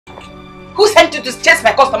Who sent you to chase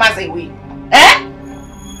my customers away? Eh?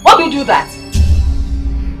 Why do you do that?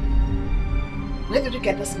 Where did you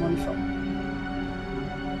get this money from?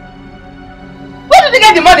 Where did you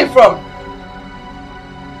get the money from?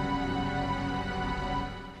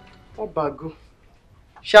 Oh, Bagu.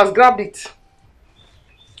 She has grabbed it.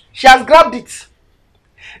 She has grabbed it.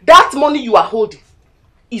 That money you are holding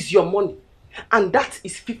is your money. And that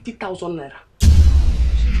is 50,000 naira.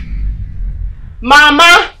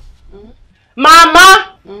 Mama!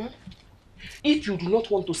 Mama! If you do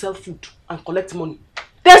not want to sell food and collect money,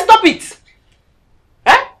 then stop it!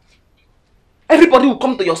 Eh? Everybody will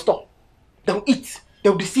come to your store. They will eat. They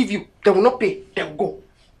will deceive you. They will not pay. They will go.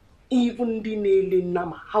 Even the Nele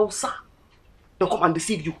Nama Hausa. They'll come and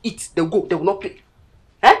deceive you. Eat. They'll go. They will not pay.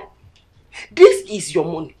 Eh? This is your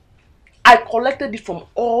money. I collected it from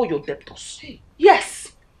all your debtors. Hey.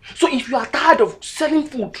 Yes. So if you are tired of selling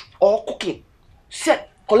food or cooking,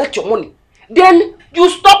 collect your money. Then you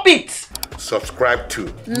stop it. Subscribe to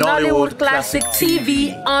Nollywood Classic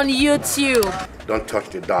TV on YouTube. Don't touch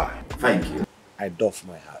the dial. Thank you. I doff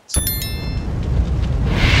my hat.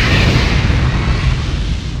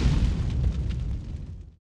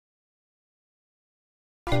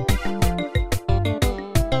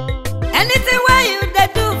 Anything where you they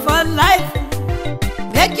do for life,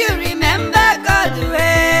 make you remember God way.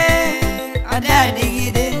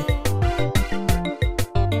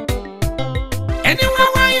 Anywhere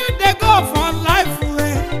where you they go for life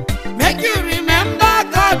way, make you remember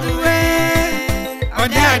God way.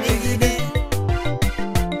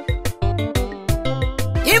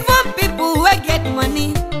 Even people who get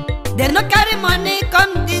money, they no carry money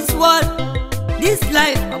come this world. This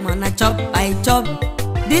life, I'm gonna chop, I chop.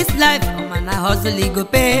 This life, I'm gonna hustle, it go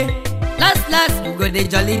pay. Last, you go they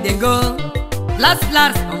jolly, they go. Last,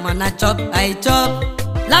 I'm gonna chop, I chop.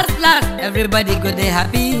 Last, everybody go they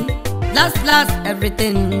happy. Last,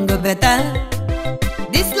 everything go better.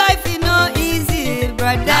 This life is no easy,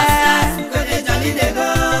 brother. Last, go they jolly, they go.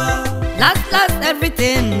 Last,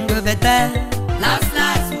 everything go better. Last,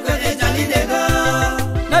 go they jolly, they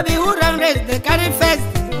go. No be who run race, they carry first,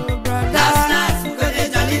 brother. Last, go they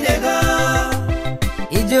jolly, they go.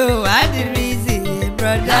 Ijo, I the reason,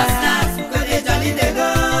 brother. Last, go they jolly, they go.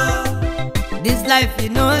 This life is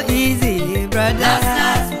no easy, brother.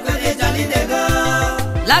 Last, go they jolly, they go.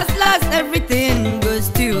 Last, everything goes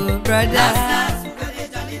to, brother. Last, go they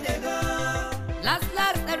jolly, they go.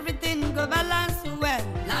 Last, everything go balance well.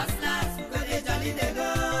 Last, go they jolly, they go.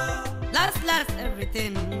 Last,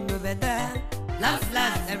 everything go better. Last,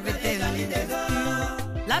 everything they go.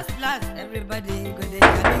 Last, everybody go they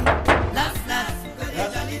jolly. Last, go they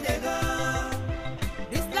jolly, they go.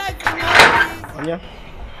 This life is no easy. Anya.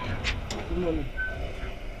 Good morning.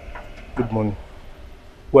 Good morning.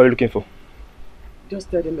 Who are you looking for? Just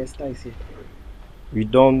tell them Esther is here. We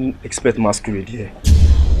don't expect masquerade here.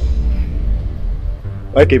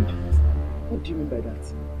 Okay. What do you mean by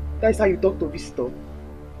that? That is how you talk to a visitor?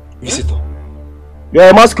 Visitor? Huh? You are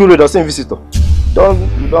a masquerade or same visitor.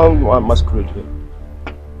 You don't want masquerade here.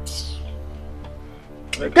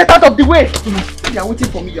 Get out of the way! You are waiting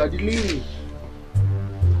for me, you are delaying me.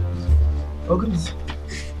 Oh goodness.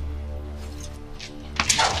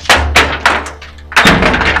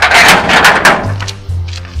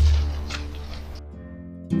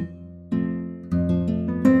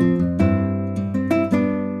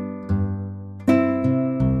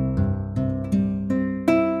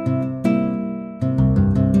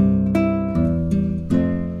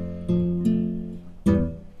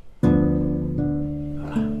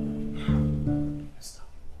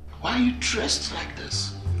 Dressed like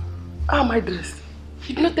this? How am I dressed?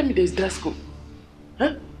 You did not tell me there is dress code.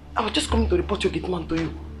 Huh? I was just coming to report your gate man to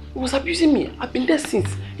you. He was abusing me. I've been there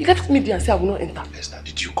since. He left me there and said I will not enter. Esther,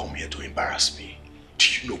 did you come here to embarrass me? Do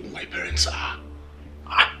you know who my parents are?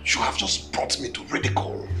 You have just brought me to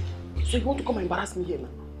ridicule. So you want to come and embarrass me here now?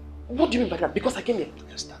 What do you mean by that? Because I came here?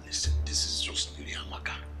 Esther, listen, this is just Nili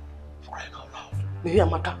Amaka. For crying out loud. Nili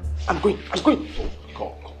Amaka, I'm going. Go.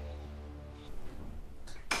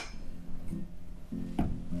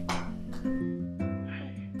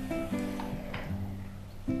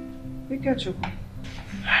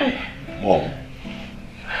 Hey. Mom.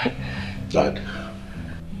 Dad.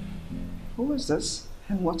 Who is this?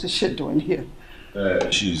 And what is she doing here?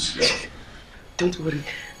 She's... Don't worry.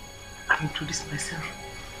 I'll introduce myself.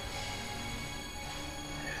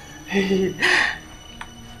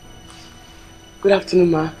 Good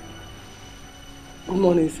afternoon, ma. Good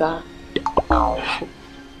morning, sir.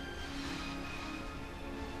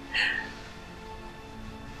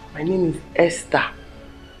 My name is Esther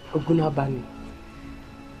Ogunabani.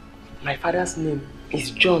 My father's name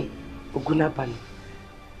is John Ogunabani.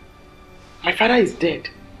 My father is dead,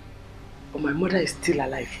 but my mother is still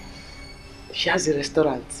alive. She has a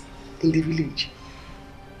restaurant in the village.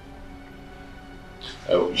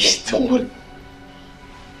 Oh, don't worry.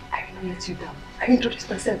 I will not let you down. I will introduce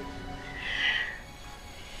myself.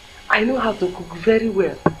 I know how to cook very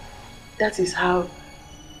well. That is how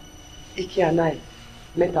Ike and I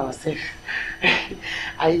met ourselves.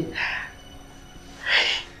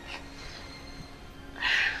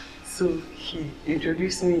 So he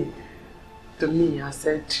introduced me to me and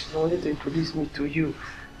said he wanted to introduce me to you.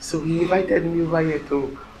 So he invited me over here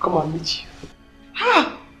to come and meet you.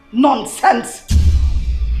 Ah, nonsense!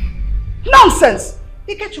 Nonsense!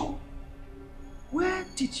 Ikechukwu, where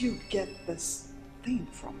did you get this thing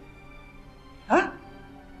from? Huh?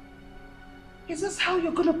 Is this how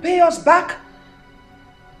you're gonna pay us back?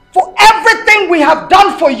 For everything we have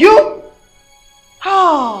done for you?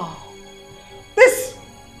 Ah, this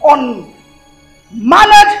unmannered,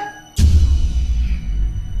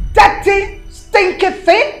 dirty, stinky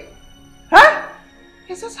thing? Huh?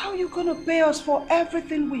 Is this how you're gonna pay us for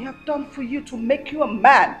everything we have done for you to make you a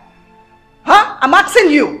man? Huh? I'm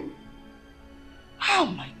asking you. Oh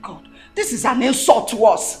my God, this is an insult to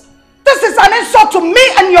us. This is an insult to me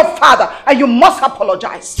and your father, and you must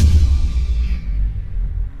apologize.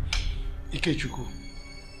 Ikechukwu,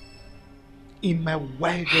 in my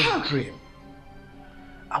wildest dream,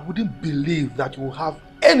 I wouldn't believe that you will have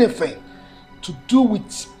anything to do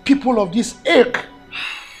with people of this ilk,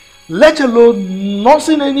 let alone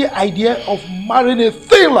nothing any idea of marrying a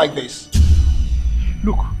thing like this.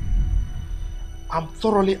 Look, I'm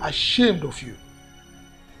thoroughly ashamed of you.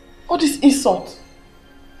 All this insult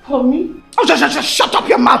for me? Oh, just shut up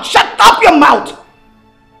your mouth! Shut up your mouth!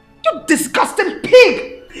 You disgusting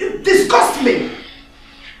pig! You disgust me!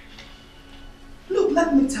 Look,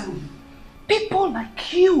 let me tell you. People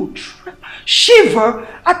like you shiver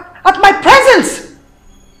at my presence.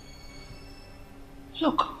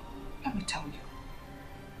 Look, let me tell you.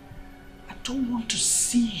 I don't want to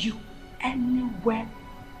see you anywhere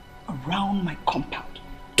around my compound.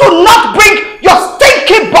 Do not bring your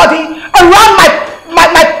stinky body around my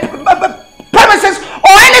premises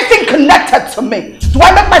or anything connected to me. Do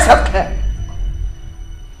I make myself clear?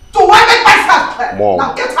 Do I make myself clear? Mom.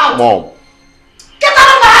 Now get out. Mom. Get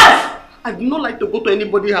out of the house! I do not like to go to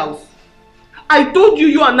anybody's house. I told you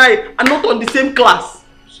you and I are not on the same class.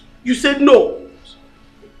 You said no.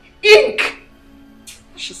 Ink!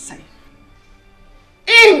 I should say.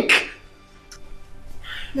 Ink!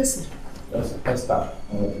 Listen. Esther,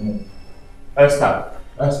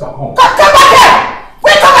 come. Come back here!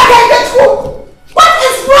 Wait, come back here and get food! What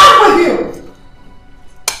is wrong with you?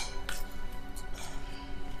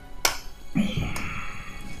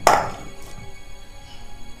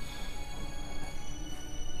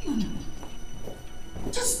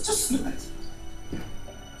 Just look at it.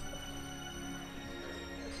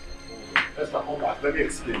 Esther, come back. Let me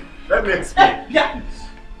explain. Yeah.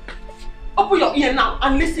 Open your ear now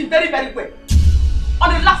and listen very, very well.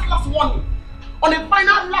 On the last warning. On the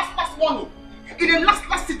final last warning. In the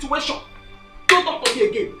last situation. Don't talk to me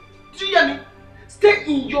again. Do you hear me? Stay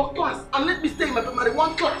in your class and let me stay in my primary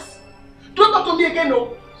 1 class. Don't talk to me again,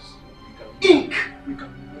 no. Ink. We can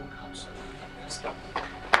walk outside.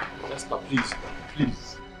 Esther, please.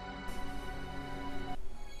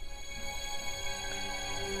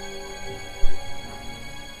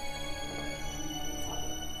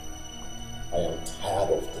 I am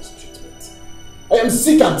tired of this treatment. I am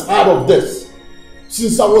sick and tired of this.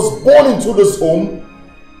 Since I was born into this home,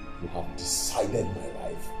 you have decided my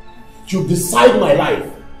life. You decide my life.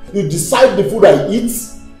 You decide the food I eat,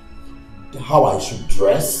 how I should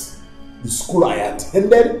dress, the school I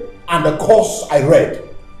attended, and the course I read.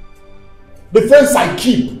 The friends I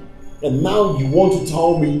keep. And now you want to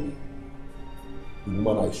tell me the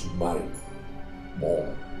woman I should marry.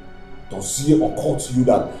 Mom, does it occur to you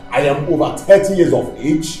that I am over 30 years of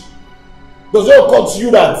age? Does it occur to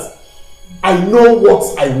you that I know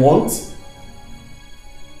what I want?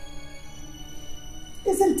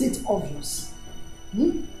 Isn't it obvious?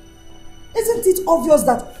 Isn't it obvious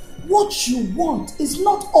that what you want is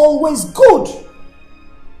not always good?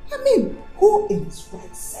 I mean, who in his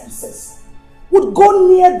right senses would go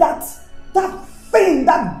near that thing,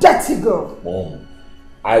 that dirty girl? Mom,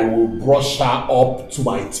 I will brush her up to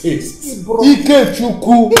my taste.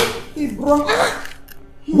 Ikechukwu!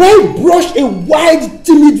 Why brush a white,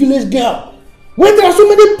 timid village girl when there are so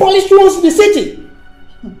many polished ones in the city?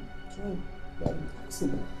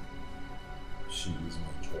 She is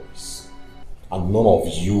my choice. And none of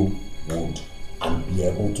you would and be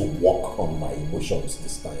able to walk on my emotions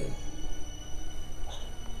this time.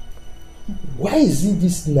 Why is he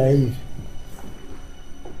this naive?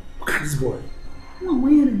 Look at this boy. No,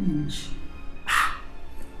 where are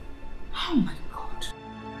Oh my God.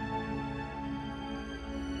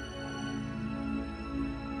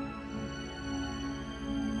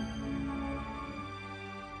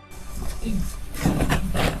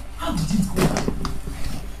 How did it go?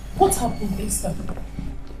 What happened this time?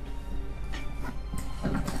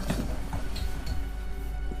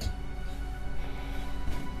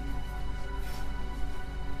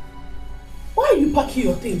 Why are you packing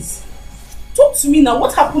your things? Talk to me now.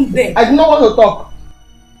 What happened there? I did not want to talk.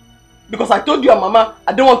 Because I told you and Mama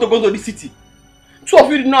I don't want to go to the city. Two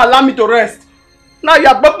of you did not allow me to rest. Now you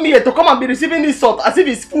have brought me here to come and be receiving insult as if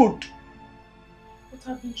it's food. But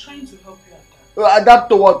I've been trying to help you adapt. Adapt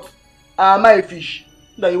to what? Am I a fish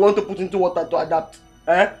that you want to put into water to adapt?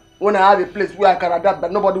 Eh? When I have a place where I can adapt,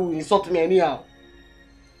 that nobody will insult me anyhow.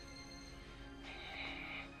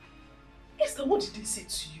 Esther, what did they say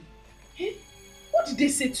to you? Eh? What did they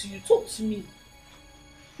say to you? Talk to me.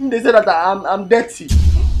 They say that I'm dirty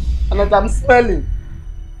and that I'm smelling.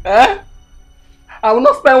 Eh? I will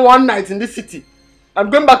not spend one night in this city. I'm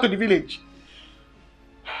going back to the village.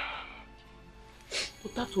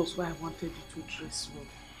 But that was why I wanted you to dress well.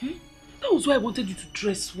 Hmm? That was why I wanted you to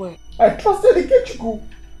dress well. I trusted Ikechukwu.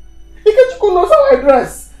 Ikechukwu knows how I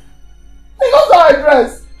dress. He knows how I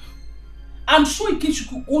dress. I'm sure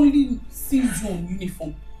Ikechukwu only sees you in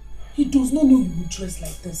uniform. He does not know you will dress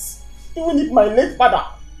like this. Even if my late father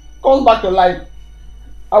comes back to life,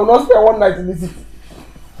 I will not spend one night in this city.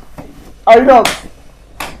 Are you not?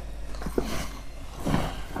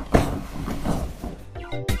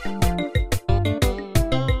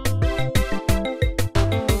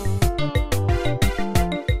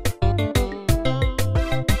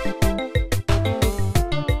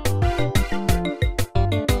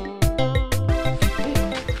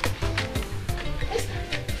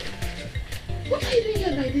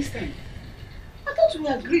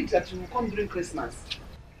 Agreed that you will come during Christmas.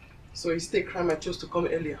 So it's the crime I chose to come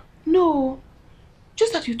earlier? No,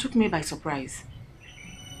 just that you took me by surprise.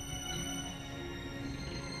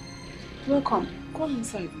 Welcome. Come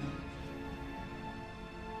inside now.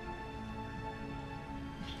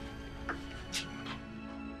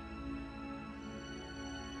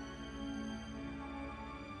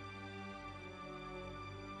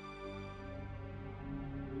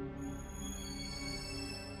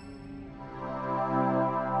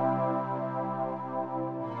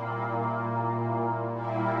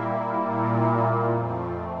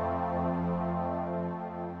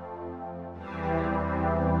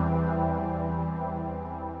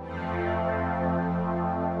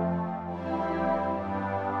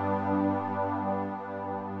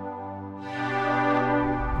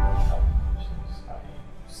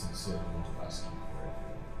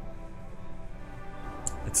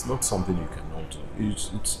 It's not something you can alter.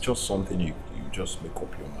 It's just something you just make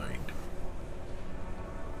up your mind.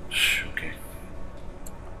 Okay.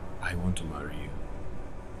 I want to marry you.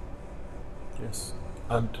 Yes.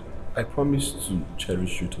 And I promise to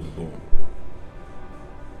cherish you to the bone.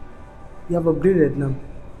 You have upgraded now.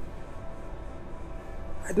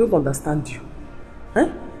 I don't understand you. Eh?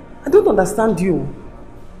 I don't understand you.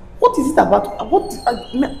 What is it about? Hold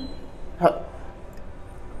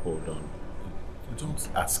on. Don't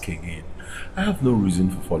ask again. I have no reason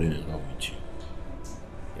for falling in love with you.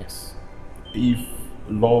 Yes. If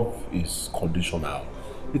love is conditional,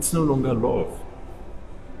 it's no longer love.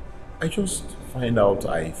 I just find out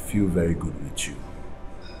I feel very good with you.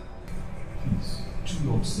 Please,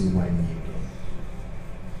 do not say my name again.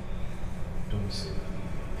 Don't say that.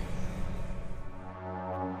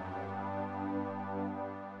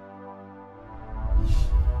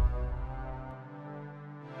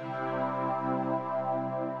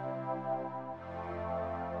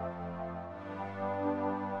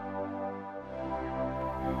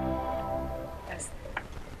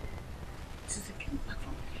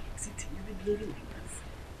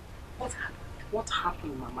 What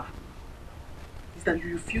happened, Mama, is that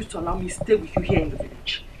you refused to allow me to stay with you here in the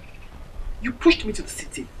village. You pushed me to the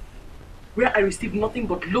city, where I received nothing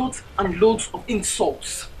but loads and loads of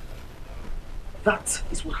insults. That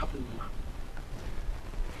is what happened, Mama.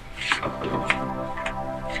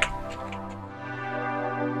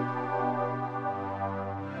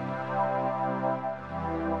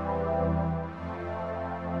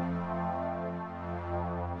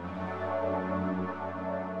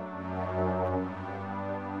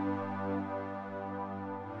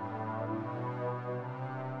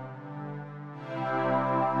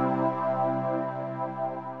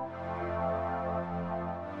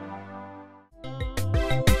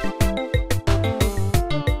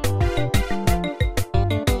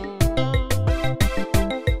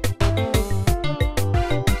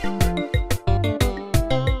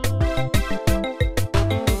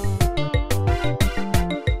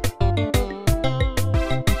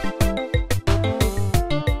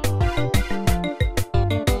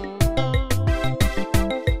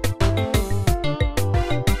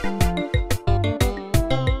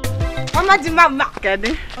 Omadi Mama.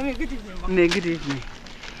 Kade? Mommy, good evening, Mama. No, good evening.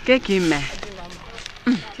 Keki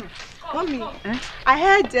me. Mommy, I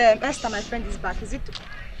heard Esther, my friend, is back. Is it true?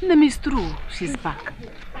 No, it's true. She's back.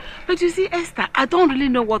 But you see, Esther, I don't really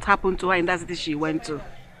know what happened to her in that city she went to.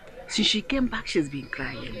 Since she came back, she's been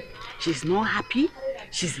crying. She's not happy.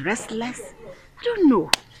 She's restless. I don't know.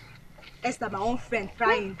 Esther, my own friend,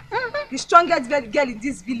 crying. The strongest girl in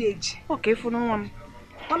this village. Okay, for no one.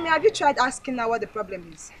 Mommy, have you tried asking her what the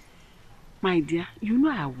problem is? My dear, you know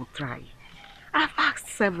I will try. I've asked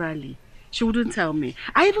severally. She wouldn't tell me.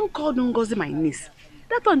 I even called Ngozi, my niece.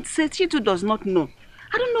 That one said she too does not know.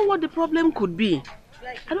 I don't know what the problem could be.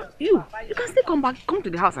 You can still come to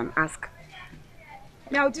the house and ask.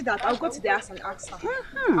 I'll do that. I'll go to the house and ask her.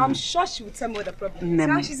 I'm sure she will tell me what the problem is.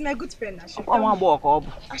 Yeah, she's my good friend now. She'll tell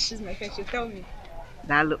me. She's my friend. She'll tell me.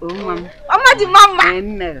 Mama di Mama.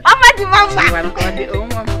 Mama di Mama.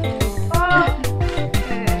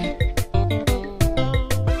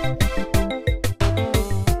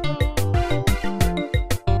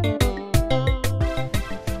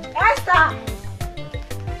 Esther!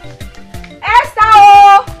 Esther,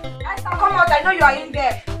 oh! Esther, come out. I know you are in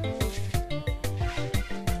there.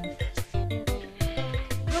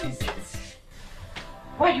 What is it?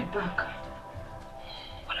 Why are you back?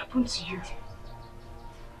 What happened to you?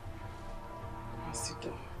 Sit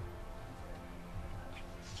down.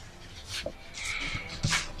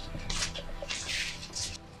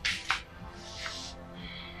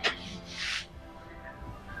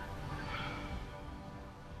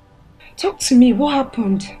 Talk to me. What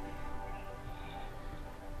happened?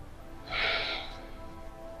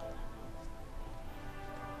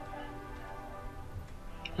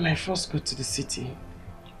 When I first got to the city,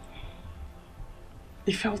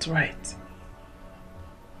 it felt right.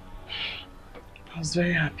 I was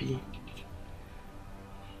very happy.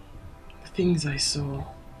 The things I saw,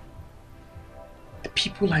 the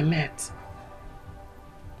people I met,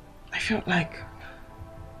 I felt like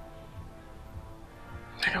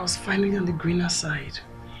I was finally on the greener side.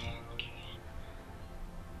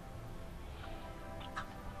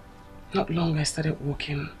 Not long I started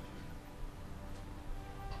walking.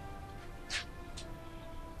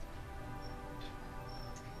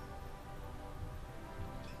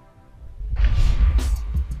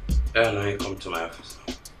 Now you come to my office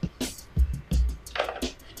now.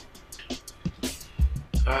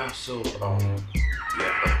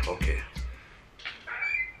 Yeah, okay.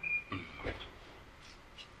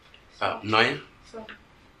 Noya,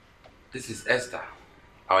 this is Esther,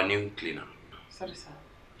 our new cleaner. Sorry, sir.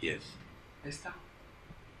 Yes. Esther?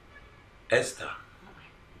 Esther?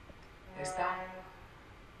 Esther?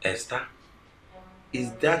 Esther?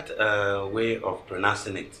 Is that a way of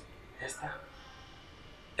pronouncing it? Esther?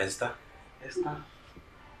 Esther? Esther?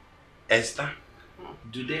 Esther?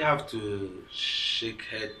 Do they have to shake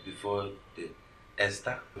head before the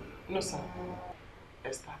Esther? No, sir.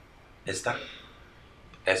 Esther. Esther?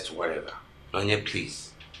 Esther, whatever. Nonya,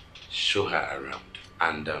 please show her around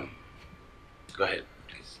and go ahead,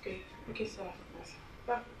 please. Okay, sir. Yes.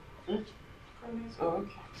 Oh,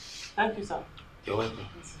 okay. Thank you, sir. You're welcome.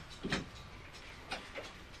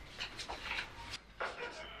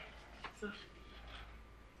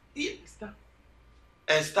 Yes, sir. Esther?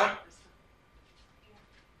 Esther?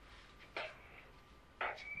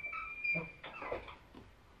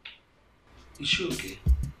 Is she okay?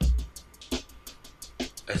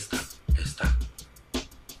 Esther, Esther.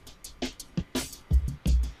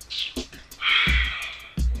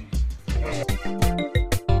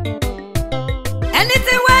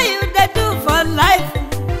 Anything where you they do for life,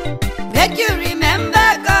 make you remember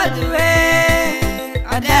God's way.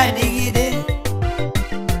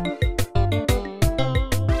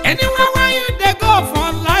 Anywhere where you they go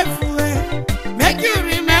for life, way, make you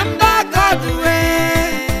remember God's way.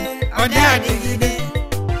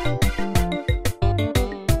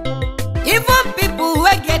 Even people who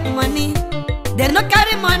get money, they no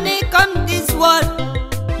carry money come this world.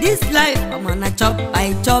 This life, I'm on a chop,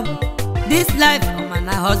 I chop. This life, I'm on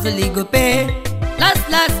a hustle, it go pay. Last,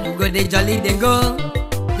 you go they jolly, they go.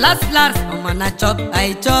 Last, I'm on a chop,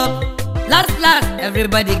 I chop. Last,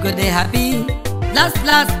 everybody go they happy. Last,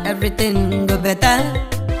 everything go better.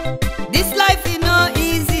 This life is no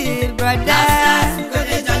easy, brother. Last, you go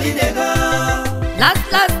they jolly, they go.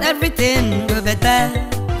 Last, everything go better.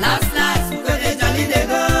 Last, you go they jolly, they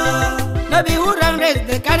go. No be who run race,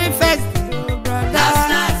 they carry first.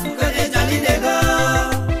 Last, you go they jolly, they go.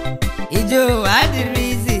 Ijo, I the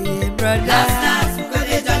reason, brother. Last, you go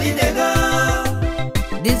they jolly, they go.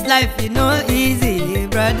 This life is no easy,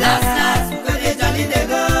 brother. Last, you go they jolly, they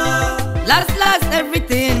go. Last,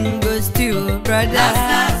 everything goes to, brother.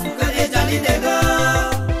 Last, you go they jolly, dey go.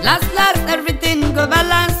 Last, everything go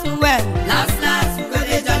balance well. Last, we go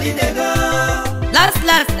dey jolly dey go. Last,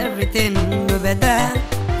 everything go better.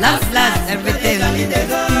 Last, everything jolly dey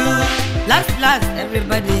go. Last,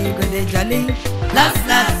 everybody go dey jolly.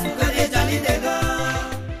 Last, we go dey jolly dey go.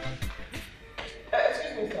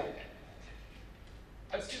 Excuse me, sir.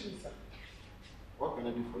 Excuse me, sir. What can I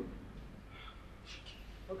do for you?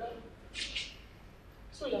 Okay.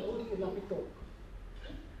 So you are holding a laptop.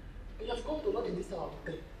 You have come to not in this hour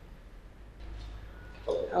hotel.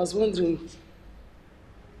 I was wondering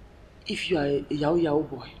if you are a Yahoo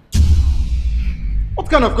boy. What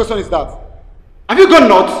kind of question is that? Have you gone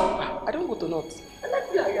nuts? I don't go to nuts. I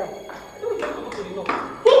like where I am. I don't just go to the north.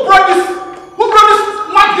 Who brought this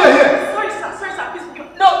mad girl here? Sorry, sir, please.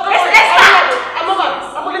 No, I'm over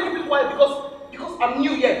this. I'm only keeping quiet because I'm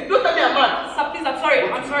new here. Don't tell me I'm mad. Sir, please, I'm sorry.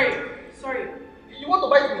 You want to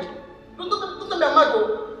bite me? Don't tell me I'm mad, though.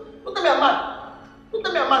 Don't tell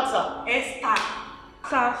me I'm mad, sir. Esther.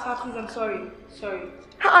 Sir, please, I'm sorry.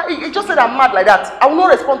 You just said I'm mad like that. I will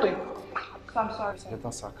not respond to you. Sir, I'm sorry, sir. Let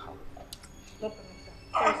us sack her. No problem, sir.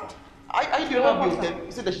 Sorry, sir. I didn't have you then.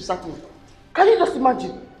 You said they should sack me. Can you just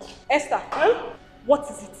imagine? Esther, what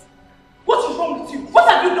is it? What is wrong with you? What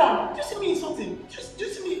have you done? Do you see me insulting? Do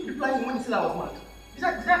you see me replying when he said I was mad? Did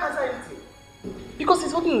I answer anything? Because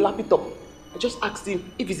he's holding a laptop. I just asked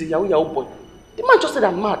him if he's a Yahoo boy. The man just said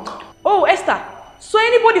I'm mad. Oh, Esther. So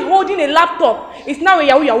anybody holding a laptop is now a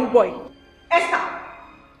Yahoo boy? Esther!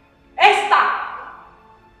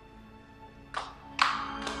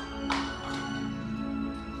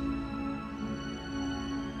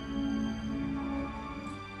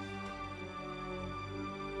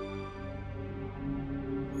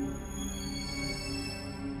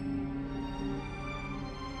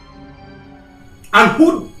 And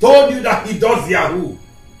who told you that he does Yahoo?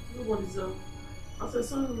 Nobody, sir. As I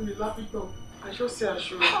saw him with the laptop, I just say I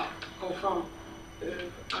should confirm.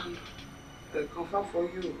 And confirm for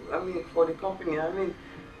you. I mean, for the company. I mean,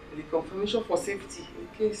 the confirmation for safety in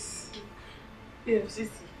case AFCC.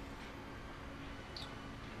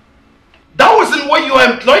 That wasn't what you were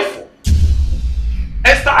employed for.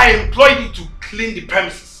 Esther, I employed you to clean the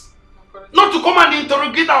premises. Not to come and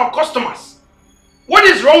interrogate our customers. What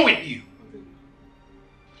is wrong with you?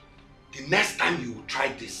 The next time you will try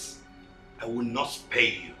this, I will not spare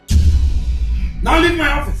you. Now leave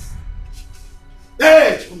my office.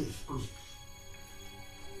 Hey! Come here.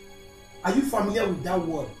 Are you familiar with that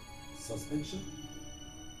word? Suspension?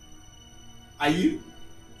 Are you?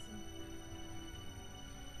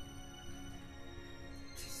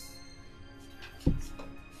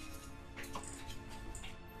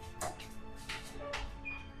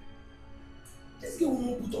 This girl will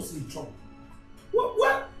not put us in trouble.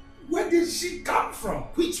 Where did she come from?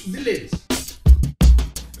 Which village?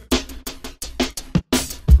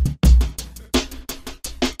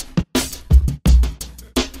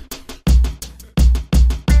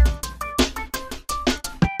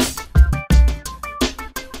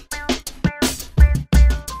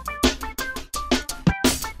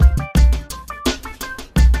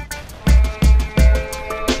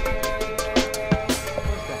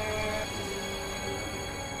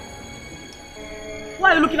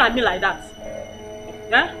 Why are you looking at me like that?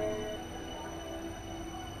 Yeah?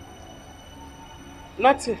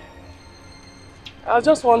 Nothing. I was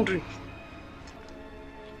just wondering.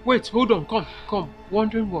 Wait, hold on, come.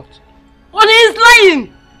 Wondering what? Oh, he is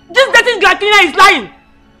lying! This dirty dry cleaner is lying!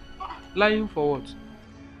 Lying for what?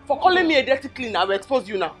 For calling me a dirty cleaner, I will expose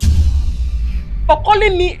you now. For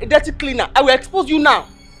calling me a dirty cleaner, I will expose you now.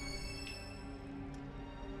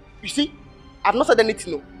 You see, I've not said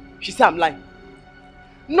anything, no. She said I'm lying.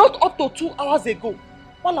 Not up to 2 hours ago,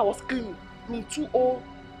 while I was cleaning room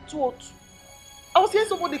 202. I was hearing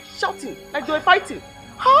somebody shouting like they were fighting.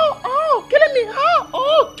 How? Oh, killing me! How?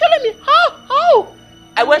 Oh, killing me! How?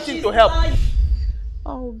 I went in to help.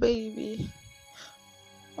 Oh, baby.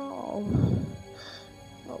 Oh,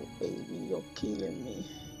 baby, you're killing me.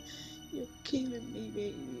 You're killing me,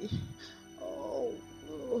 baby. Oh,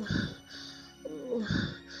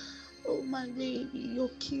 my baby, you're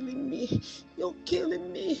killing me. You're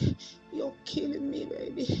killing me. You're killing me,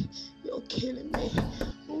 baby. You're killing me.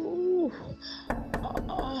 Ooh.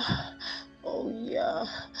 Oh, yeah.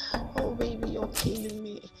 Oh, baby, you're killing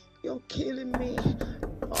me. You're killing me.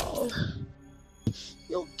 Oh,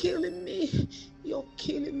 you're killing me. You're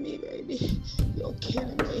killing me, baby. You're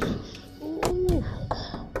killing me. Ooh.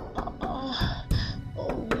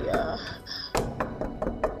 Oh, yeah.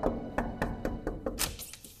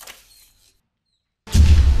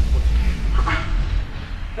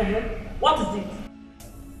 What is it?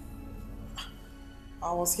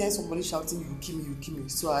 I was hearing somebody shouting, you kill me.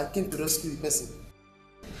 So I came to rescue the person.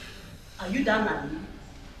 Are you that naive?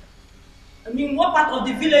 I mean, what part of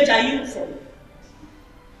the village are you from?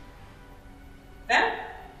 Eh?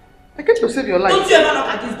 I came to save your life. Don't you ever knock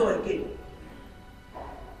at this door again.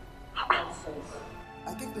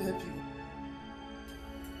 I came to help you.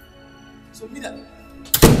 So meet that.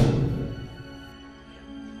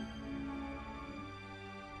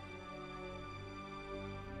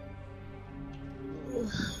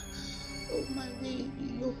 Oh my baby,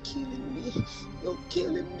 you're killing me. You're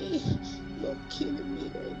killing me. You're killing me,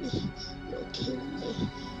 baby. You're killing me.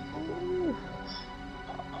 Oh.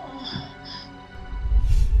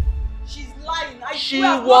 She's lying. She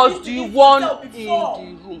was the one in the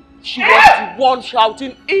room. She was the one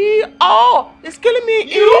shouting, E-oh! It's killing me,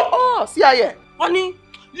 E-oh! See her here. Honey,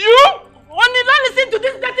 Honey, don't listen to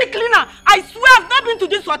this dirty cleaner. I swear I've not been to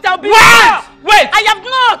this hotel before. Wait! I have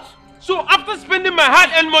not. So after spending my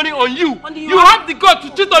hard-earned money on you, Honey, you have the guts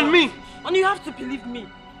to cheat on me. Honey, you have to believe me.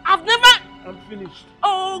 I've never... I'm finished.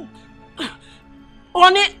 Oh...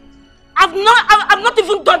 Honey, I've not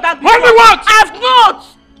even done that before. Honey, what? I've not.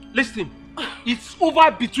 Listen, it's over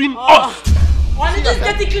between us. Honey, this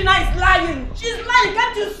dirty cleaner is lying. She's lying,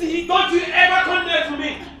 can't you see? Don't you ever come there to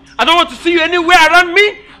me. I don't want to see you anywhere around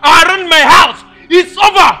me or around my house. It's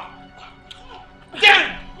over.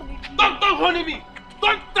 Damn! Don't honey me.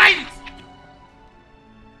 Don't try it.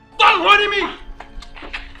 Don't honey me.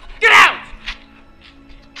 Get out.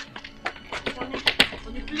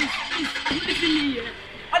 Honey, please, you listen to me here.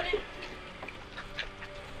 Honey,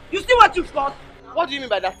 you see what you've got? What do you mean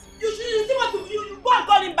by that? You see what you go and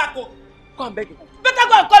call him back. Oh. Go and beg him. Better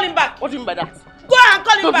go and call him back. What do you mean by that? Go and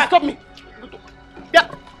call him back. Stop me. Yeah.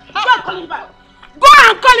 Go and call him back. Go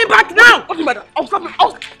and call him back now. What do you mean by that? I'll stop him.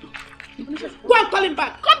 Go and call him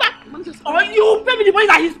back. Come back. Or you pay me the money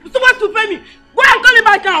that he's supposed to pay me. Go and call him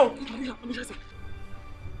back now.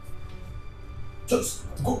 Just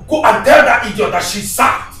go and tell that idiot that she's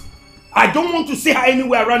sacked. I don't want to see her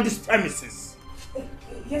anywhere around this premises.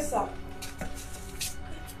 Yes, sir.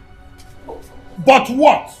 But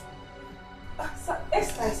what? Sir,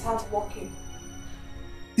 Esther is hardworking.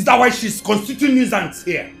 Is that why she's constituting nuisance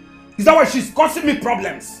here? Is that why she's causing me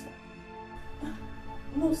problems?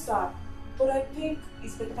 No, sir. But I think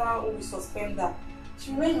it's better we suspend her.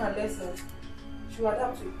 She learn her lesson. She will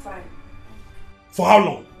adapt with time. For how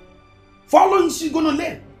long? For how long is she going to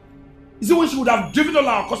learn? Is it when she would have driven all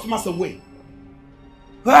our customers away?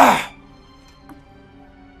 Ah!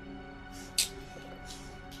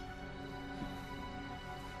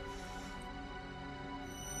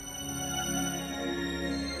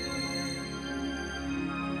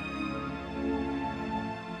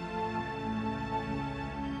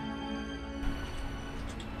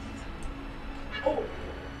 Oh,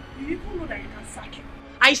 you even know that you can sack him.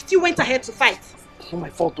 I still went ahead to fight. It's not my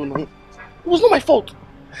fault, no. It was not my fault.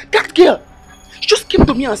 That girl, she just came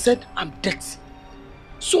to me and said, I'm dirty.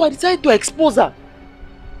 So I decided to expose her.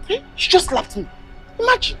 She just slapped me.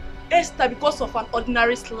 Imagine. Esther, because of an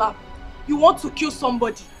ordinary slap, you want to kill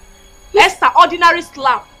somebody. Esther, ordinary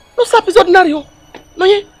slap. No slap is ordinary, oh. No,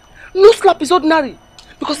 yeah. No slap is ordinary.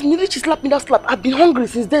 Because immediately she slapped me that slap, I've been hungry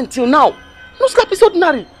since then till now. No slap is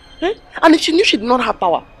ordinary. And if she knew she did not have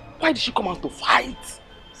power, why did she come out to fight?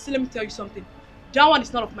 See, let me tell you something. That one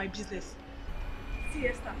is none of my business. See,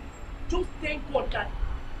 Esther, just thank God that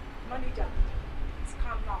manager is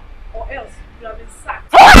calm now, or else you have been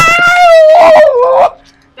sacked.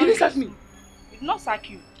 Did he sack me? He did not sack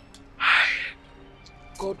you.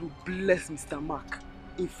 God will bless Mr. Mark.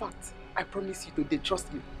 In fact, I promise you today,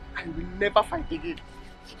 trust me, I will never fight again.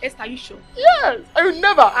 Esther, are you sure? Yes, I will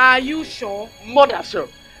never. Are you sure? More than sure.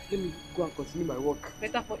 Let me go and continue my work.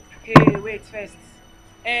 Better for... Hey, wait first.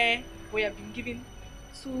 We have been given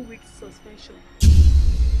 2 weeks suspension.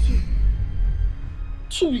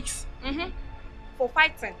 2 weeks? For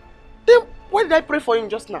fighting. Then why did I pray for him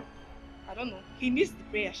just now? I don't know. He needs the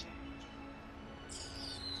prayer.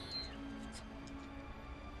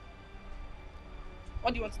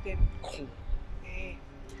 What do you want to tell me? Come.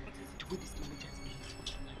 What is it? The way this manager is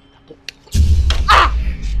being. Ah!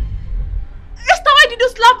 Esther, why did you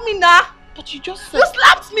slap me now? But you just said... You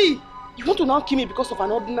slapped me! You want to now kill me because of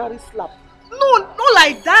an ordinary slap? No, not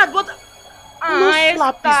like that, but... No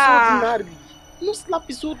slap is ordinary. No slap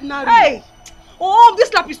is ordinary. Hey! Oh, this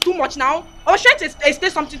slap is too much now. I was trying to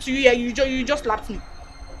explain something to you here, you just slapped me.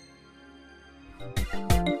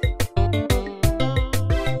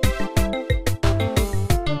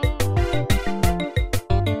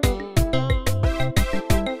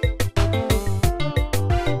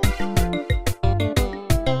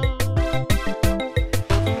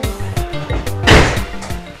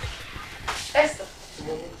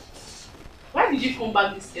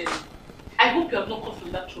 us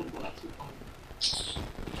in that trouble at all.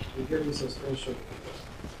 You gave me suspension.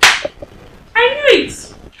 I knew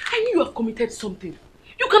it! I knew you have committed something.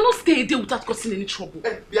 You cannot stay a day without causing any trouble.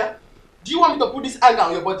 Hey, Bia, do you want me to put this anger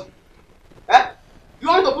on your body? Eh? You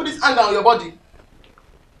want me to put this anger on your body?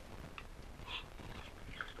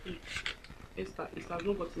 Esther, I've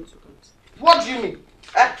not gotten to that. What do you mean?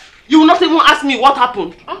 Eh? You will not even ask me what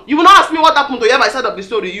happened. Huh? You will not ask me what happened to hear my side of the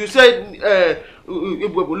story. You said,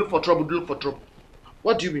 look for trouble, look for trouble.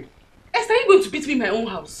 What do you mean? Esther, are you going to beat me in my own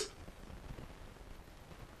house?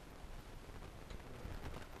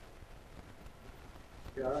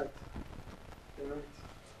 You're right. You're right.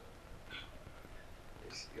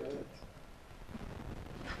 Yes, you're right.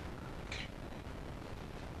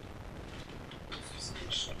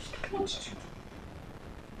 What did you do?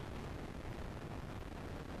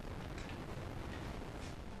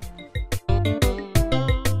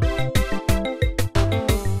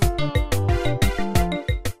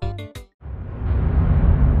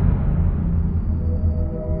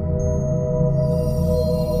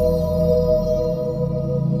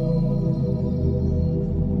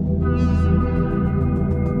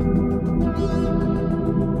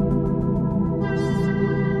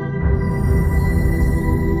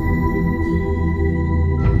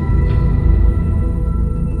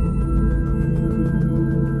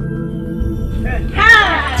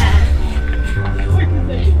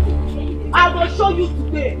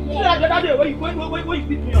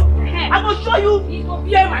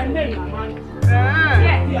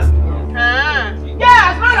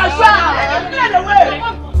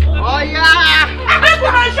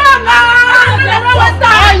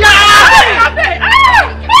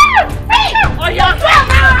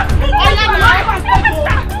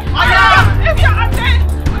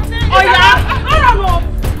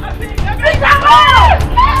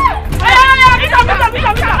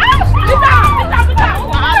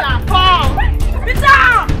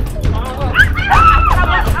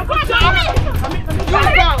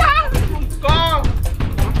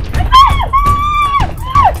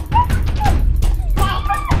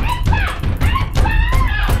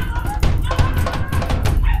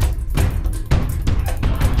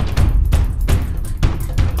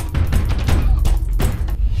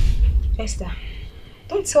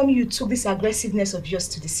 Tell me you took this aggressiveness of yours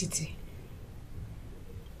to the city.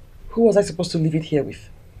 Who was I supposed to leave it here with?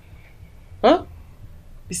 Huh?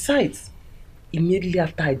 Besides, immediately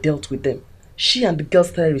after I dealt with them, she and the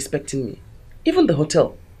girls started respecting me. Even the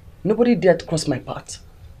hotel. Nobody dared to cross my path.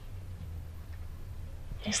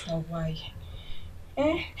 That's not why.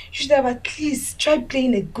 You should have at least tried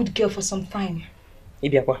playing a good girl for some time.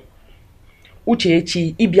 Ibiakwa.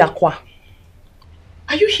 Uchechi, Ibiakwa.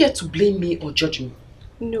 Are you here to blame me or judge me?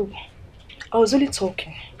 No, I was only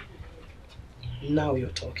talking. Now you're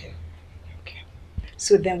talking. Okay.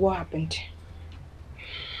 So then what happened?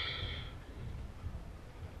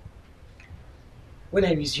 When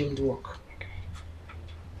I resumed work,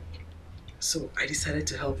 so I decided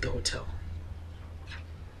to help the hotel.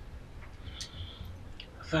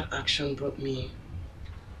 That action brought me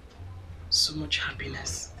so much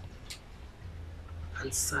happiness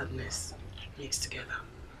and sadness mixed together.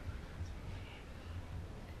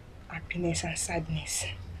 Happiness and sadness.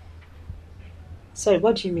 Sorry,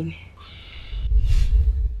 what do you mean?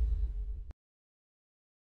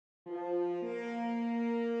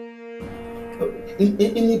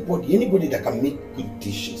 Anybody that can make good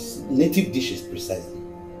dishes, native dishes precisely.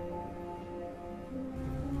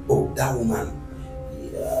 Oh, that woman.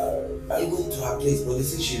 I went to her place, but they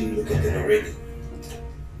said she relocated already.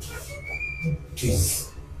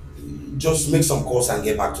 Please, just make some calls and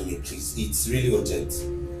get back to me, please. It's really urgent.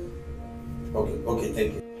 Okay,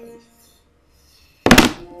 thank you.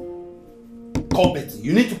 Call Betty.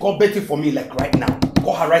 You need to call Betty for me, like right now.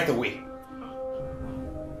 Call her right away.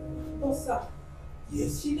 Oh, sir.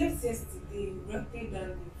 Yes. She left yesterday, paid down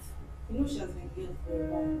it. You know she has been ill for a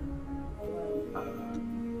while.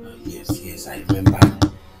 Yes, I remember.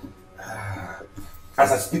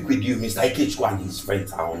 As I speak with you, Mr. Ikechukwu and his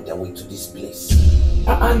friends are on their way to this place.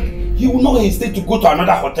 And he will not hesitate to go to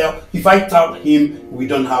another hotel if I tell him we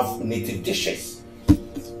don't have native dishes.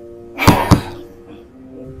 That's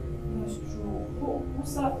true. Oh,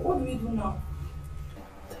 sir, what do we do now?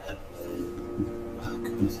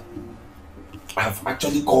 I have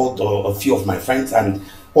actually called a few of my friends, and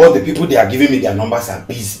all the people they are giving me their numbers are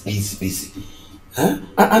busy. Huh?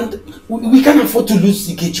 And we can't afford to lose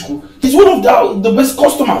Ikechukwu. He's one of the best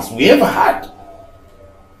customers we ever had.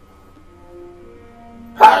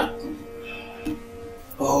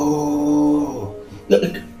 Oh,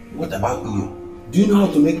 look, what about you? Do you know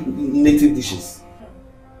how to make native dishes?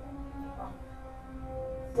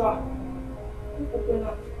 Sir, open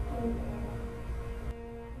up.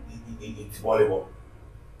 It's volleyball.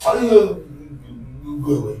 How do you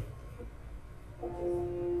go away?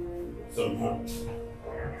 Somehow.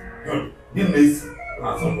 Be nice.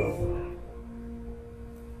 Somehow.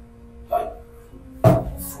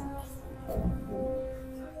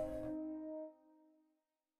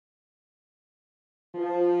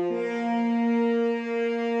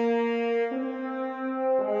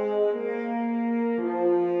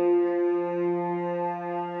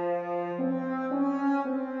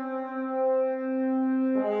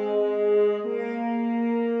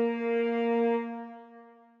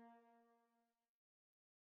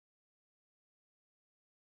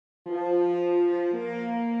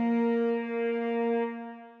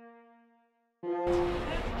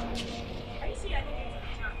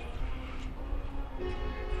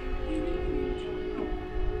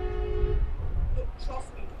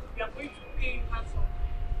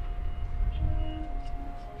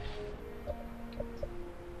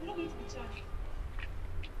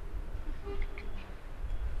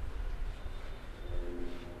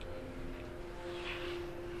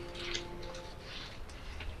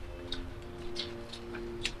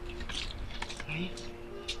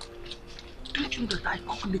 Don't you know that I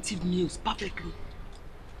cook native meals perfectly?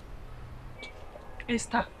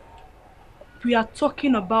 Esther, we are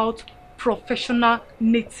talking about professional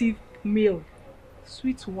native meal.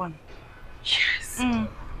 Sweet one. Yes.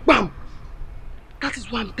 Bam! That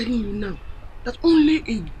is why I'm telling you now that only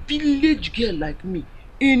a village girl like me,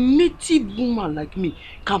 a native woman like me,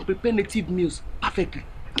 can prepare native meals perfectly.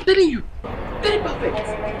 I'm telling you. Very perfect.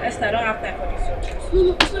 Esther, I don't have time for this.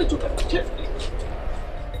 No, it's not a joke.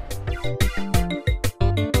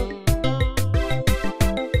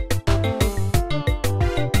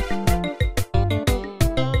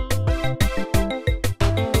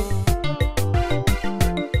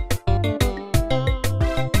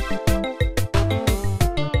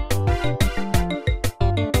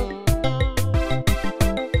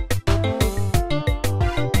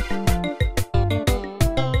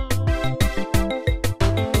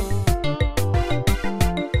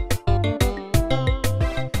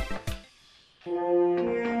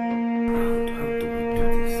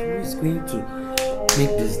 Going to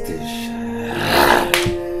make this dish.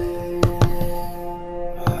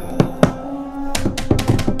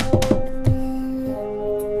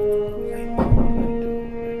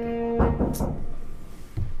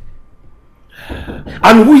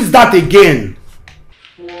 And who is that again?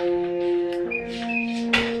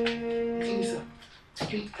 Lisa, I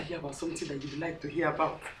came to tell you about something that you'd like to hear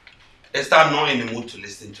about. Esther, I'm not in the mood to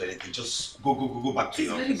listen to anything. Just go back to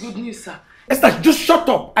your office. It's very good news, sir. Esther, just shut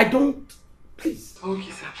up. I don't... Please.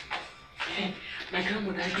 Okay, sir. Hey, my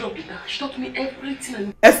grandmother, I grew up with her. She taught me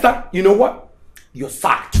everything. Esther, you know what? You're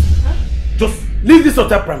sacked. Huh? Just leave this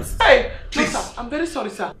hotel premises. Hey, please. No, sir. I'm very sorry,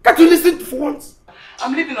 sir. Can't you listen for once?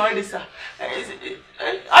 I'm leaving already, sir.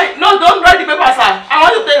 No, don't write the paper, sir. I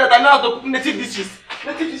want to tell you that I know how to cook native dishes.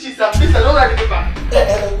 Native dishes, sir. Please, sir, don't write the paper.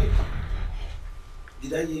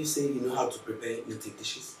 Did I hear you say you know how to prepare native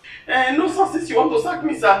dishes? No, sir, since you want to sack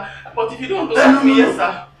me, sir. But if you don't want to sack me, yes,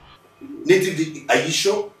 sir. Native dishes, are you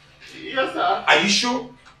sure? Yes, sir. Are you sure?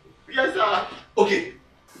 Yes, sir. Okay,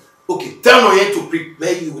 tell Noye to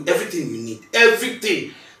prepare you with everything you need.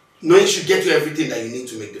 Everything. Noye should get you everything that you need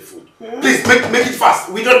to make the food. Please, make it fast.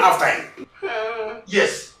 We don't have time.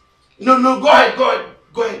 Yes. No, go ahead.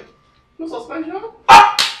 No suspension?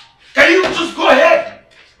 Can you just go ahead?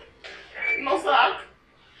 No sack.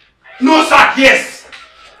 No sack, yes.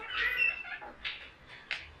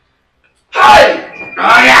 Hi!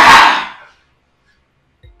 Oh yeah!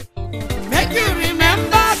 Make you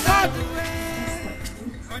remember God.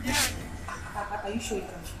 Are you sure you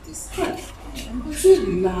can do this? Just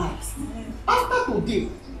relax. After today,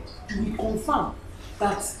 you will confirm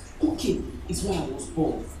that cooking is where I was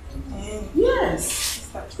born. Yes.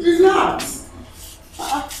 Relax.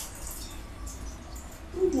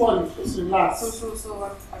 Don't worry, just relax. So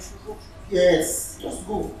I should go. Yes, just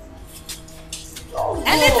go.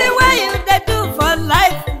 Anything where you they do for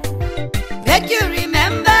life, make you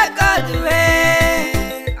remember God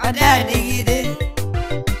way.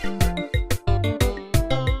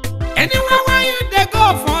 Anywhere where you they go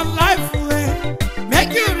for life way,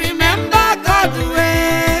 make you remember God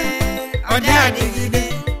way.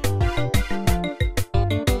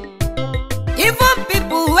 Even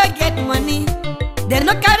people who get money, they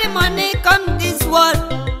no carry money come this world.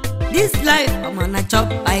 This life, I'm gonna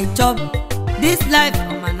chop, I chop. This life,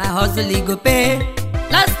 I'm gonna hustle, it go pay.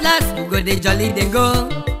 Last, you go, they jolly, they go.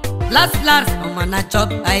 Last, I'm gonna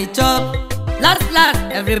chop, I chop. Last,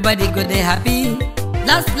 everybody go, they happy.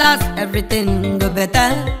 Last, everything go better.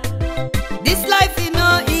 This life is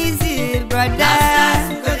no easy, brother.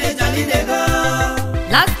 Last, go dey jolly dey go.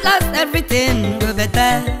 Last, everything go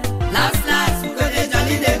better. Last, go dey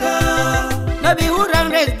jolly dey go. No be who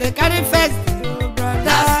run race, they carry first, brother.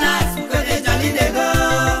 Last, go dey jolly dey go.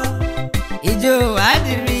 Ijo, I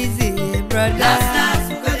the reason, brother. Last,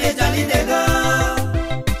 go dey jolly dey go.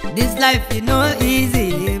 This life is no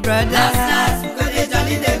easy, brother. Last, go dey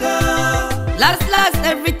jolly dey go. Last,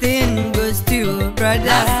 everything goes to, brother.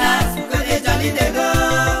 Last, go dey jolly dey go.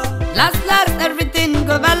 Last, everything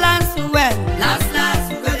go balance well. Last,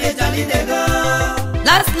 go dey jolly dey go.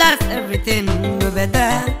 Last, everything go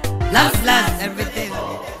better. Last, everything.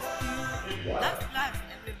 Last,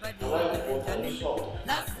 everybody go jolly.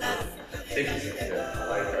 Last. Thank you, sir.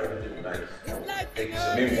 I like everything nice. Thank you,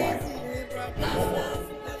 sir. Meanwhile,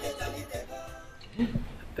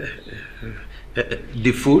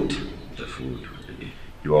 the food? The food.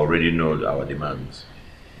 You already know our demands.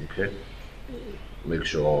 Okay? Make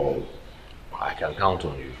sure I can count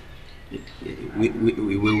on you.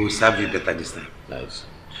 We will serve you better this time. Nice.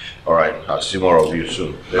 Alright, I'll see more of you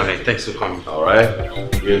soon. Alright, thanks for coming.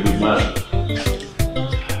 Alright? You're a good man.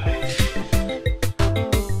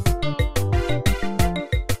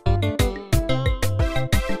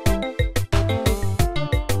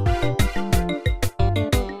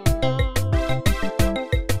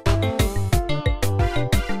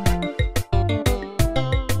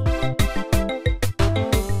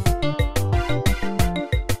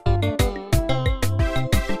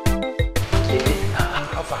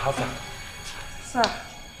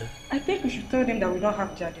 Tell them that we don't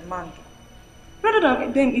have their demand. Rather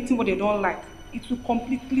than them eating what they don't like, it will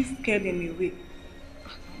completely scare them away.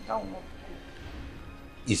 That will not be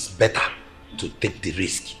good. It's better to take the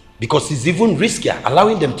risk because it's even riskier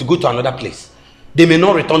allowing them to go to another place. They may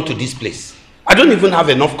not return to this place. I don't even have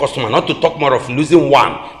enough customer not to talk more of losing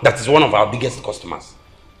one that is one of our biggest customers.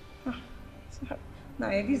 Nah,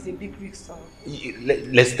 it is a big risk.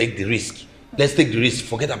 Let's take the risk. Let's take the risk.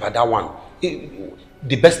 Forget about that one.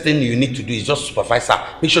 The best thing you need to do is just supervise her.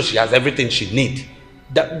 Make sure she has everything she needs.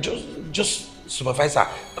 That just supervise her.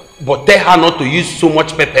 But tell her not to use so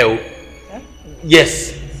much pepper. Eh?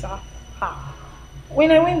 Yes. Sir,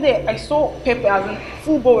 when I went there, I saw pepper as in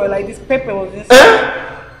full bowl like this. Pepper was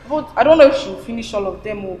inside. But I don't know if she'll finish all of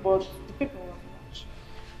them, but the pepper was much.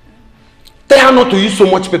 Tell her not to use so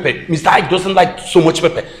much pepper. Mr. Ike doesn't like so much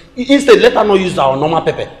pepper. Instead, let her not use our normal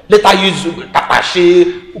pepper. Let her use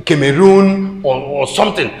Tapache, Cameroon, or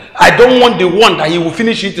something. I don't want the one that he will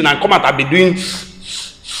finish eating and come out and be doing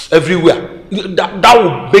everywhere. That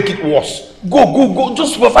will make it worse. Go.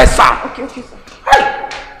 Just supervise her. Okay, sir. Hey.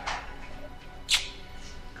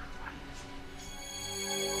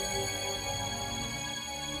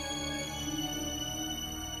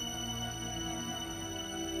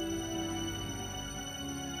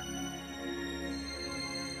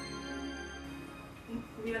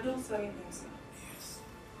 We are not selling them, sir. Yes.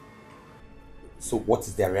 So what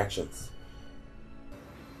is their reactions?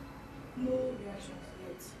 No reactions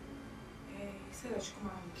yet. He said I should come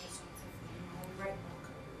out and get something for him. I'll be right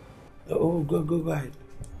back. Oh, go ahead.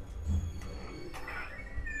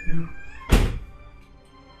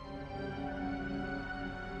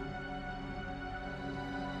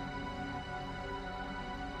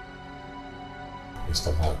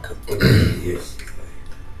 Mr. Mark. Yes.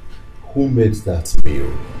 Who made that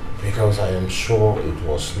meal? Because I am sure it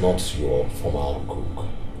was not your former cook.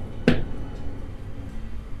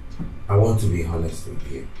 I want to be honest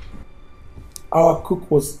with you. Our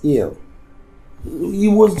cook was ill. It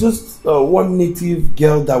was just one native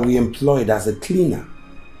girl that we employed as a cleaner.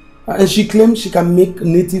 And she claimed she can make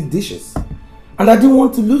native dishes. And I didn't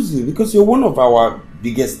want to lose you because you're one of our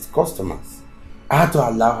biggest customers. I had to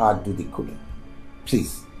allow her to do the cooking.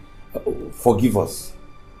 Please, forgive us.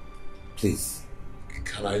 Please.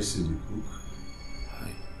 Can I see the cook?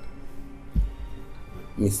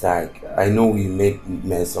 Mr. Ike, I know we made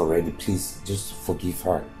mess already. Please, just forgive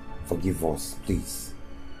her. Forgive us, please.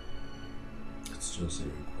 It's just a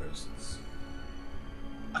request.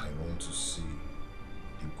 I want to see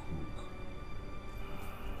the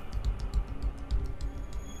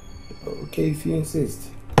cook. Okay, if you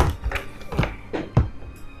insist.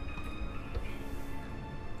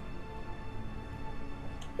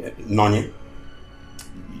 Nonye,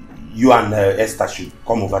 you and Esther should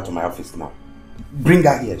come over to my office now. Bring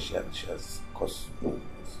her here. She has caused no.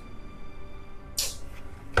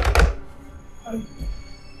 I'm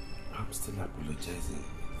still apologizing.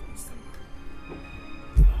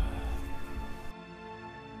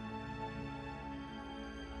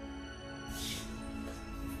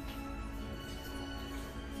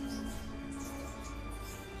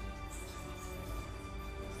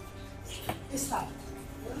 Esther,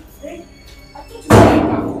 eh? I thought you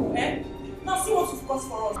were back, eh? Now see what you've caused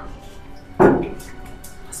for us.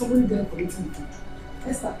 Somebody there collecting the food.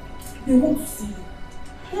 Esther, they want to see you.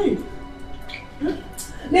 Hey!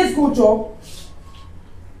 Let's go, Joe.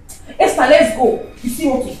 Esther, let's go. You see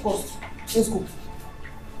what you've caused. Let's go.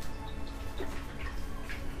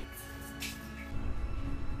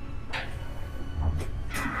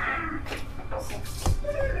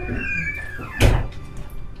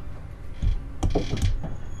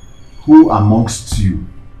 Who amongst you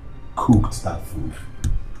cooked that food?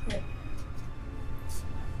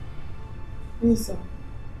 Me, sir.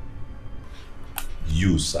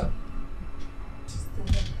 You, sir.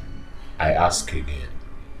 I ask again.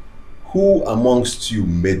 Who amongst you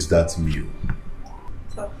made that meal?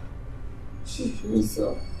 Sir. Chief, me,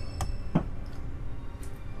 sir.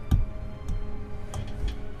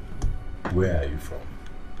 Where are you from?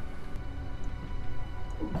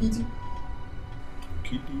 Gidi.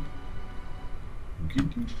 Gidi?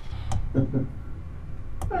 Gidi?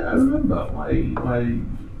 I remember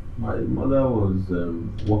my mother was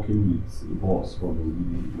working with a boss from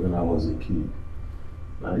Gidi when I was a kid.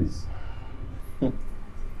 Nice.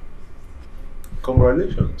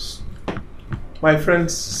 Congratulations. My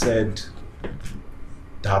friends said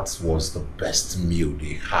that was the best meal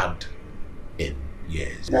they had in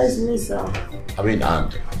years. That's me, sir. I mean,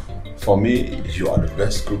 and for me, you are the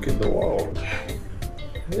best cook in the world.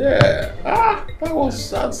 Yeah.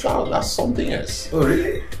 That's something else. Oh,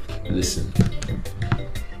 really? Listen,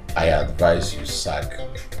 I advise you sack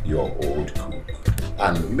your old cook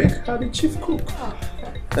and make her the chief cook.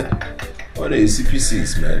 What are your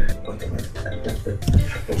CPCs, man?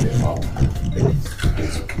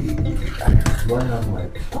 Do I have my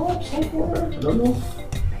car somewhere? I don't know.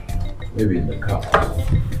 Maybe in the car.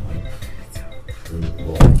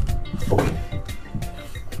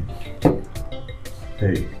 Okay.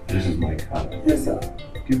 Hey, this is my car. Yes, sir.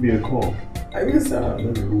 Give me a call. I will, sir.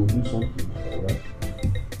 Maybe we'll do something, alright?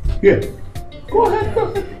 Here. Go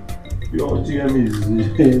ahead. Your GM is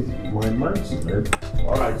my mansion, man.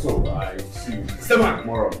 Alright, so I see you. Stefan,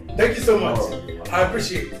 Tomorrow. thank you so much. Tomorrow. I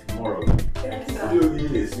appreciate it. Tomorrow. Thank you, sir. You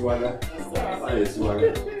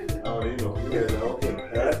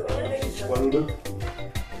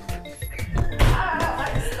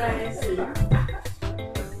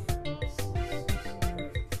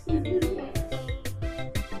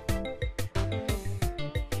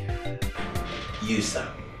You, sir.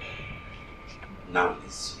 Now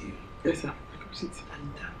it's you. Yes, sir.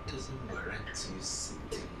 And that doesn't warrant you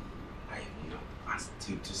sitting. I have not asked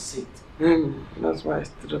you to sit. That's why I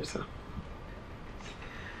stood up, sir.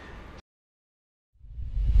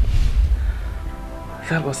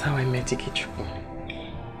 That was how I met Ikichukwu.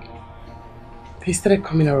 He started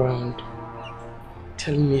coming around,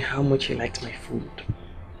 telling me how much he liked my food.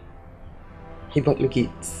 He bought me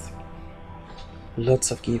gifts.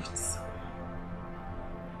 Lots of gifts.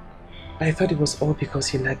 I thought it was all because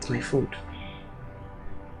he liked my food.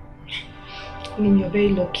 I mean, you're very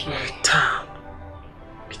lucky. Damn.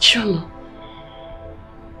 Bichono.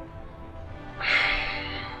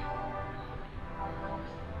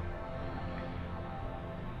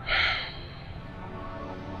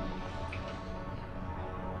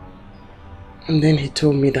 And then he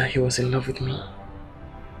told me that he was in love with me.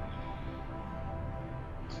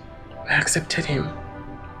 I accepted him.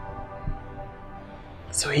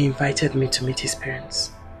 So he invited me to meet his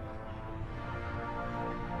parents.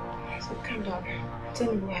 So calm down.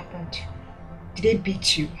 Tell me what happened. Did they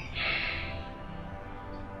beat you?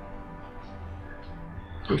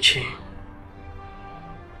 Uche,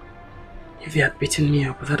 if they had beaten me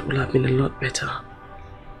up, that would have been a lot better.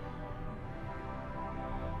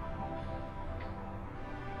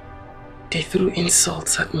 They threw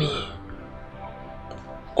insults at me.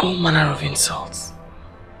 All manner of insults.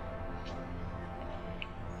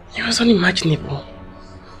 It was unimaginable.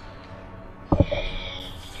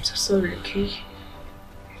 I'm so sorry, okay?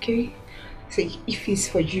 Okay? Say, if it's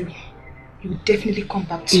for you, you will definitely come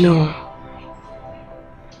back to me. No.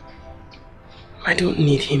 I don't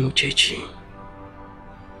need him, Uchechi.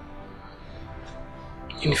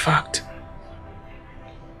 In fact,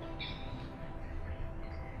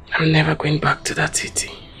 I'm never going back to that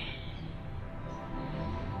city.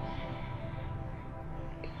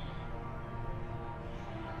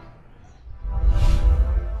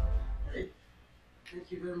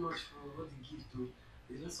 Thank you very much for all the gift, though.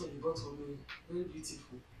 The last one you bought for me, very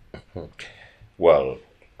beautiful. Well,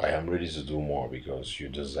 I am ready to do more because you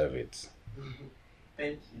deserve it.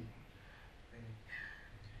 Thank you.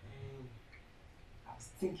 I was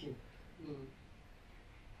thinking,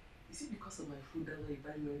 Is it because of my food that you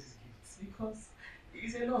buy me all these gifts? Because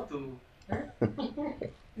it's a lot, though.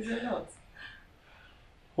 It's a lot.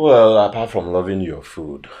 Well, apart from loving your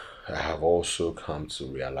food, I have also come to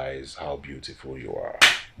realize how beautiful you are.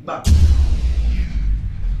 But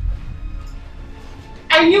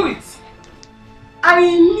I knew it. I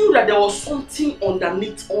knew that there was something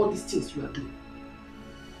underneath all these things you are doing.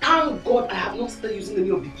 Thank God I have not started using any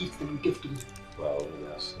of the gifts that you gave to me. Well,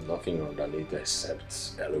 there's nothing underneath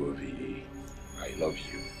except LOVE. I love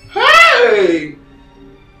you. Hey!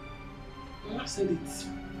 Mama said it.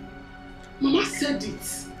 Mama said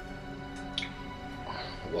it.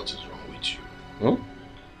 What is wrong with you? Huh?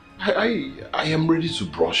 I am ready to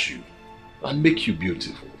brush you and make you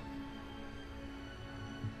beautiful.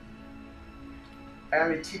 I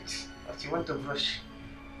am a teeth, but you want to brush.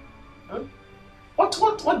 Huh? What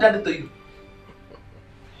did I do to you?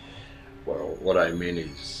 Well, what I mean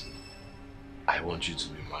is, I want you to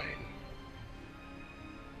be mine.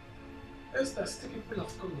 Esther, still people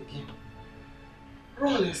have come again.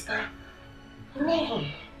 Run, Esther.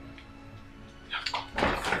 Run.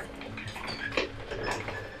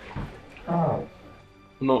 Oh.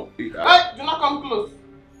 No. Hey, do not come close.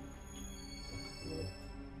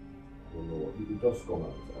 I don't know what. You just come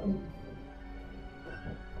out.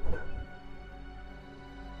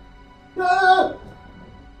 Ah!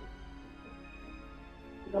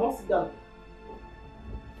 You cannot sit down.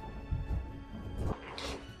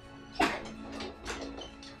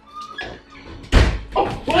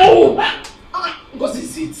 Oh! What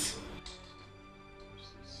is it?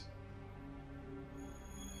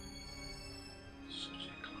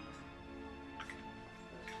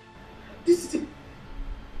 This is it.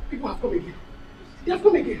 People have come again. They have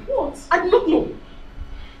come again. What? I do not know.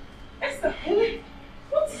 Esther,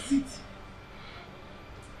 what is it?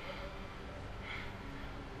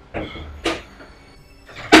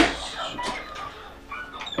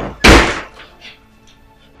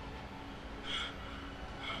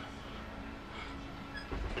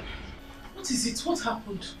 What is it? What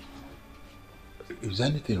happened? Is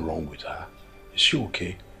anything wrong with her? Is she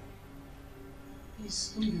okay?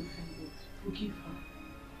 Please, don't be offended. Forgive her.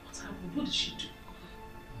 What happened? What did she do?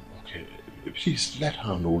 Okay, please let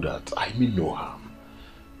her know that I mean no harm.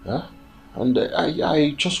 Huh? And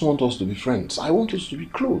I just want us to be friends. I want us to be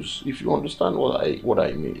close, if you understand what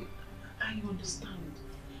I mean. I understand.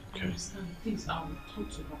 Okay. I understand. Please, I will talk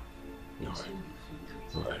to her. Please, don't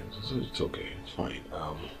be offended. Alright, it's okay, it's fine.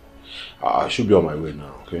 I should be on my way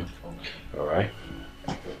now, okay? Okay. Alright?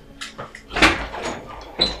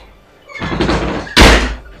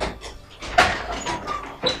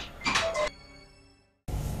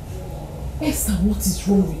 Esther, what is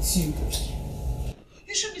wrong with you?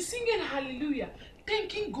 You should be singing hallelujah,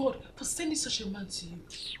 thanking God for sending such a man to you.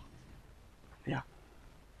 Yeah.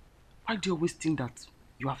 Why do you always think that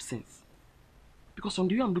you have sense? Because from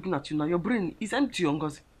the way I'm looking at you now, your brain is empty,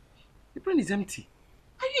 Ngozi. Your brain is empty.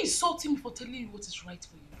 Are you insulting me for telling you what is right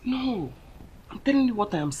for you? No. I'm telling you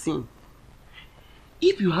what I am saying.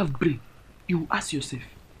 If you have brain, you will ask yourself,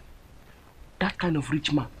 that kind of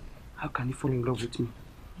rich man, how can he fall in love with me?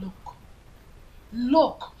 Look.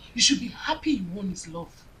 Look. You should be happy you won his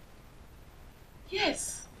love.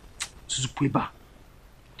 Yes. Suzupueba.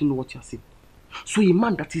 You know what you're saying. So a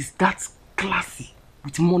man that is that classy,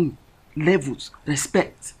 with money, levels,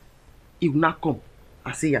 respect, he will not come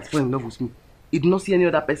and say he has fallen in love with me. He did not see any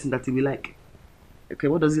other person that he will like. Okay,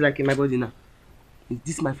 what does he like in my body now? Is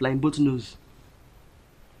this my flying boat nose?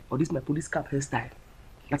 Or this my police cap hairstyle?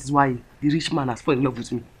 That is why the rich man has fallen in love with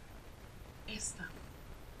me. Esther,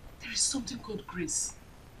 there is something called grace.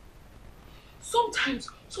 Sometimes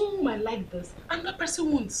someone might like this and that person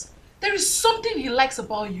won't. There is something he likes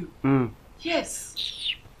about you. Yes,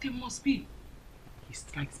 there must be. He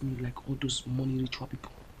strikes me like all those money ritual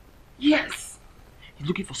people. Yes! He's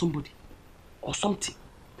looking for somebody or something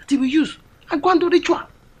that he will use and go and do ritual.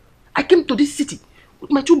 I came to this city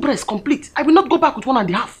with my 2 breasts complete. I will not go back with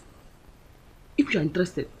 1.5. If you are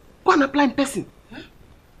interested, go and apply in person. Huh?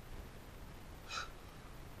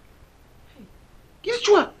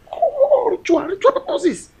 Ritual. Oh, ritual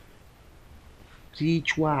purposes.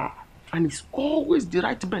 Ritual. And it's always the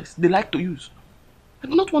right breast they like to use. I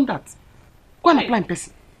do not want that. Go and apply in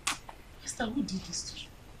person. Esther, who did this to you?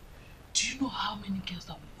 Do you know how many girls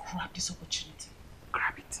that will grab this opportunity?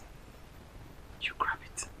 Grab it. You grab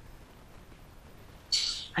it.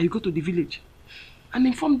 And you go to the village and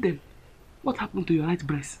inform them what happened to your right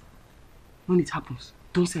breast. When it happens,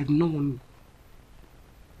 don't say I did not want you.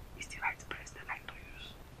 It's the right breast they like to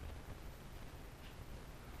use.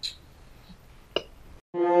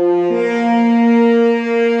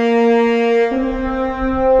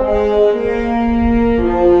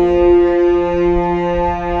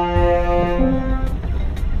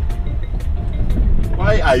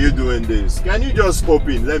 this. Can you just hop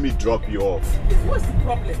in? Let me drop you off. What's the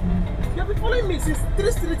problem? You've been following me since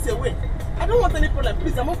 3 streets away. I don't want any problem.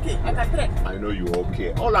 Please, I'm okay. I can trek. I know you're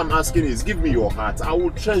okay. All I'm asking is give me your heart. I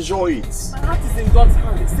will treasure it. My heart is in God's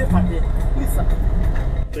hand. It's safe at there. Please, sir.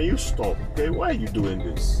 Can you stop? Okay, why are you doing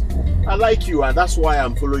this? I like you and that's why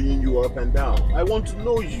I'm following you up and down. I want to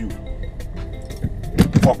know you.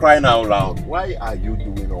 For crying out loud, why are you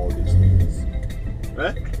doing all these things?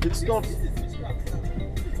 Eh? It's not...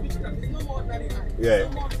 Yeah,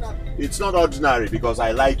 it's not ordinary because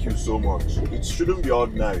I like you so much. It shouldn't be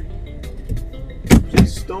ordinary.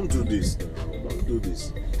 Please, don't do this now. Don't do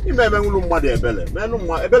this.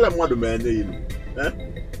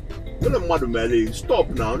 Stop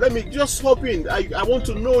now. Let me just hop in. I want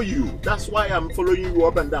to know you. That's why I'm following you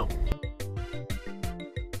up and down.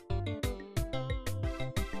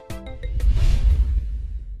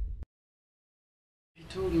 He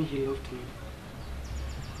told me he loved me.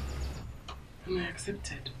 And I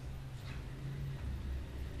accepted.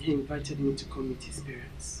 He invited me to come meet his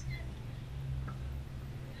parents.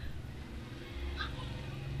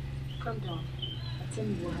 Calm down. Tell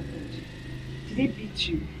me what happened. Did they beat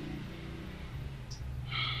you?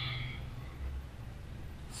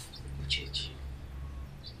 Uchechi,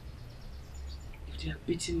 if they had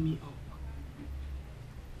beaten me up,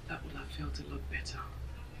 that would have felt a lot better.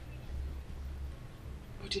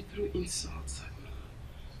 But they threw insults at me.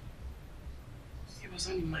 It was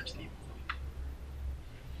unimaginable.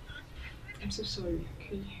 I'm so sorry,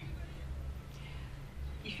 okay?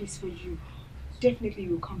 If it's for you, definitely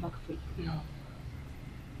we'll come back for you. No.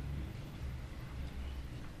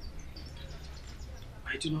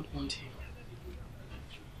 I do not want him.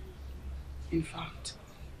 In fact,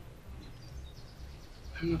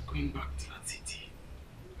 I'm not going back to that city.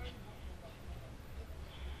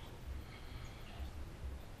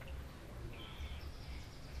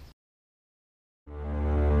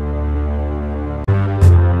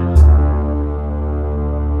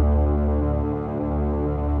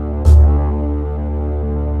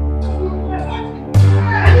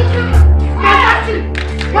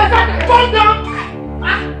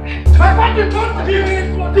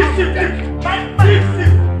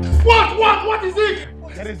 What is it?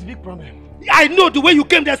 There is a big problem. I know the way you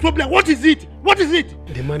came, there's problem. What is it? What is it?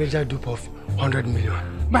 The manager dupe of 100 million.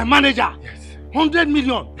 My manager? Yes. 100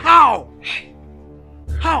 million? How?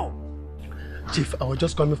 How? Chief, I was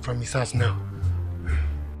just coming from his house now.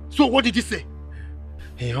 So what did he say?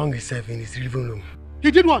 He hung himself in his living room.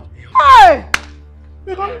 He did what? Hey!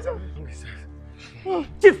 He hung himself.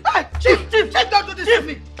 Chief! Hey! Chief! Don't do this to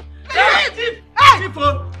me! Chief! Hey! Chief!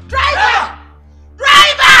 Driver!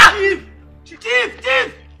 Driver! Chief!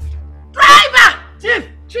 Driver!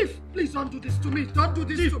 Chief, please don't do this to me. Don't do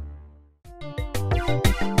this to me.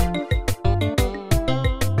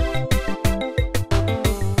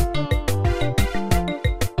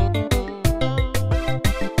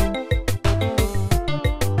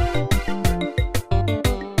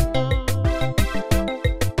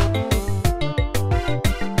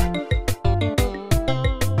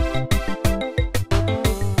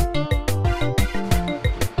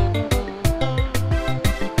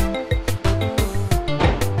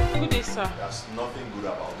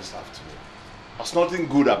 Nothing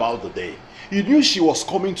good about the day. You knew she was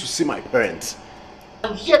coming to see my parents.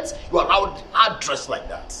 And yet you allowed her dress like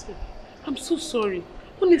that. I'm so sorry.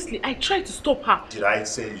 Honestly, I tried to stop her. Did I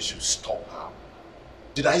say you should stop her?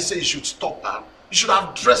 Did I say you should stop her? You should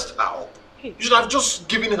have dressed her up. You should have just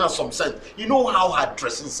given her some sense. You know how her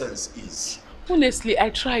dressing sense is. Honestly, I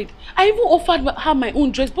tried. I even offered her my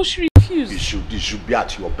own dress, but she refused. You should be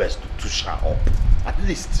at your best to touch her up. At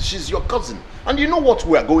least she's your cousin. And you know what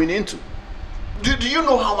we are going into. Do you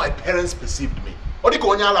know how my parents perceived me? I'm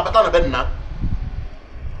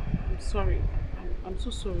sorry. I'm so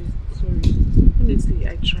sorry. Honestly,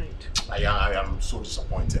 I tried. I am so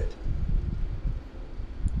disappointed.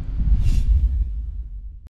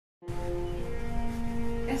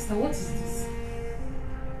 Esther, what is this?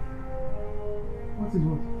 What is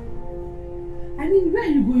what? I mean, where are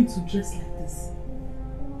you going to dress like this?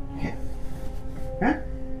 Huh?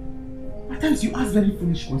 At times you ask very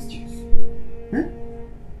foolish questions. Huh?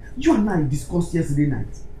 You and I discussed yesterday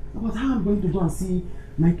night about how I'm going to go and see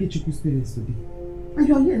Michael Chukwu's parents today. And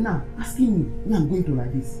you are here now asking me when I'm going to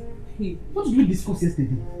like this. Hey. What did we discuss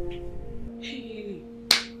yesterday? Hey.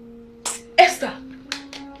 Esther,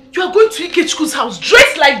 you are going to Ikechukwu house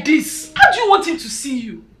dressed like this. How do you want him to see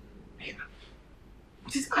you?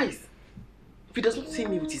 With his eyes. If he does not see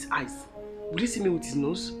me with his eyes, will he see me with his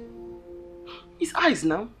nose? His eyes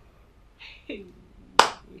now. Hey.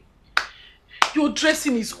 Your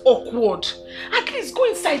dressing is awkward. At least go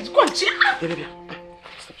inside. Go and change. Hey, baby.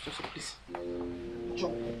 Stop, please.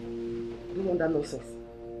 John, I don't want that nonsense.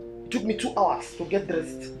 It took me 2 hours to get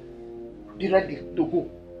dressed. Be ready to go.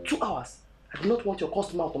 2 hours. I do not want your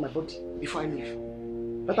customer out of my body before I leave.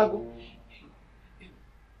 Better go.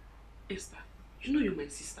 Esther, you know you're my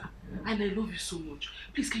sister and I love you so much.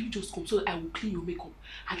 Please, can you just come so that I will clean your makeup?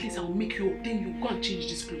 At least I will make you up. Then you go and change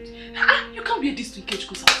this clothes. You can't wear this to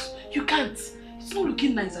Ikechuk's house. You can't. It's not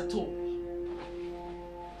looking nice at all.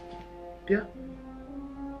 Pia,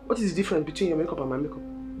 what is the difference between your makeup and my makeup?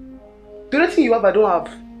 The only thing you have I don't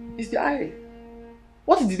have is the eye.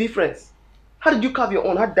 What is the difference? How did you carve your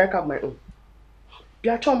own? How did I carve my own?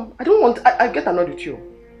 Pia Chom, I don't want... I get annoyed with you.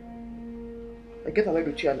 I get annoyed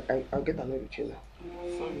with you and I'll get annoyed with you now.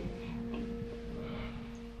 Sorry.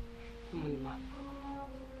 Good morning, ma.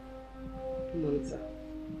 Good morning, sir.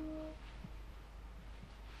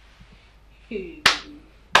 Hey.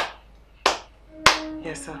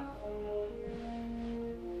 Yes, sir.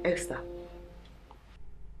 Esther.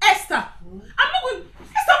 Esther! I'm not going...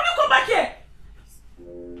 Esther, will you come back here?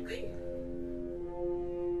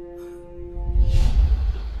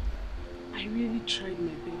 I really tried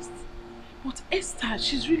my best. But Esther,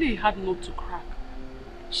 she's really a hard nut to crack.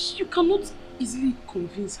 You cannot easily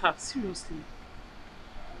convince her, seriously.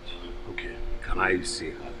 Okay, can I see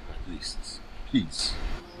her at least? Please.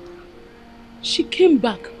 She came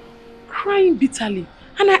back, crying bitterly,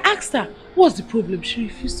 and I asked her, what's the problem? She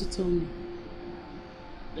refused to tell me.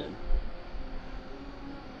 Then?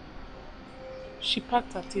 She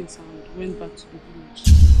packed her things and went back to the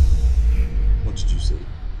village. What did you say?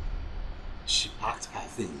 She packed her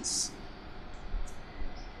things.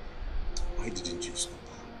 Why didn't you stop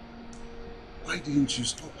her? Why didn't you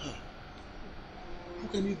stop her? How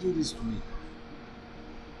can you do this to me?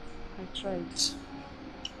 I tried.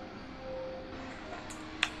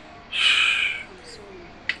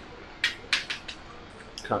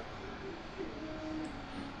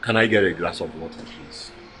 Can I get a glass of water,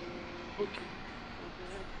 please? Okay.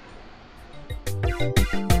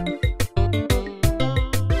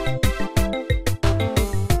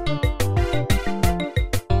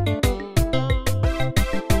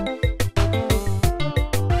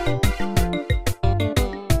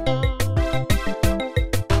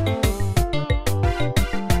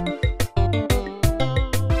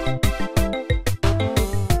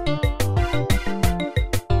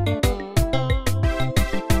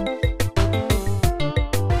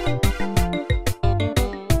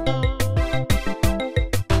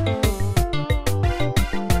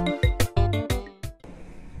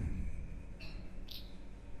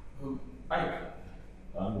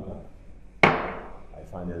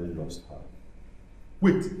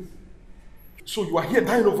 Wait. So you are here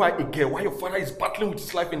dying over a girl while your father is battling with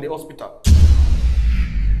his life in the hospital?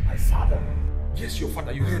 My father? Yes, your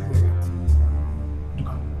father. You heard me right.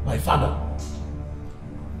 My father?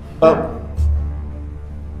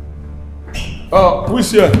 Who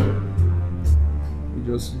is here? He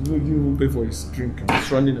just didn't even pay for his drink and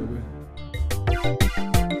he's running away.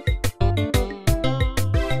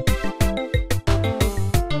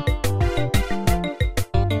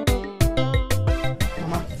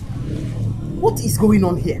 What is going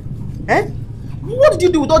on here? Eh? What did you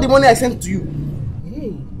do with all the money I sent to you?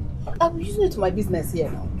 Hey, I'm using it to my business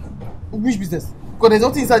here now. Which business? Because there's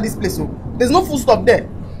nothing inside this place, so there's no food stuff there.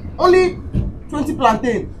 Only 20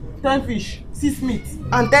 plantain, 10 fish, 6 meat,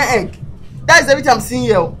 and 10 egg. That is everything I'm seeing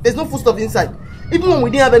here. There's no food stuff inside. Even when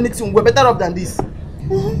we didn't have anything, we're better off than this.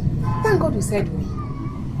 Thank God you said we.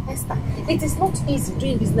 Esther, it is not easy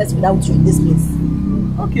doing business without you in this place.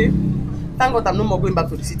 Okay. Thank God I'm no more going back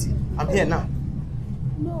to the city. I'm here now.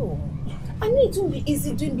 No. I know it won't be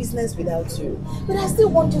easy doing business without you. But I still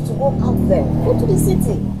want you to walk out there. Go to the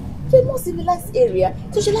city. To a more civilized area.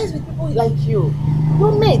 Socialize with people like you.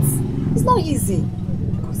 Your mates. It's not easy.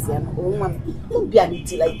 Because you're not a woman. Don't be an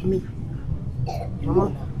idiot like me.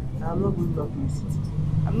 Mama, I'm not going back to the city.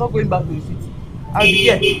 I'm not going back to the city. I'll be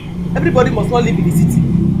here. Everybody must not live in the city.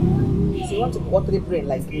 So you want to water the brain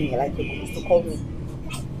like me, like you used to call me.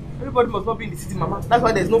 Everybody must not be in the city, Mama. That's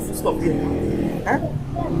why there's no food stuff here. Eh?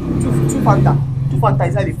 Two Fanta. 2 Fanta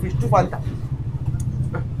inside the fridge. 2 Fanta.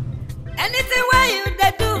 Anything where you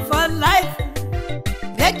they do for life,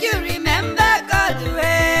 make you remember God's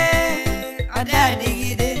way. Or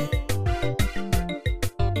daddy day.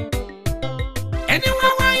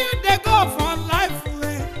 Anywhere where you they go for life,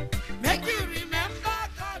 make you remember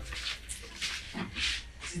God.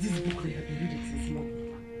 See this book they have been reading since morning.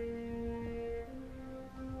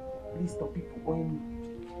 List of people owing me.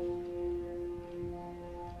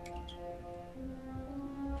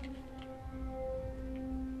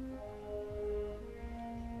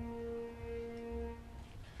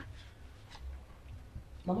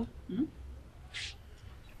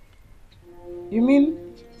 You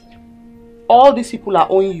mean all these people are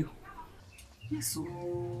owing you? Yes, so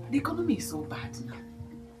the economy is so bad now.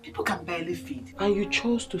 People can barely feed. And you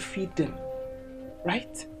chose to feed them,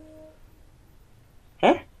 right?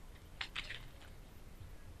 Huh?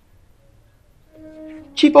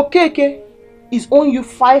 Chief Okeke is owing you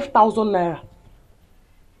 5,000 naira.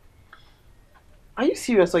 Are you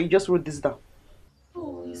serious or you just wrote this down?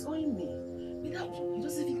 Oh, he's owing me. Without you, he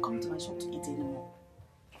doesn't even come to my shop to eat anymore.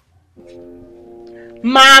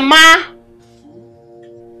 Mama!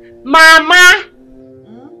 Mama!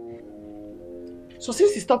 So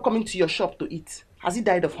since he stopped coming to your shop to eat, has he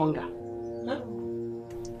died of hunger? No.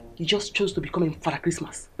 He just chose to become a Father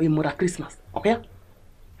Christmas or a Mother Christmas, okay?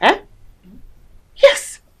 Eh?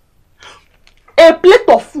 Yes! A plate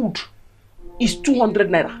of food is 200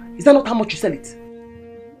 naira. Is that not how much you sell it?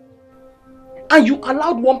 And you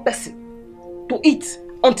allowed one person to eat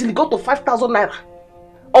until he got to 5,000 naira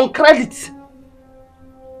on credit.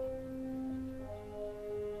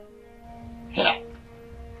 Here.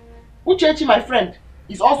 Uchechi, my friend,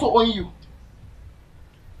 is also owing you.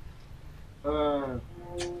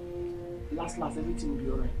 Last, everything will be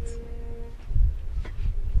alright.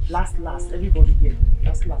 Last, everybody here.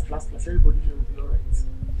 Last, everybody here will be alright.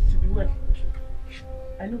 To be well.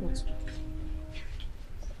 I know what to do.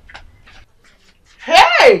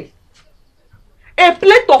 Hey! A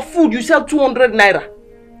plate of food you sell 200 naira.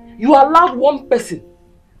 You allowed one person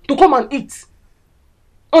to come and eat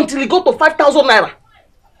until he got to 5,000 naira.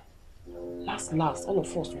 Last, all of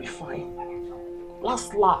us will be fine.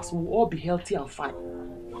 Last, we'll all be healthy and fine.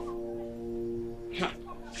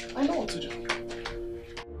 I know what to do.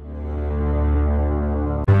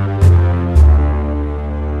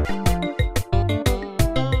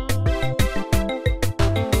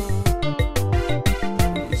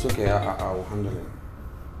 It's okay, I'll handle it.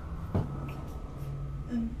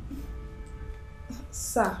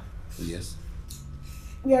 Sir. Yes?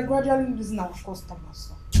 We are gradually losing our customers,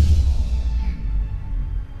 sir.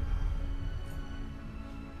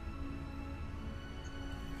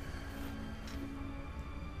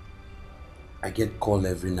 I get call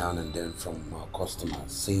every now and then from our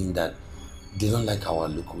customers saying that they don't like our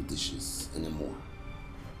local dishes anymore.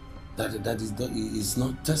 That is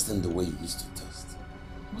not tasting the way it used to taste.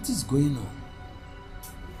 What is going on?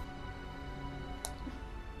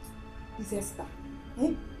 It's Esther.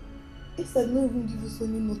 Eh? Esther did not even give us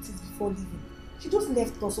any notice before leaving. She just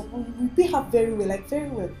left us. We pay her very well, like very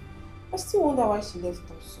well. I still wonder why she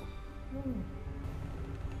left us.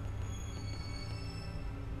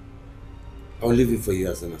 I'll leave it for you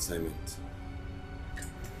as an assignment.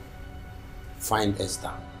 Find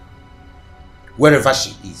Esther. Wherever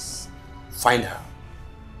she is, find her.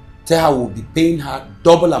 Tell her we'll be paying her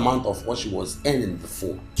double amount of what she was earning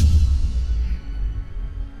before.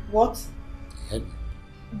 What? Head.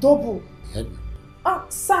 Double? Head.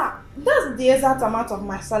 Sir, that's the exact amount of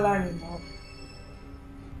my salary now.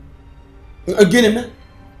 Again, man.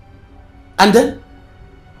 And then?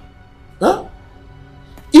 Huh?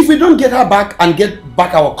 If we don't get her back and get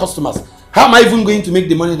back our customers, how am I even going to make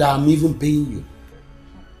the money that I'm even paying you?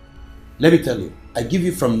 Let me tell you, I give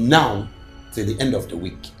you from now till the end of the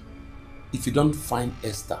week. If you don't find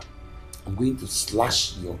Esther, I'm going to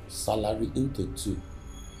slash your salary into 2.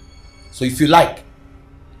 So if you like,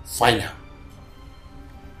 find her.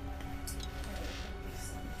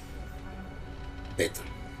 Better.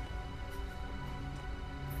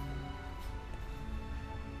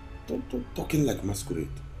 Don't talking like masquerade.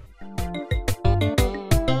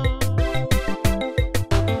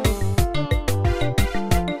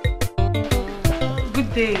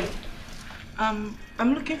 Good day. I'm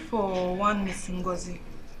looking for one Miss Ngozi.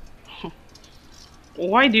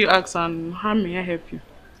 Why do you ask, and how may I help you?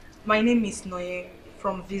 My name is Noye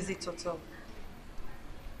from Visit Hotel.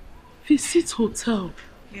 Visit Hotel?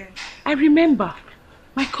 Yeah. I remember.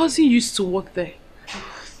 My cousin used to work there. Oh,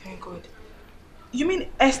 thank God. You mean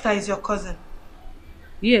Esther is your cousin?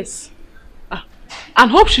 Yes.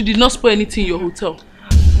 And hope she did not spoil anything in your hotel.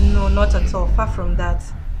 No, not at all. Far from that.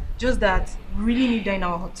 Just that we really need her in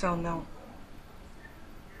our hotel now.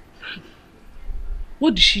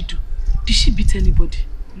 What did she do? Did she beat anybody?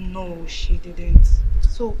 No, she didn't.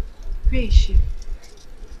 So, where is she?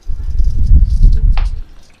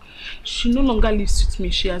 She no longer lives with me.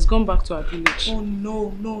 She has gone back to her village. Oh,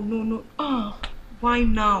 no. Why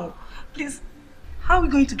now? Please, how are we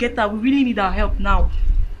going to get her? We really need our help now.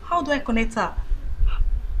 How do I connect her?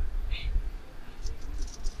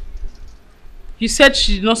 You said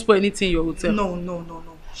she did not spoil anything in your hotel?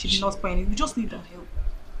 No. She did not spoil anything. We just need her help.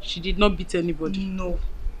 She did not beat anybody? No.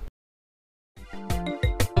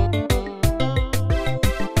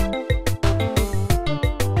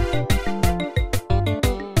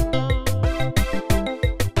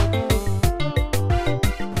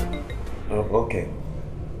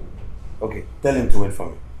 Tell him to wait for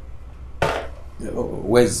me.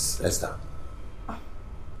 Where's Esther?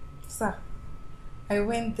 Sir, I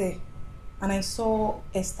went there and I saw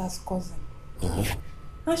Esther's cousin.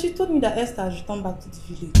 And she told me that Esther has returned back to the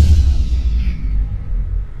village.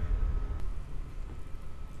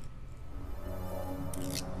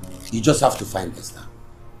 You just have to find Esther.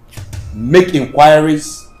 Make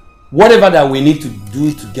inquiries, whatever that we need to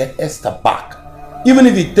do to get Esther back. Even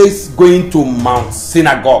if it takes going to Mount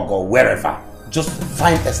Synagogue or wherever, just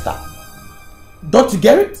find Esther. Don't you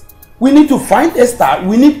get it? We need to find Esther.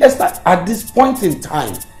 We need Esther at this point in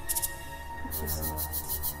time.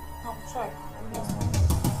 I'll try.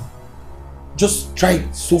 Just try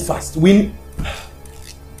it so fast.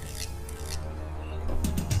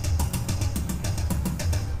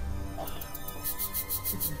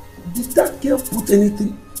 Did that girl put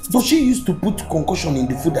anything? Does she used to put concoction in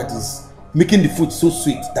the food that is making the food so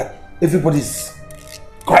sweet that everybody's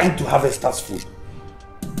crying to have Esther's food?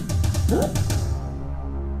 Huh?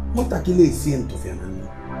 What Akile is saying to Fianani?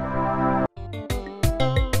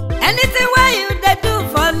 Anything where you they do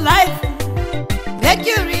for life, make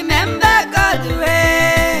you remember God's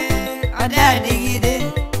way.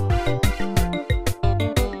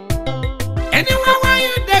 Anywhere where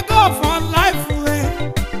you they go for life,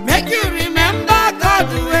 make you remember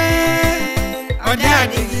God's way.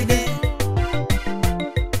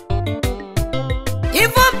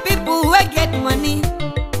 Even people who get money,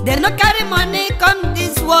 they no carry money come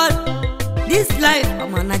this world. This life,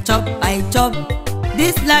 I'm gonna chop, I chop.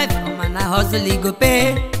 This life, I'm gonna hustle, it go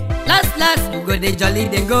pay. Last, we go they jolly,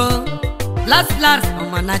 they go. Last, I'm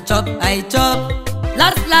gonna chop, I chop.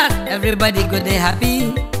 Last, everybody go they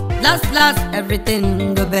happy. Last,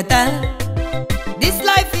 everything go better. This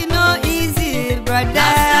life is no easy, brother.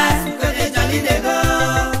 Last, we go they jolly, they go.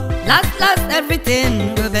 Last,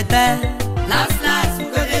 everything go better. Last, we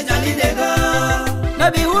go they jolly, they go.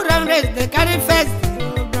 No be who run race, they carry first.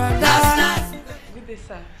 Good day,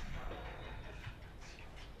 sir.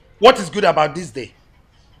 What is good about this day?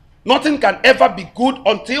 Nothing can ever be good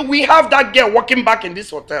until we have that girl walking back in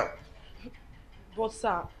this hotel. But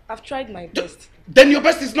sir, I've tried my best. Then your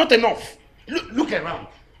best is not enough. Look around.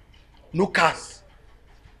 No cars.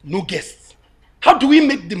 No guests. How do we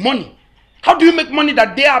make the money? How do you make money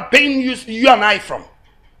that they are paying you and I from?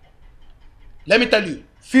 Let me tell you,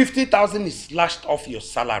 50,000 is slashed off your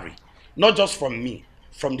salary. Not just from me,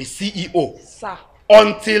 from the CEO. Sir.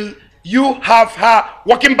 Until you have her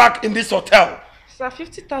walking back in this hotel. Sir,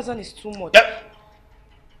 50,000 is too much.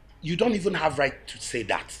 You don't even have right to say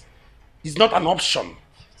that. It's not an option.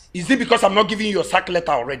 Is it because I'm not giving you a sack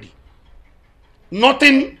letter already?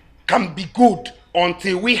 Nothing can be good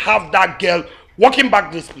until we have that girl walking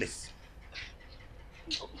back this place.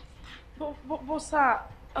 But sir,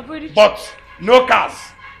 I've already... But no cars.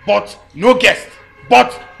 But no guests.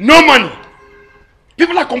 But no money.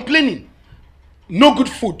 People are complaining. No good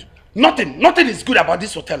food. Nothing is good about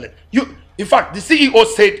this hotel. In fact, the CEO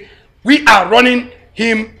said we are running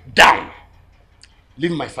him down.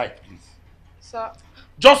 Leave my side, please. Sir.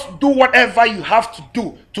 Just do whatever you have to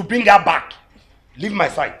do to bring her back. Leave my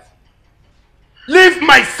side. Leave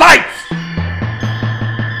my side!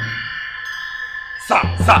 Sir.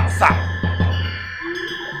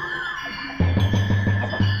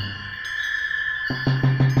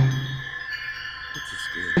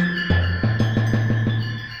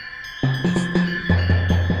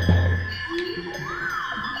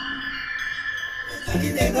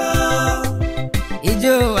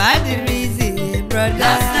 Ijo, I the reason,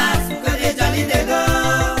 brother.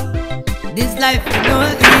 This life is no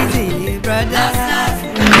easy, brother.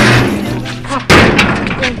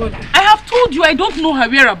 I have told you I don't know her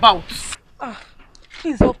whereabouts.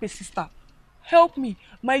 Please help me, sister. Help me.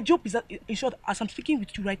 My job is in short, as I'm speaking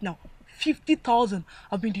with you right now, 50,000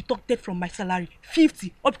 have been deducted from my salary.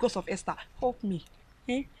 50, all because of Esther. Help me.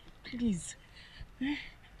 Please.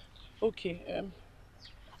 Okay,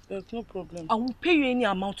 there's no problem. I will pay you any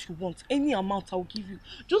amount you want. Any amount I will give you.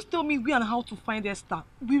 Just tell me where and how to find Esther.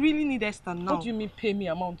 We really need Esther now. What do you mean pay me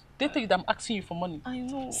amount? They tell you that I'm asking you for money. I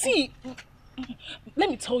know. See, let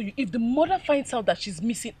me tell you, if the mother finds out that she's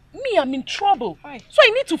missing, I'm in trouble. Hi. So I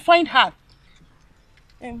need to find her.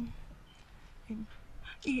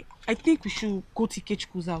 I think we should go to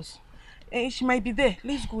Ikechukwu's house. She might be there.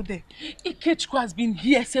 Let's go there. Ikechukwu has been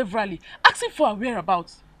here severally, asking for her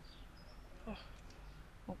whereabouts.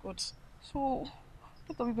 Oh God. So,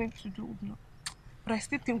 what are we going to do now? But I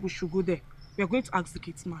still think we should go there. We are going to ask the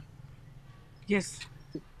gate man. Yes.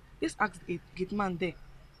 Let's ask the gate man there.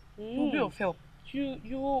 We'll be of help.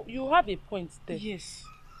 You have a point there. Yes.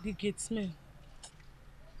 The gatesman.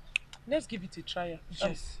 Let's give it a try.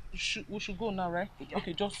 Yes. We should go now, right? Yeah.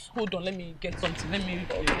 Okay, just hold on. Let me get something. Let me.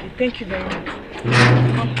 Okay, thank you very much.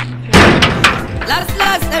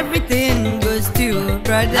 Last, everything goes to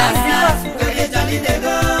brother.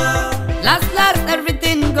 Last,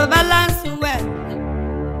 everything go balance well.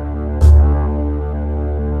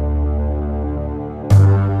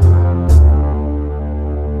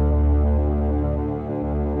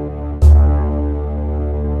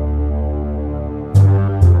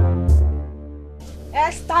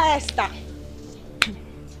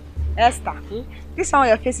 Esther, this one on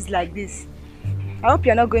your face is like this. I hope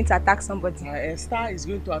you're not going to attack somebody. Esther is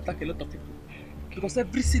going to attack a lot of people. Because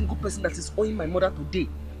every single person that is owing my mother today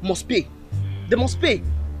must pay. They must pay.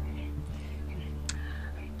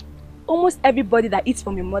 Almost everybody that eats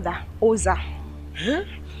from your mother owes her. Huh?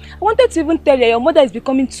 I wanted to even tell you your mother is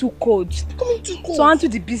becoming too cold. Becoming too cold? To handle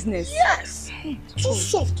the business. Yes! Too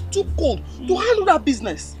soft, too cold to handle that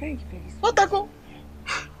business. What I go?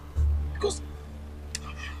 Because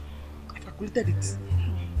I calculated it.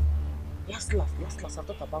 Last, I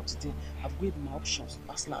thought about it. I've weighed my options.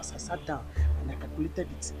 Last, I sat down and I calculated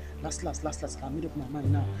it. Last, I made up my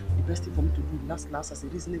mind now. The best thing for me to do, last, as a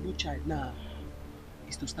reasonable child now,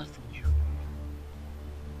 is to start from you.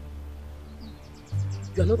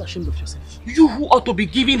 You are not ashamed of yourself. You who ought to be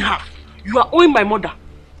giving her. You are owing my mother.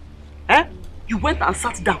 Eh? You went and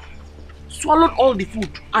sat down, swallowed all the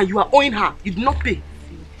food, and you are owing her. You did not pay.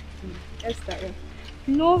 Esther,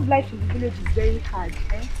 you know life in the village is very hard.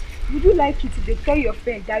 Would you like it if they tell your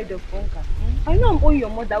friend died of hunger? I know I'm owing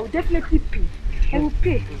your mother. I will definitely pay. I will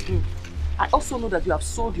pay. I also know that you have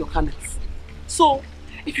sold your camels. So,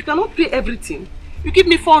 if you cannot pay everything, you give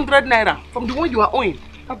me 400 naira from the one you are owing.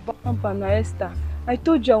 Abba, Esther, I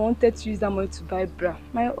told you I wanted to use that money to buy bra.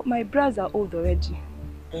 My bras are old already.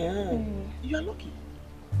 You are lucky.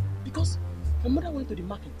 Because my mother went to the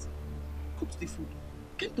market, cooked the food,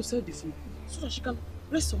 came to sell the food, so that she can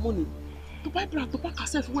raise some money to buy bra, to pack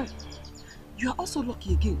herself well. You are also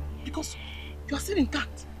lucky again, because you are still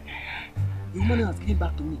intact. Your money has given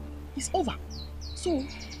back to me. It's over. So,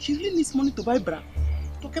 she really needs money to buy bra,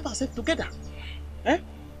 to keep herself together.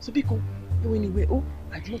 So, Biko, anyway,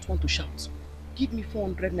 I do not want to shout. Give me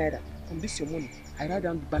 400 naira from this your money. I write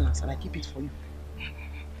down the balance and I keep it for you.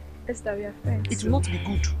 Esther, we are friends. It will not be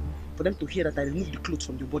good for them to hear that I remove the clothes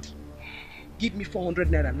from your body. Give me 400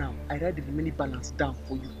 naira now. I write the remaining balance down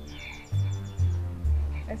for you.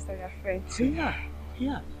 Esther, we are friends.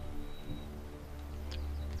 Yeah.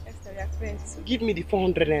 Esther, we are friends. Give me the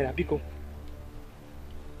 400 naira, Biko.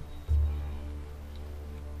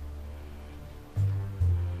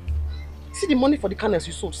 See the money for the candles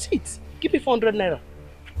you sold. See it. Give me 400 naira.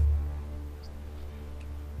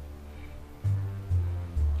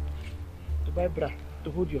 To buy bra,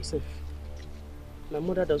 to hold yourself. My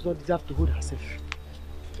mother does not deserve to hold herself.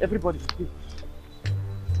 Everybody is good.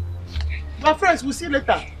 My friends, we'll see you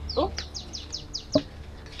later. Oh?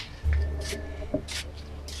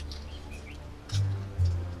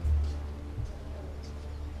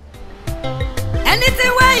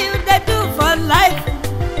 Anything where you they do for life,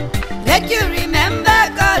 make you remember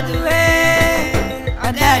God's way.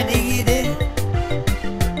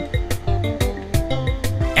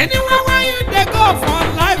 Anywhere where you they go for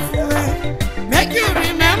life, make you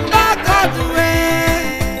remember God's way.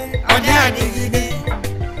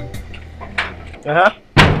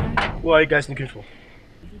 What are you guys looking for?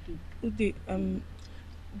 Ude,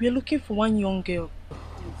 we're looking for one young girl.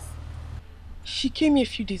 Yes. She came here a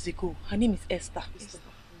few days ago. Her name is Esther.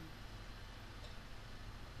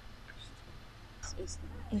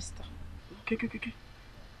 Esther. Okay.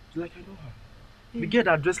 Like I know her. The girl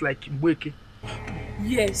that dressed like Mbweke.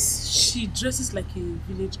 Yes, she dresses like a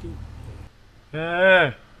village girl.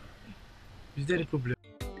 Is there any problem?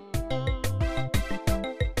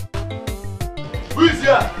 Who is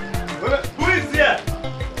here? Who is here?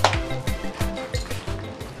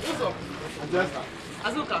 What's up?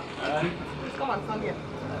 Azuka. Come and stand here.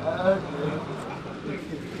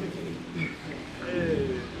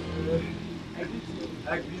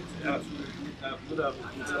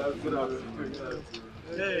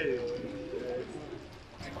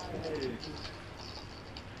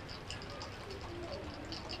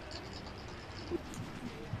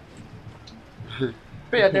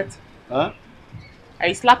 Pay your debt. Huh?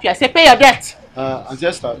 I slap you. I say pay your debt.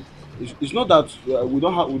 Ancestor, it's not that we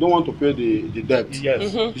don't want to pay the debt.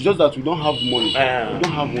 Yes. It's just that we don't have money. We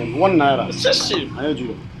don't have money. 1 naira. I heard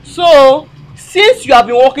you. So, since you have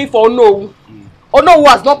been working for Onuoha, Onuoha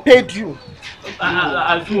has not paid you.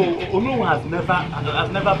 Onuoha has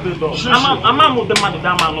never paid us. I'm with the man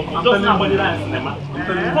that man. Just nobody that is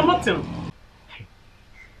for nothing.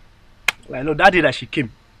 I know that day that she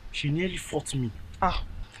came, she nearly fought me.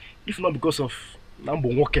 If not because of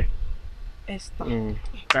Nambo Woke. Esther.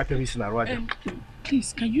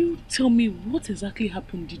 Please, can you tell me what exactly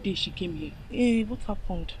happened the day she came here? What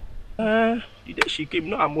happened? The day she came,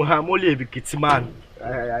 no, I'm only a kitty man.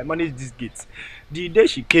 I manage this gate. The day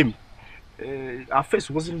she came, her face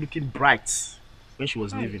wasn't looking bright when she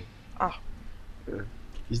was leaving.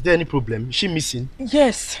 Is there any problem? Is she missing?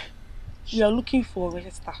 Yes. We are looking for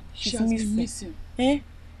Esther. She's missing. Eh?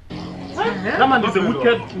 That man is a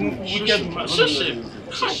wicked man. Shush him.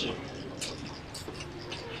 Shush him.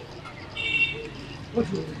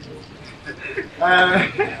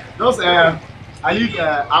 I use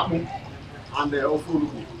Apple and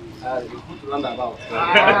Ofulugu. Put roundabout.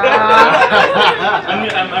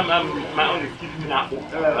 My own is giving me Apple.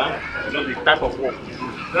 You know the type of work you do.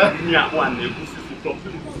 Give me Apple and the goose to talk.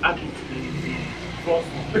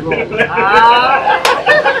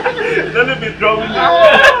 Let me be drumming.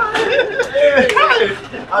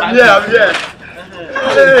 I'm here.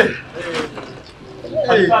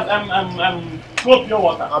 Hey. I'm cold pure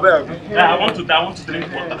water. I want to drink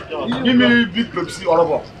water. Give me big Pepsi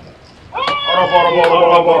Orobo.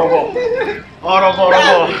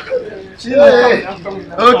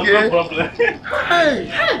 Okay. Hey.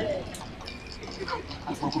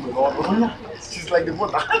 She's like the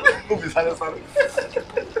water.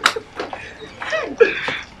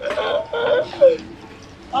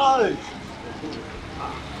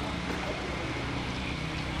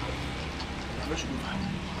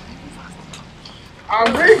 I'm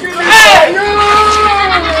making it for you!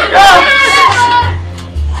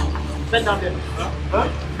 Bend down there.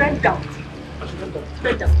 Bend down.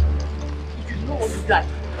 Bend down. If you know what you like,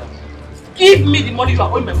 give me the money you are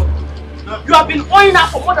owing my mother. You have been owing her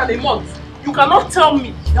for more than a month. You cannot tell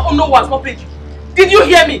me that Onuoha has not paid you. Did you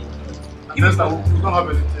hear me? We don't have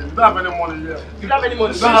anything. We don't have any money here. You don't have any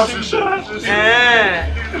money? We don't have shirt.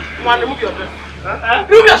 Come on, remove your shirt.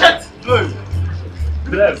 Remove your shirt.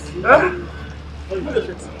 Dress. Remove your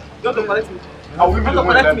shirt. You want to collect me? I will give you the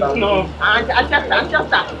money. No.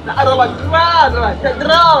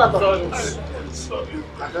 Sorry,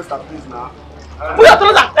 please now. Who are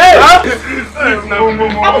those? Hey!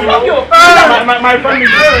 My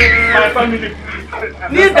family.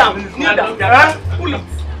 Kneel down. Pull it.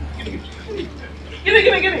 Give me.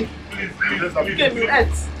 Please. Give me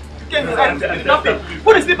earth.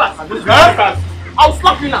 Put the slippers. I'll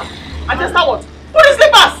slap you now. And just start what? Put the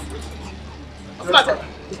slippers.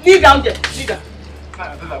 Kneel down there. Kneel down.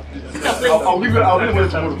 I'll give you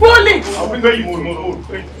tomorrow. Pull it. I'll bring you tomorrow.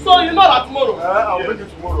 So you know that tomorrow? I'll bring you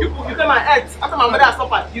tomorrow. You pay my ex. After my mother has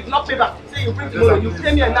suffered, you do not pay back. Say you bring tomorrow. You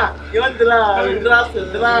pay me now. You want dra. You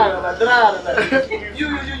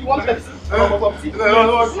want Pepsi?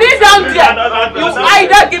 Kneel down there. You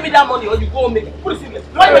either give me that money or you go make it. Put it in.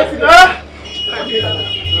 Why make it?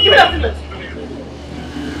 Give me that singlet.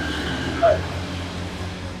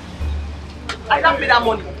 Either pay that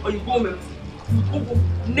money or you go make it. You go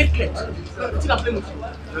naked. Till I'm playing with you.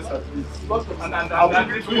 Yes, sir, please. I'll bring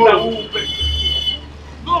it tomorrow.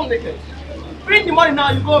 Go naked. Bring the money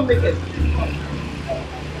now, you go make it.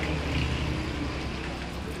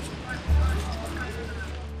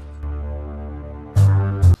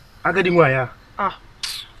 Agadimwaya.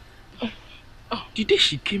 The day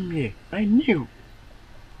she came here, I knew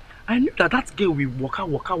that girl will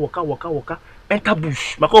waka, enter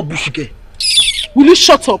bush. My call bush girl. Will you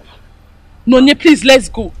shut up? Nonye, please, let's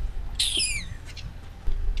go.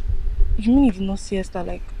 You mean you did not see Esther?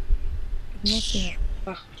 Like, you did not see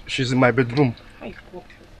her? She's in my bedroom. I hope.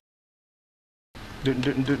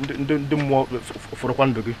 The more for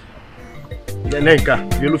one baby.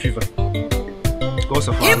 Yellow fever. Because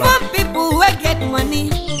of her even people who get money,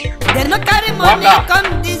 they no carry money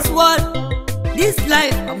come this world. This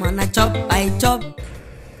life, I'm on a chop, I chop.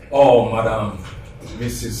 Oh, Madam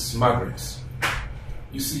Mrs. Margaret.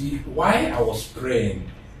 You see, while I was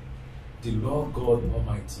praying, the Lord God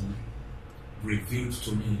Almighty revealed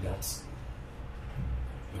to me that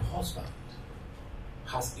your husband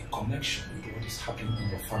has a connection with what is happening in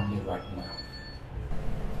your family right now.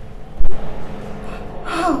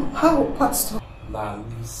 How, Pastor? La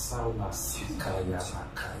Lisa La Sikaya.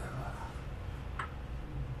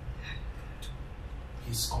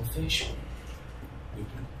 His confession will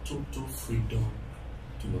bring total freedom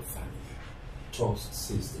to your family. Trust,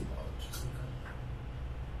 says the Lord.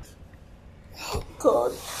 Oh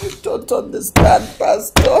God, you don't understand,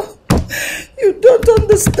 Pastor. You don't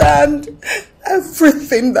understand.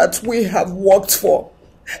 Everything that we have worked for,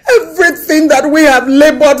 everything that we have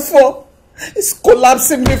labored for, is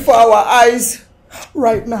collapsing before our eyes.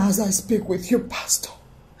 Right now, as I speak with you, Pastor,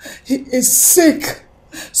 He is sick.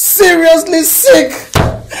 Seriously sick.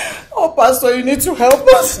 Oh, Pastor, you need to help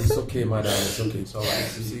us. It's okay, madam. It's okay. It's all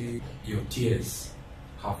right. You see, your tears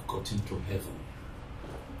have gotten to heaven.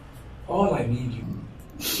 All I need you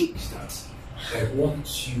is that I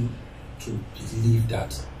want you to believe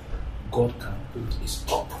that God can put a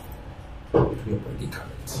stop to your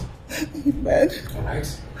predicament. Amen. All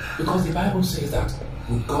right? Because the Bible says that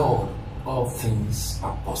with God, all things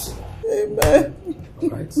are possible. Amen. All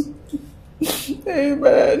right?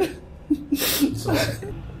 Amen. It's all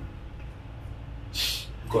right.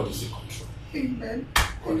 God is in control. Amen.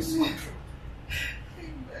 God is in control.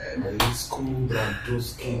 Amen. And this cool and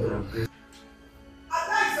those king and this.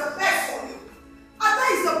 Ada is the best for you. Ada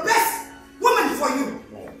is the best woman for you.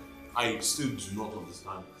 Mom, I still do not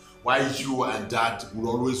understand why you and Dad would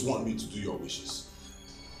always want me to do your wishes.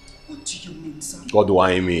 What do you mean, son? What do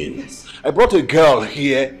I mean? Yes. I brought a girl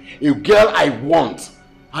here, a girl I want,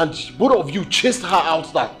 and both of you chased her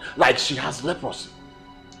out like she has leprosy.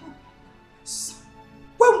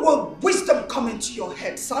 When will wisdom come into your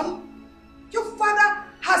head, son? Your father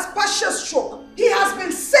has partial stroke. He has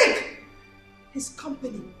been sick. His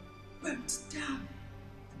company went down.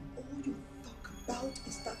 And all you talk about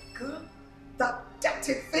is that girl, that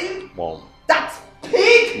dirty thing, Mom. that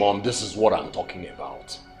pig. Mom, this is what I'm talking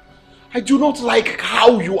about. I do not like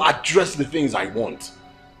how you address the things I want.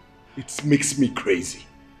 It makes me crazy.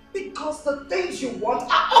 Because the things you want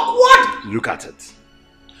are awkward. Look at it.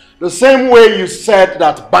 The same way you said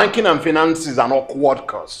that banking and finance is an awkward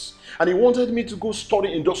course, and you wanted me to go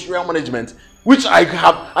study industrial management, which I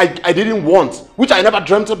didn't want, which I never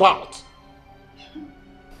dreamt about.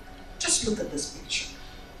 Just look at this picture.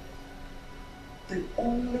 The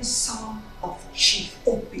only son of Chief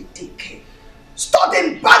Obidike,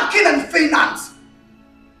 studying banking and finance.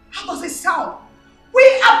 How does it sound?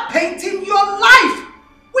 We are painting your life.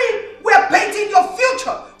 We are painting your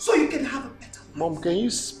future so you can have a better life. Mom, can you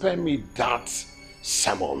spare me that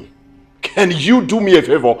sermon? Can you do me a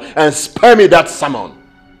favor and spare me that sermon?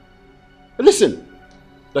 Listen,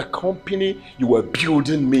 the company you were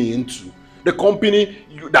building me into, the company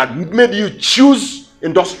that made you choose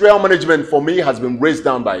industrial management for me has been raised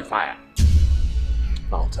down by fire.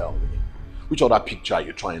 Now tell me, which other picture are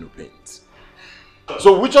you trying to paint?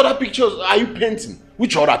 So which other pictures are you painting?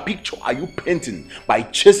 Which other picture are you painting by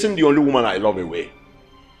chasing the only woman I love away?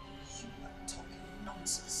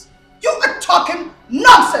 You are talking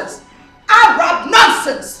nonsense! Arab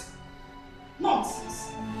nonsense! Nonsense!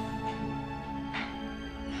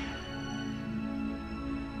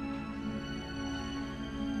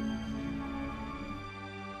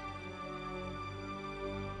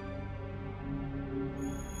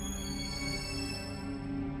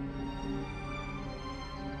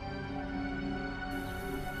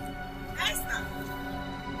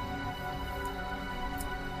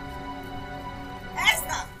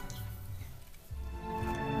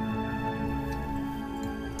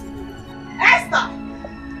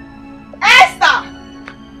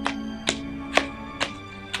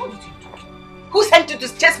 To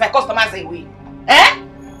chase my customers away. Eh?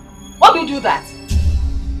 Why do you do that?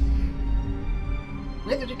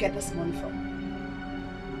 Where did you get this money from?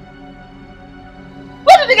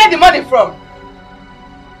 Where did you get the money from?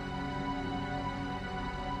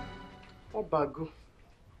 Oh, Bagu.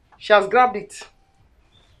 She has grabbed it.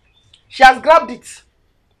 She has grabbed it.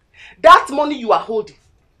 That money you are holding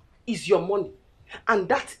is your money. And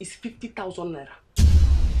that is 50,000 naira.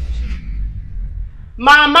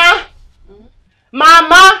 Mama!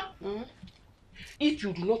 Mama! If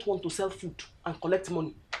you do not want to sell food and collect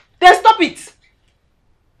money, then stop it.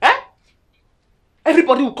 Eh?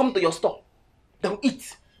 Everybody will come to your store. They will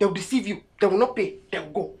eat. They will deceive you. They will not pay. They will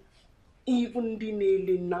go. Even the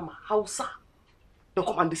Nele Nama Hausa, they'll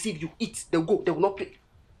come and deceive you. Eat. They'll go. They will not pay.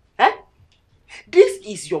 Eh? This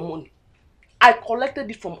is your money. I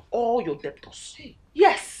collected it from all your debtors.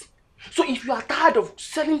 Yes. So if you are tired of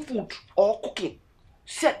selling food or cooking,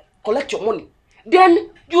 collect your money. Then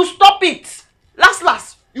you stop it.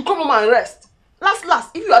 Last, you come home and rest. Last,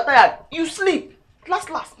 if you are tired, you sleep. Last,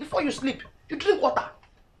 before you sleep, you drink water.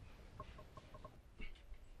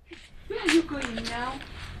 Where are you going now?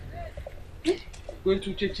 Going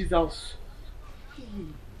to Chechi's house.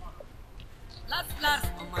 Last,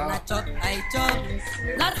 I chop.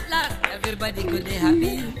 Last, everybody go dey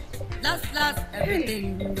happy. Last,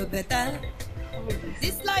 everything go better.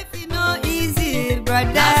 This life is no easy,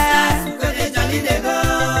 brother. Last, go dey jolly dey go.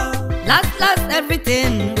 Last,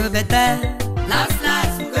 everything go better.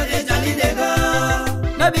 Last, go dey jolly dey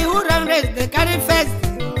go. No be who run race, they carry first,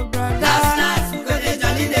 brother. Last, go dey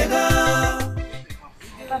jolly dey go.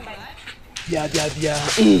 They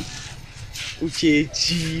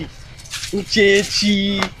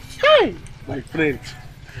Uchechi. Hi, my friend.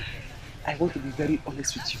 I want to be very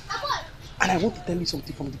honest with you. And I want to tell you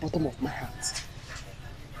something from the bottom of my heart.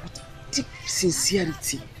 With deep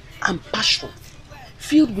sincerity and passion,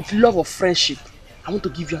 filled with love of friendship, I want to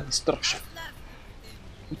give you an instruction.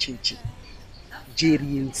 Uchechi.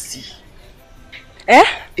 JRNC.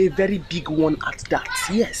 A very big one at that,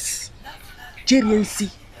 yes.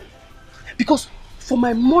 JRNC. Because for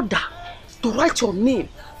my mother to write your name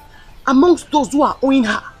amongst those who are owing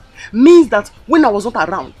her means that when I was not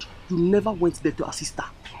around, you never went there to assist her.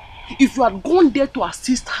 If you had gone there to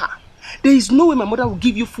assist her, there is no way my mother will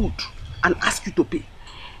give you food and ask you to pay.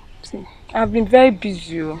 See, I've been very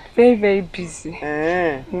busy, very, very busy.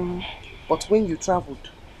 But when you traveled,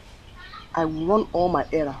 I will run all my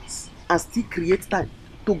errands and still create time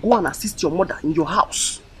to go and assist your mother in your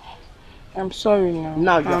house. I'm sorry now.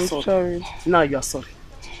 Now you are I'm sorry. Now you are sorry.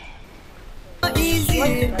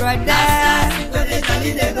 Easy, brother.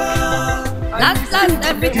 Last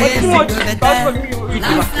everything is better.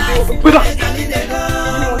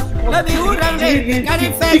 Baby, who done it?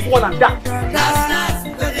 Carry face. One and that.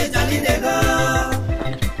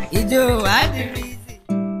 Ijo, I did.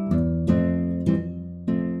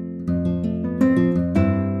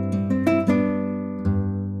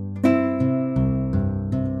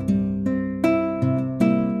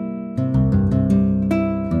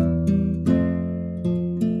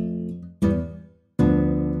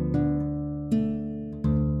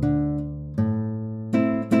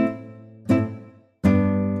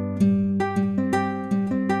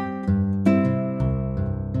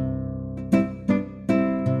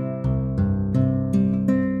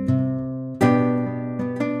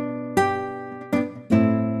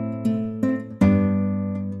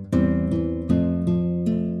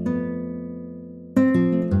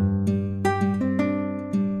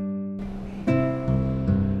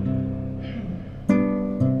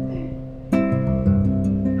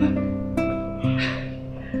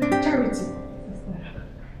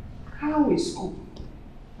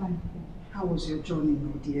 Your journey,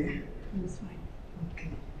 my dear. It's fine.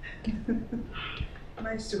 Okay.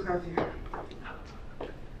 Nice to have you.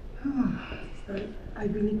 I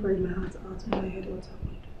really cried my heart out when I heard what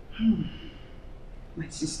happened. My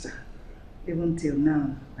sister, even till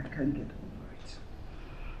now, I can't get over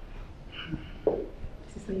it.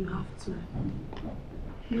 Sister, you have to.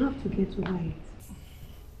 You have to get over it.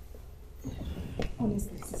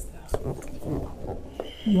 Honestly, sister.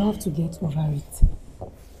 You have to get over it.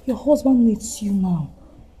 Your husband needs you now.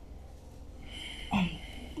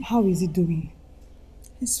 How is he doing?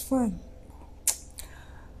 He's fine.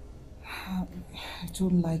 I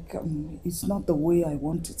don't like, it's not the way I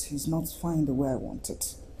want it. He's not fine the way I want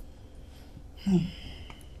it.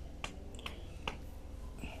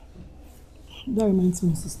 That reminds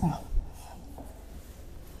me, sister.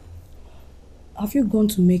 Have you gone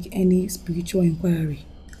to make any spiritual inquiry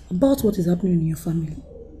about what is happening in your family?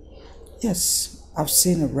 Yes. I've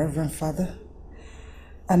seen a Reverend Father,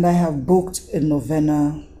 and I have booked a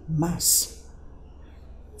novena mass.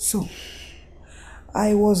 So,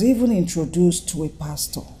 I was even introduced to a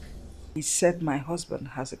pastor. He said my husband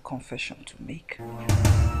has a confession to make.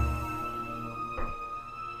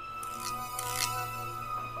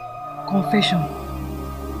 Confession?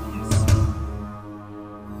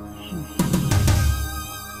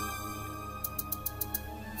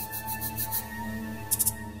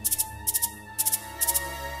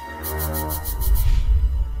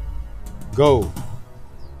 Go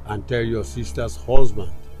and tell your sister's husband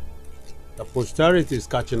the posterity is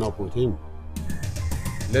catching up with him.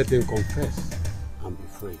 Let him confess and be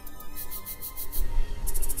free.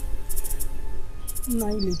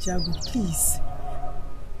 Naile Jago, please.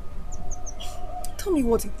 Tell me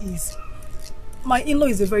what it is. My in-law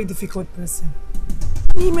is a very difficult person.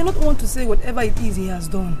 He may not want to say whatever it is he has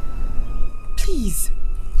done. Please.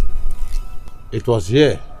 It was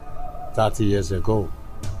here 30 years ago.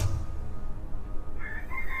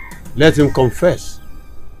 Let him confess.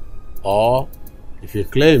 Or, if he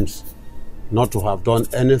claims not to have done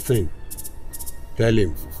anything, tell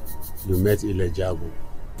him you met Ilejago.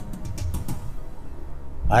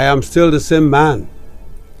 I am still the same man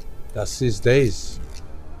that sees days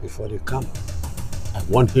before they come. I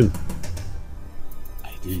want him.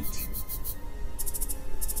 I did.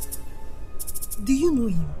 Do you know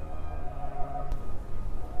him?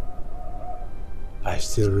 I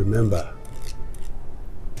still remember.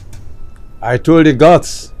 I told the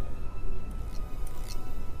gods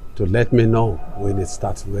to let me know when it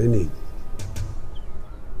starts raining.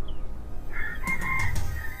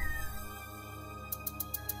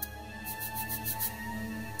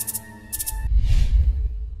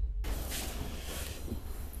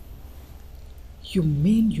 You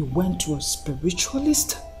mean you went to a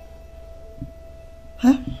spiritualist?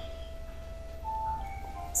 Huh?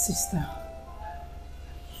 Sister,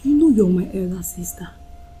 you know you're my elder sister.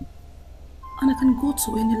 And I can go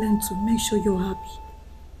to any length to make sure you're happy.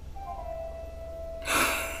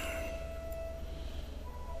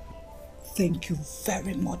 Thank you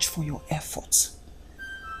very much for your efforts.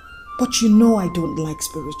 But you know I don't like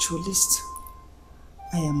spiritualists.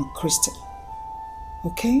 I am a Christian.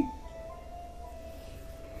 Okay?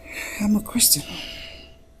 I'm a Christian.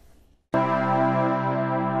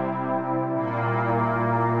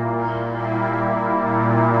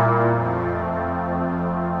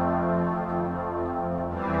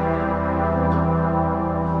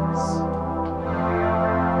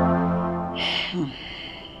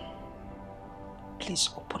 Please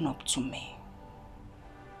open up to me.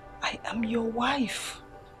 I am your wife.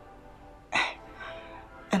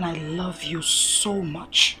 And I love you so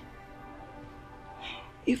much.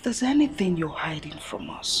 If there's anything you're hiding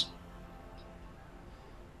from us,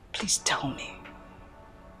 please tell me.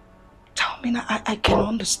 Tell me now, I can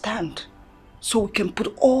understand. So we can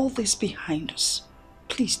put all this behind us.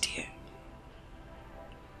 Please, dear.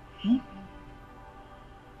 Hmm?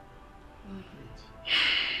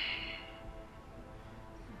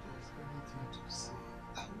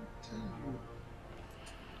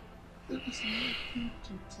 There is nothing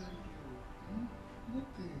to tell you.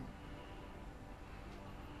 Nothing.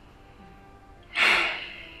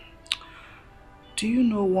 Do you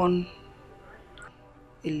know one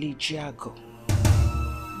Eligiago?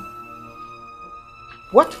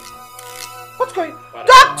 What? What's going on?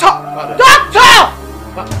 Doctor! Doctor!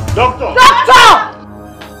 Doctor! Doctor!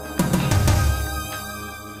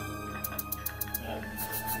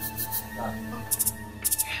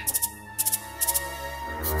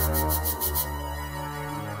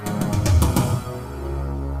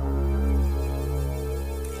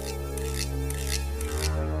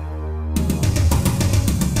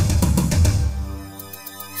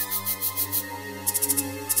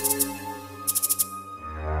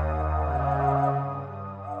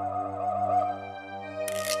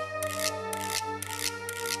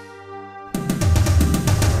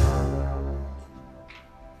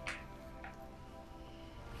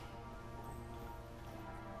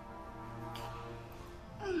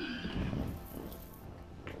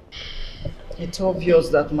 It's obvious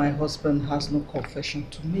that my husband has no confession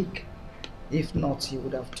to make. If not, he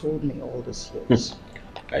would have told me all these years.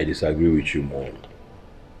 I disagree with you, Mom.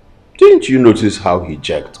 Didn't you notice how he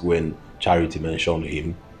jerked when Charity mentioned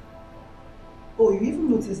him? Oh, you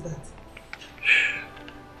even noticed that?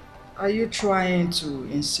 Are you trying to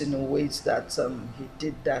insinuate that he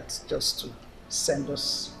did that just to send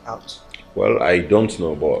us out? Well, I don't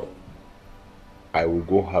know, but I will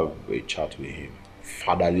go have a chat with him.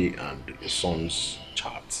 Fatherly and a son's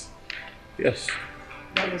chat. Yes.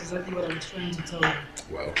 That was exactly what I was trying to tell you.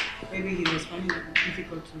 Well. Maybe he was finding it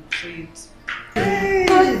difficult to say it. Hey,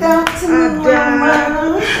 good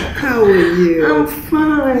afternoon, how are you? I'm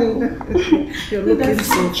fine. You're looking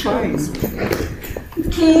so fine.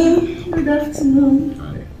 Okay, good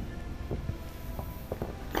afternoon.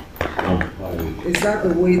 Is that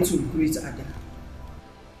the way to greet Ada?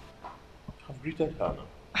 I've greeted her now.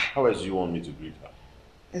 How else do you want me to greet her?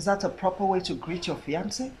 Is that a proper way to greet your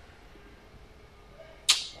fiancé?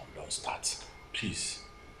 Don't start. Please.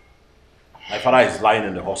 My father is lying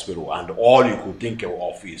in the hospital and all you could think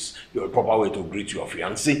of is your proper way to greet your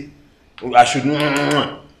fiancé. I should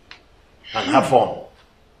and have fun.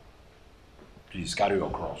 Please carry your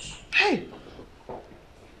cross. Hey!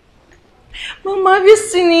 Mama, have you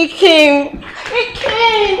seen he came? He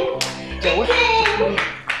came! He came!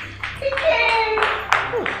 He came!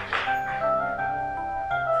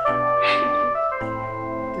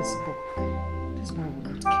 This boy will not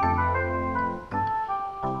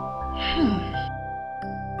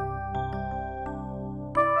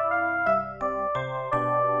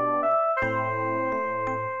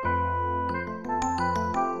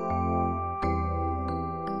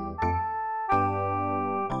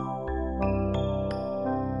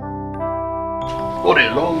What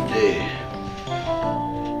a long day.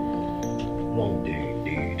 Long day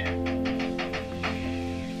indeed.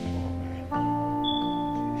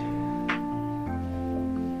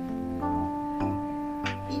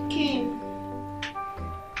 He came.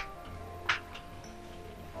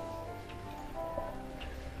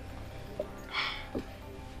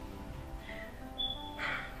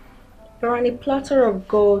 You're on a platter of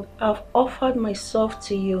gold. I've offered myself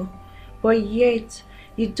to you, but yet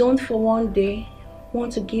you don't for one day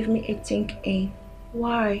want to give me a think in.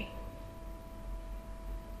 Why?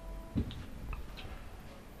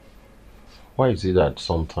 Why is it that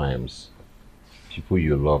sometimes people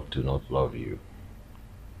you love do not love you,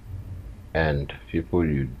 and people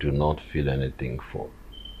you do not feel anything for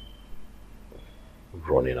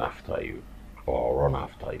running after you or run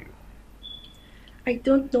after you? I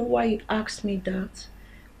don't know why you asked me that,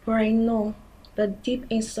 but I know that deep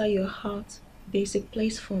inside your heart there's a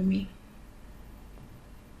place for me.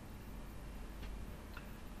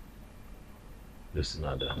 Listen,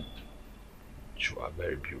 Ada, you are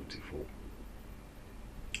very beautiful,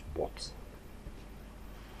 but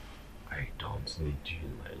I don't need you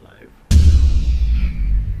in my life.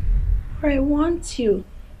 But I want you.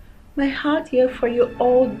 My heart here for you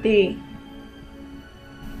all day.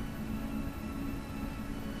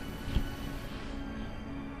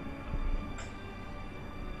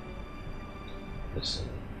 Listen,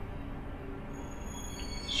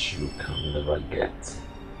 you can never get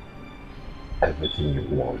everything you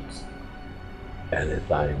want,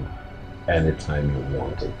 anytime you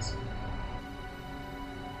want it.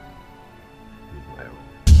 Leave my room.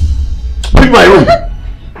 Leave my room!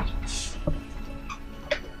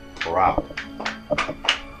 Crap.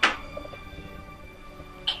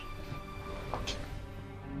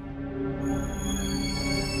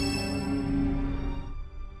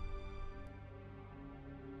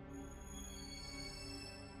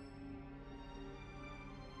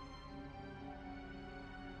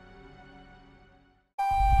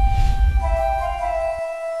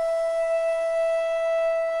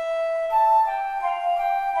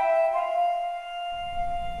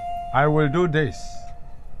 I will do this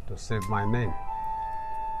to save my name,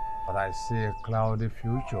 but I see a cloudy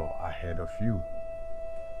future ahead of you.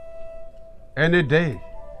 Any day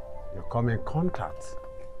you come in contact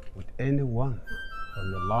with anyone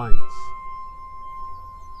from the lines,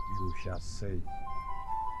 you shall see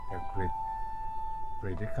a great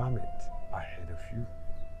predicament ahead of you,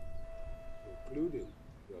 including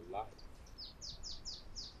your life.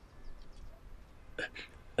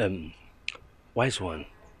 Wise one,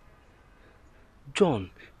 John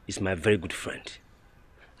is my very good friend.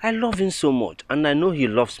 I love him so much, and I know he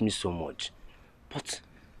loves me so much. But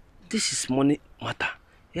this is money matter.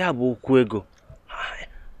 Yeah, ego.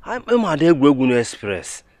 I'm no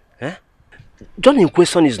express. Eh? John in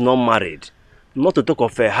question is not married, not to talk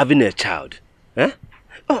of having a child. Eh?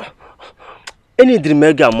 Oh, any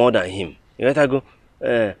dreamer got more than him. You let go.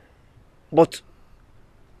 But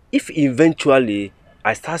if eventually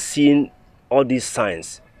I start seeing all these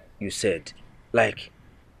signs you said, like,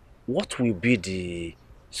 what will be the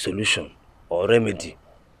solution or remedy?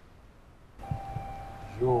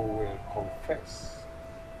 You will confess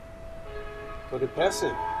to the person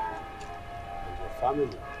and your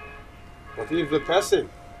family. But if the person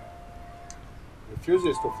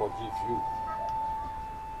refuses to forgive you,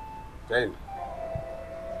 then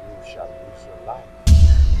you shall lose your life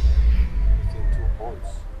within 2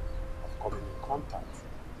 months of coming in contact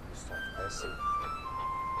with such person.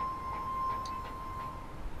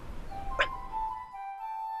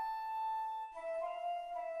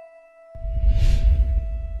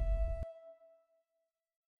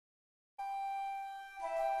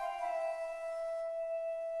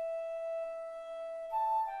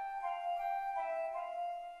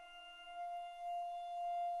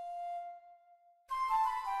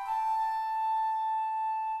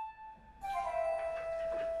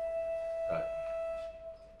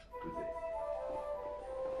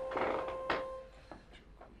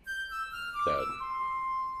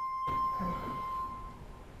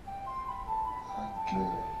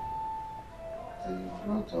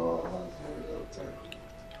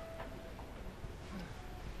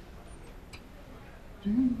 Do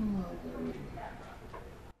you know her very well?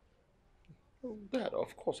 Oh, Dad,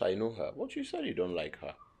 of course I know her. But you said you don't like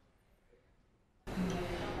her.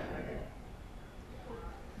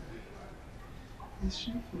 Is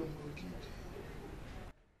she from Ogidi?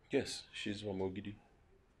 Yes, she's from Ogidi.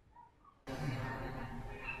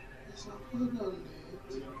 Is her father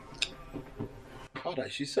late? Father,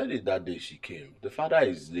 she said it that day she came. The father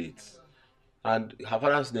is late. And her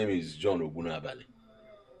father's name is John Ogunabali.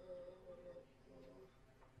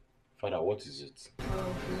 Father, what is it?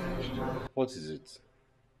 What is it?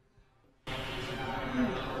 You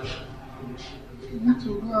need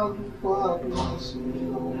to go and look for her once and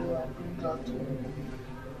bring her to me.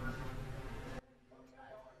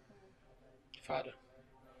 Father,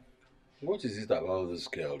 what is it about this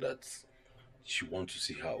girl that she wants to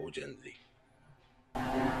see her urgently? I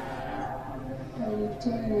will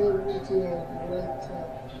tell you everything at the right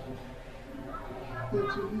time.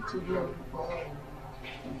 But you need to go and look for her.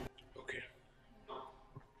 Okay.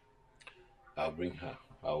 I'll bring her.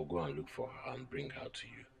 I'll go and look for her and bring her to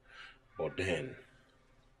you. But then,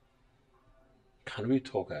 can we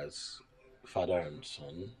talk as father and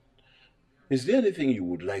son? Is there anything you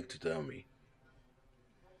would like to tell me?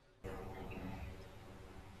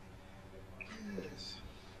 Yes.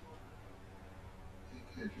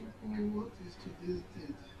 What is today's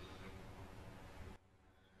date?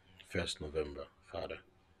 1st November, father.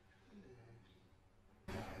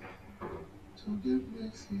 Today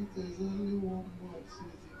makes it exactly 1 month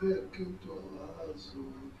since the girl came to our house.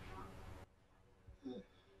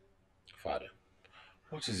 Father,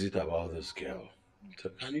 what is it about this girl?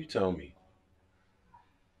 Can you tell me?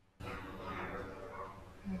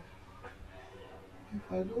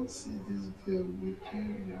 If I don't see this girl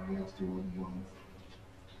within the next 1 month,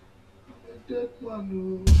 I'm a dead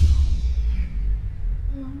man.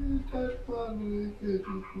 I'm a dead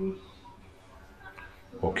man.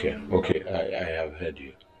 Okay, I have heard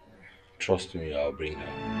you. Trust me, I'll bring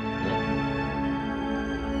her.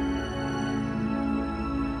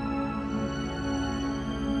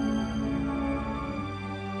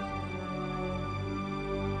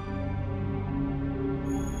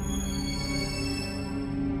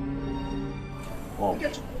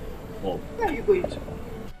 Where are you going to?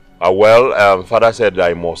 Well, father said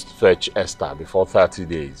I must fetch Esther before 30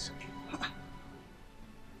 days.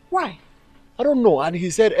 Why? I don't know, and he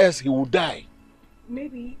said else he will die.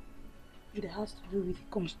 Maybe it has to do with the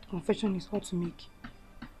confession he's about to make.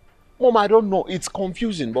 Mom, I don't know. It's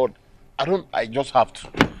confusing, but I just have to.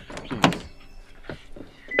 Please.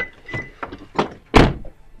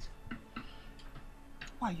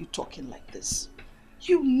 Why are you talking like this?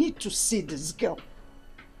 You need to see this girl.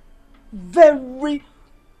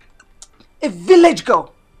 A village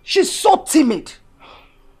girl. She's so timid.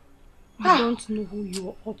 I don't know who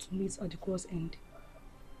you ought to meet at the cross end.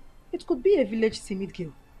 It could be a village timid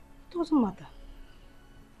girl. It doesn't matter.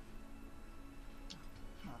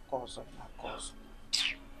 Of course.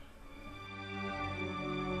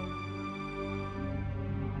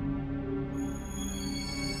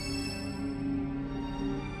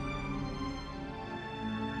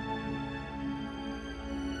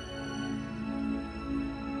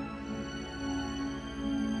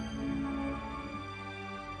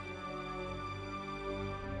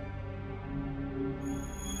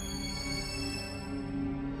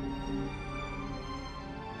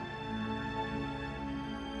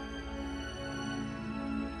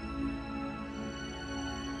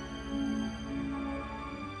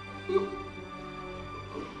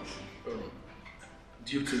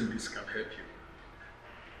 Do you think this can help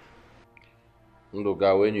you?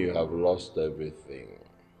 Nduka, when you have lost everything,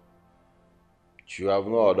 you have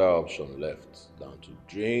no other option left than to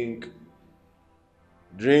drink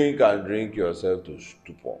and drink yourself to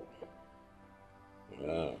stupor.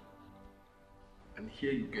 Yeah. And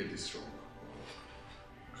here you get this wrong.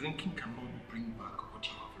 Drinking cannot bring back what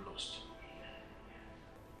you have lost.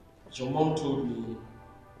 But your mom told me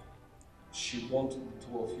she wanted the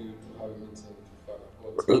two of you to have a meeting with your father,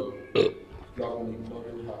 but you have been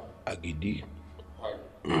ignoring her. Agidi. Why?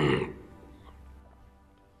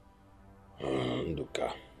 Nduka,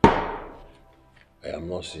 I am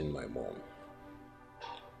not seeing my mom.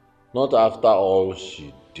 Not after all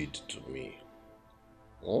she did to me.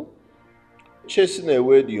 Chasing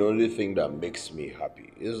away the only thing that makes me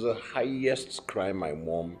happy is the highest crime my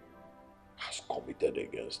mom has committed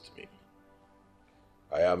against me.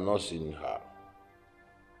 I am not seeing her.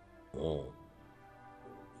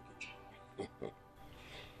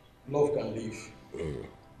 Love can live.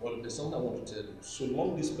 But there's something I want to tell you. So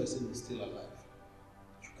long this person is still alive,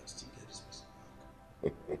 you can still get this person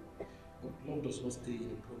back. But love does not stay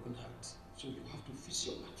in a broken heart. So you have to fix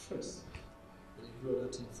your heart first. And every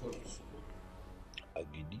other thing follows.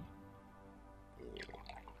 Agidi?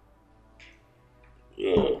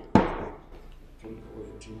 Drink what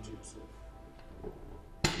you drink to yourself.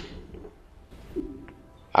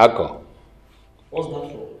 Ako. What's that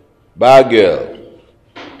for? Bad girl.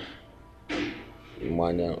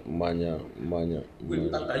 Manya.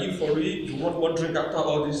 Wait, are you for real? You want one drink after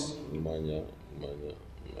all this? Manya.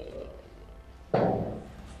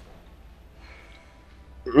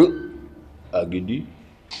 Agidi?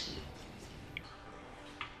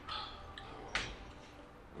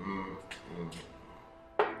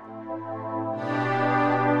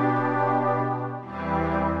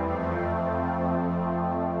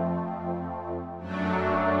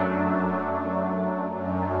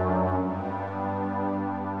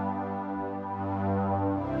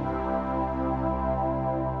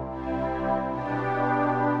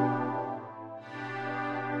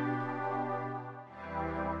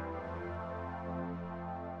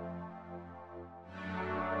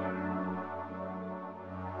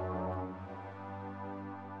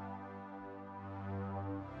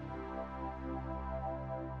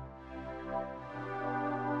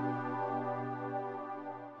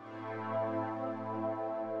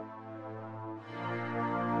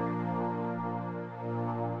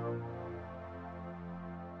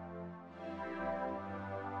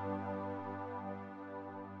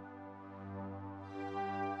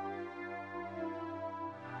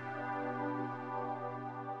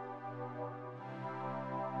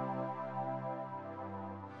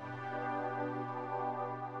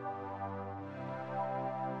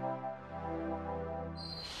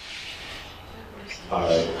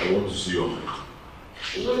 I want to see your mind.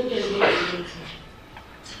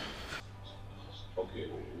 Okay,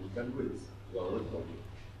 we can wait. We are already talking.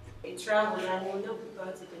 A travel and will not be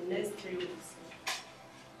back to the next 3 weeks.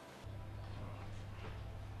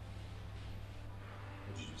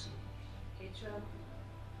 What did you say? A travel.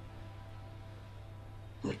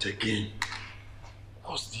 Not again.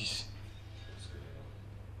 What's this?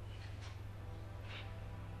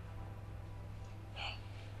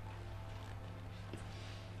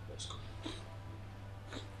 Let's go.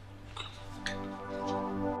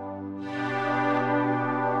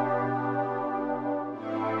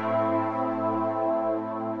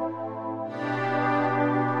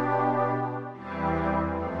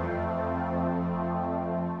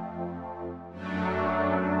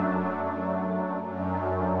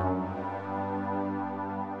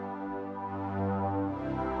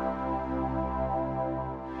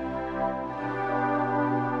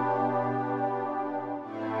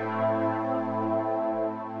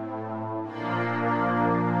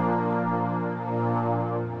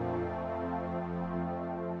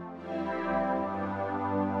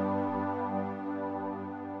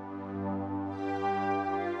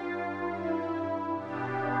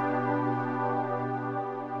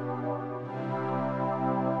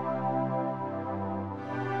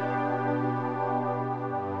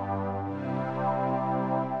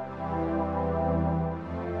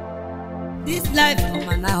 This life,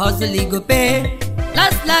 man, I hustle, it go pay.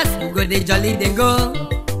 Last, we go dey jolly, they go.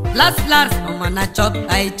 Last, man, I chop,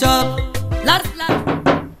 I chop. Last.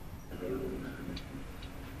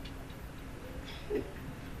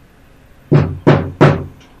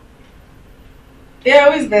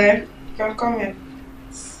 Yeah, who is there? You can come in.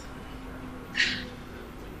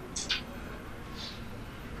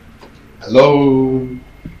 Hello.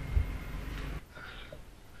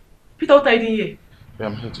 Peter, what are you doing here?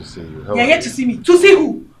 I'm here to see you. You're here to see me. To see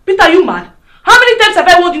who? Peter, you mad? How many times have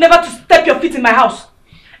I warned you never to step your feet in my house?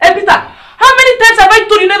 Hey, Peter, how many times have I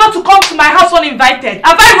told you never to come to my house uninvited?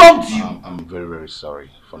 Have I wronged you? I'm very, very sorry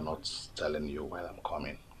for not telling you when I'm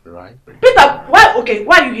coming, right? Peter, why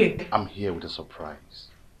are you here? I'm here with a surprise.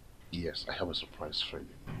 Yes, I have a surprise for you.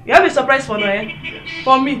 You have a surprise for Noe? Yes.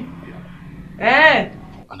 For me? And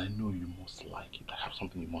I know you must like it. I have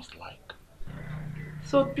something you must like.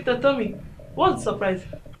 So, Peter, tell me, what's the surprise?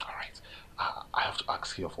 Alright, I have to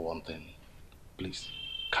ask you for one thing. Please,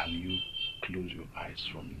 can you close your eyes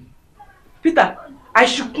for me? Peter, I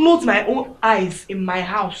should close my own eyes in my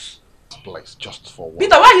house. Please, just for once.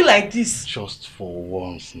 Peter, why are you like this? Just for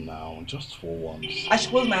once now, just for once. I should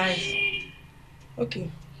close my eyes.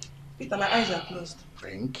 Okay. Peter, my eyes are closed.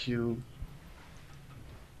 Thank you.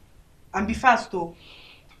 And be fast, though.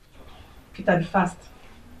 Peter, be fast.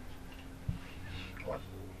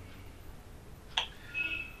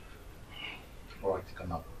 Alright, you can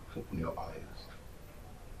now open your eyes.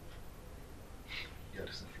 Yeah,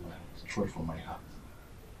 this is a flower straight from my heart.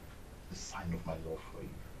 The sign of my love for you.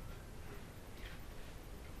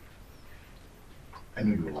 I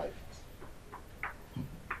know you like it.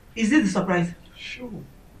 Is this the surprise? Sure.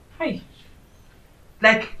 Hi.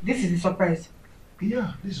 Like, this is the surprise?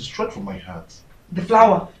 Yeah, this is straight from my heart. The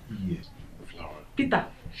flower? Yes, the flower. Peter,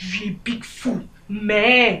 you're a big fool.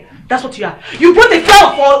 Man, that's what you are. You brought a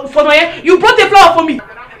flower for Noye. You brought a flower for me.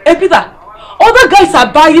 Hey, Peter, other guys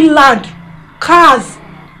are buying land, cars,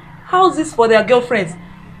 houses for their girlfriends.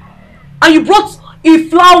 And you brought a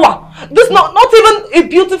flower. This not even a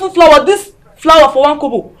beautiful flower. This flower for 1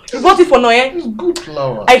 kobo. You brought it for Noye. It's good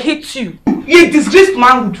flower. I hate you. You're a disgraced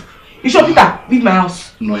manhood. You sure, Peter? Leave my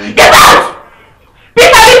house. Noye. Get out!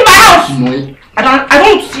 Peter, leave my house! Noye. I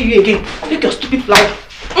don't want to see you again. Take your stupid flower.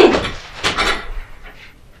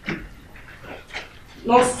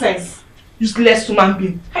 Nonsense. Useless human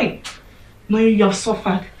being. Hey, no, you have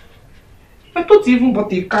suffered. I thought you even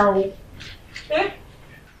bought a cow. Eh?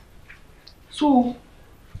 So,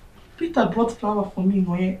 Peter brought flower for me,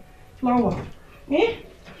 no? Flower. Eh?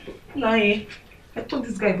 Nah, eh? I thought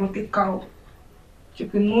this guy brought a cow. You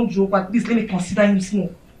can no joke, but at least let me consider him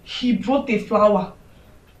small. He brought a flower.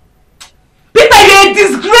 Peter, you're a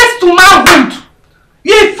disgrace to manhood.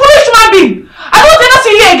 You're a foolish human being. I don't ever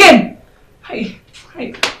see you again. Hey.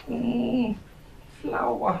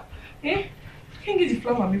 Flower. Eh? Can you get the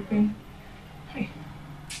flower, my friend? Hey.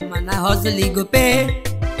 Man, I hustle, it go pay.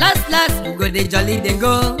 Last, we go dey jolly, they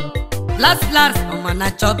go. Last, man, I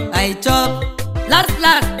chop, I chop. Last,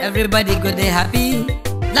 everybody go dey happy.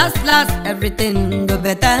 Last, everything go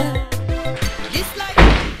better. This life.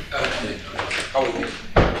 How are you?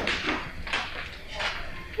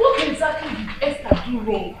 What exactly did Esther do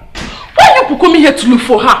wrong? Why are you coming here to look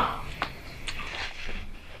for her?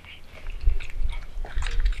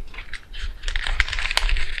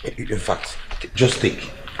 In fact, just take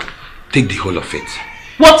the whole of it.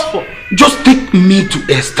 What for? Just take me to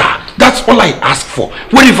Esther. That's all I ask for.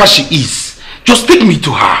 Wherever she is, just take me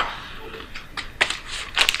to her.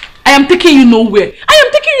 I am taking you nowhere. I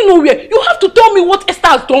am taking you nowhere. You have to tell me what Esther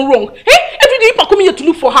has done wrong. Hey, every day you are coming here to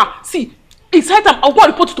look for her. See, it's high time I'll go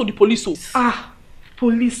and report it to the police. So.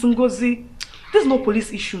 Police, Ngozi. This is no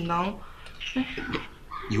police issue now.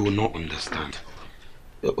 You will not understand.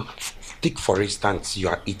 Take for instance, you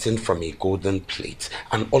are eating from a golden plate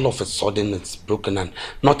and all of a sudden it's broken and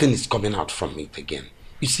nothing is coming out from it again.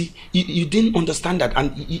 You see, you didn't understand that,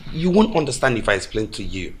 and you won't understand if I explain to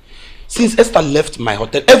you. Since Esther left my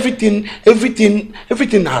hotel, everything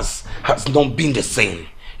has not been the same.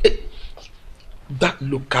 That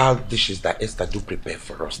local dishes that Esther do prepare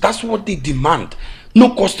for us, that's what they demand.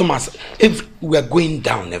 No customers. If we are going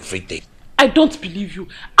down every day. I don't believe you.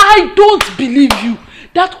 I don't believe you.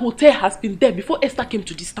 That hotel has been there before Esther came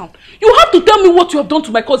to this town. You have to tell me what you have done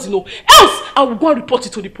to my cousin, else I will go and report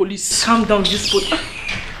it to the police. Calm down, this boy.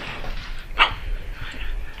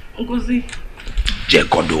 Ngozi.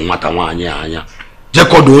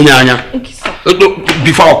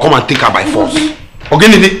 Before I come and take her by force. Okay,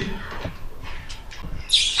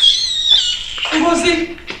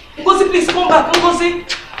 Ngozi, please come back.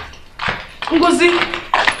 Ngozi.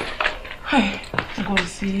 Hi,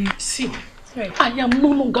 Ngozi. See, I am no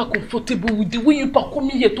longer comfortable with the way you are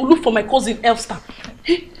coming here to look for my cousin Elster.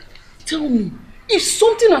 Hey, tell me, if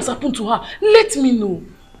something has happened to her, let me know.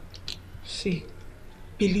 See,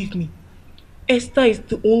 believe me, Esther is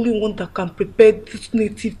the only one that can prepare this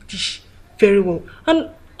native dish very well. And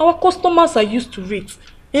our customers are used to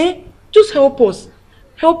it. Just help us.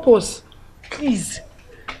 Please.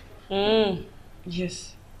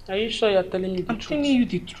 Yes. Are you sure you're telling me the truth? I'm telling you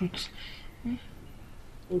the truth.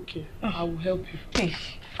 Okay, I will help you.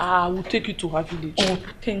 I will take you to her village. Oh,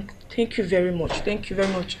 thank you very much. Thank you very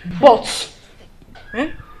much. But,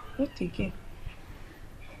 what again?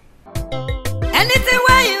 Anything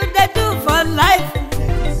where you they do for life,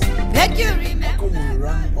 make you remember. How come we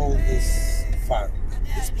run all this far?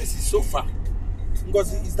 This place is so far.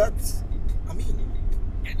 Ngozi, is that? I mean.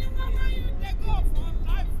 Anyone where you they go for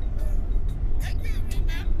life, make you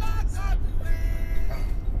remember God.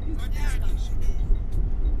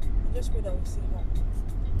 Just pray that we see her.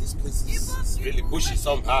 This place is really bushy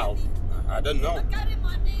somehow. I don't know.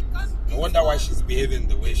 I wonder why she's behaving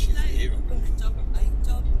the way she's behaving.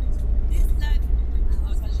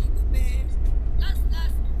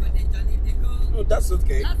 No, that's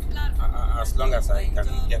okay. As long as I can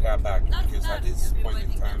get her back, because at this point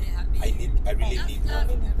in time, I really need her.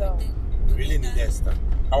 I really need Esther.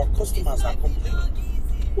 Our customers are complaining.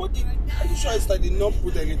 Are you sure Esther did not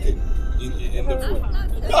put anything in the food?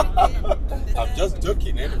 I'm just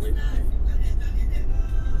joking anyway.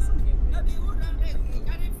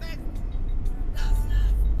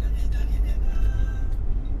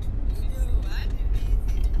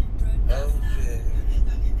 Okay.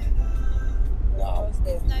 Wow.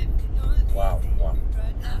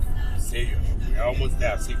 See, you're almost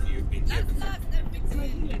there. See if you've been here before.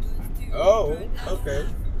 Oh, okay.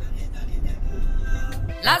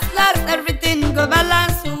 Last, everything go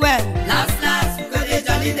balance well. Last, go dey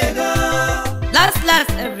jolly dey go.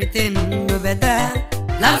 Last, everything go better.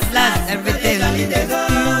 Last, everything jolly dey go.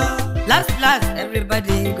 Last,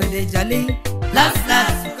 everybody go dey jolly. Last,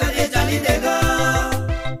 go dey jolly dey go.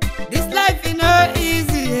 This life is no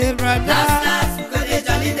easy, brother. Last, go dey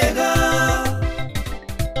jolly dey go.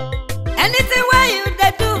 Anything where you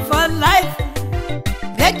dey do for life,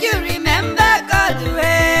 make you remember God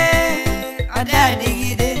way. Or daddy.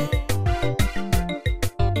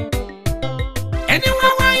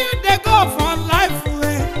 Anywhere where you they go for life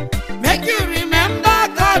way, make you remember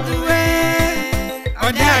God way.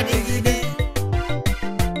 Oh, daddy.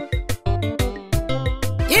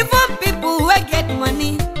 Even people who get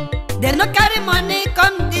money, they no carry money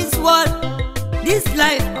come this world. This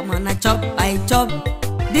life, I'm on a chop, I chop.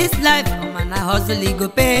 This life, I'm on a hustle, he go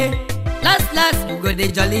pay. Last, you go they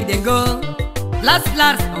jolly, they go. Last,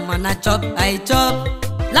 I'm on a chop, I chop.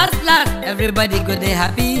 Last, everybody go they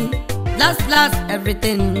happy. Last,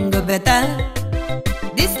 everything go better.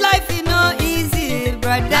 This life is no easy,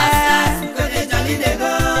 brother. Last, go they jolly, they go.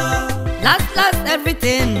 Last,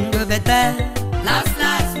 everything go better. Last,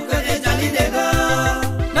 go they jolly, they go.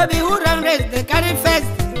 No be who run race, they carry first,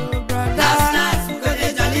 brother. Last, go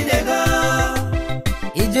they jolly, they go.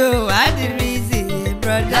 Ijo, I the reason,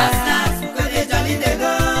 brother. Last, go they jolly, they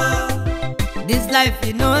go. This life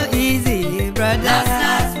is no easy, brother.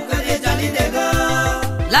 Last, go they jolly, they go.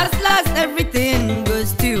 Last, everything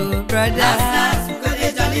goes to, brother. Last, go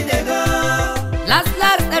they jolly, they go.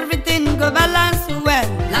 Last, everything go balance well.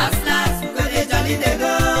 Last, last, go dey jolly dey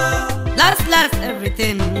go. Last, last,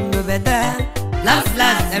 everything go better. Last,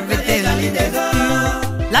 last, everything dey go.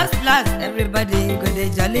 Last, last, everybody go dey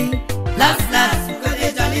jolly. Last, last, go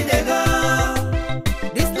dey jolly dey go.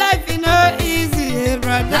 This life is no easy,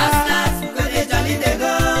 brother. Last, last, go dey jolly dey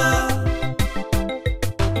go.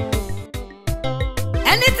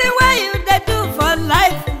 Anything where you dey do for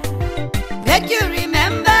life, make you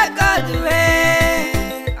remember God way.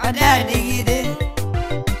 Oda digide.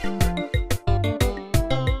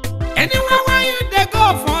 Anywhere where you dey go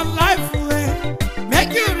for life way,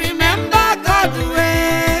 make you remember God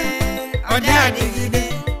way. Oda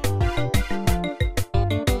digide.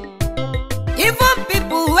 Even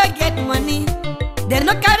people who get money, they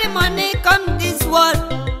no carry money come this world.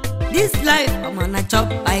 This life, I'm gonna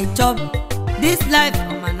chop, I chop. This life,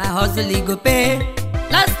 I'm gonna hustle, it go pay.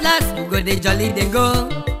 Last, last, we go dey jolly, they go.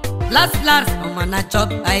 Last, last, I'm gonna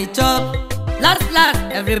chop, I chop. Last, last,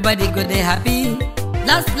 everybody go dey happy.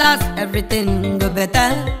 Last, last, everything go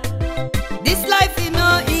better. This life is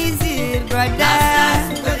no easy, brother.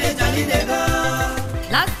 Last, last, go dey jolly, they go.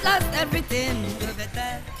 Last, last, everything go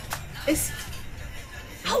better.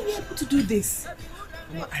 How are we able to do this?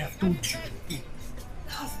 Mama, I have told you.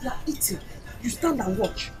 As they are eating, you stand and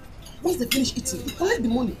watch. Once they finish eating, you collect the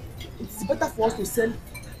money. It's better for us to sell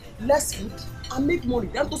less food and make money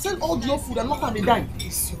than to sell all your food and not have a dime.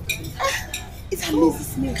 It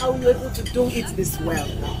amazes me how you're able to do it this well.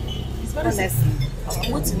 It's very honestly.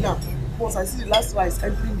 I'm waiting now. Once I see the last rice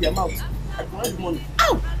entering their mouth, I collect the money.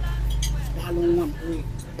 Ow! Darling, one boy.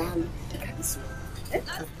 Darling, look at this one.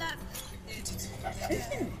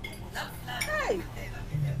 Hey!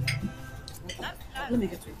 Let me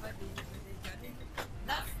get to it.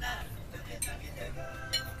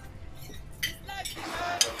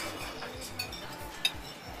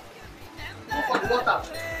 Go for the water.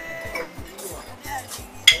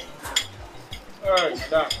 Alright,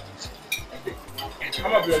 done.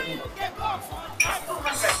 I'm up here.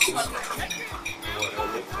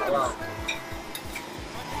 Wow.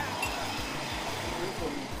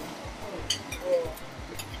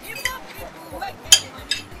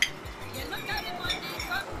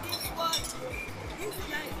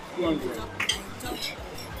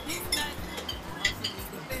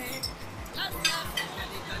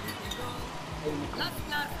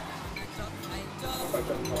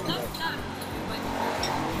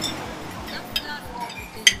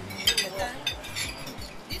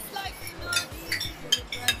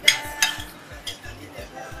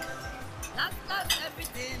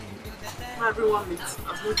 Everyone meets.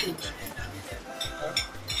 I've no change.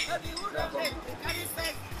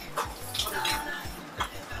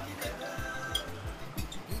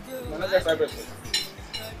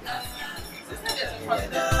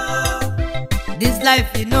 This life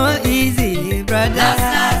is no easy, brother. Last,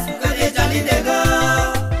 last, go dey jolly dey go.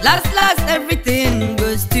 Last, last, everything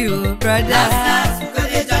goes to, brother. Last, last, go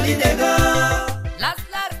dey jolly dey go. Last,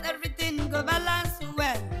 last, everything go balance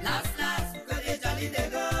well. Last, last, go dey jolly dey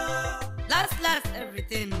go. Last, last,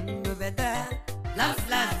 everything go better. Last,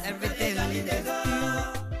 last, everything dey go.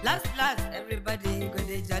 Last, last, everybody go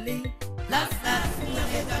dey jolly. Last, last, go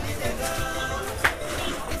dey jolly dey go.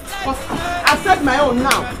 I said my own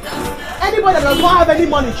now. Anybody that does not have any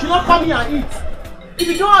money should not come here and eat. If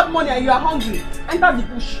you don't have money and you are hungry, enter the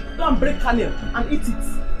bush, go and break kernel and eat it.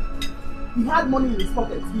 He had money in his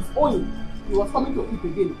pocket, he's owing. He was coming to eat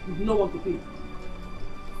again. He did not want to pay.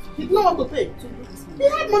 He did not want to pay. He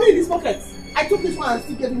had money in his pocket. I took this one and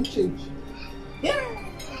still gave him change. Yeah.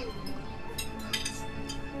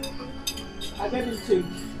 I gave him change.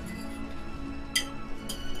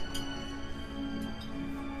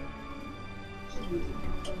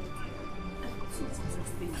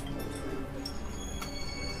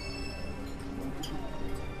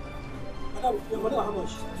 Madam, how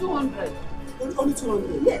much? 200. Only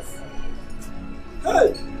 200? Yes.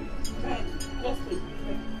 Hey! Yes, please.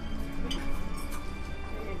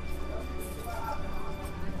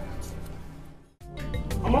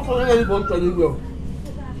 I'm not following anybody to anywhere.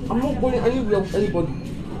 I'm not going anywhere with anybody.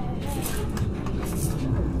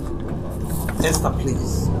 Esther,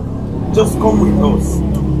 please. Just come with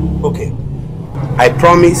us. Okay. I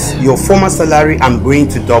promise your former salary, I'm going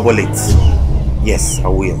to double it. Yes, I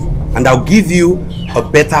will. And I'll give you a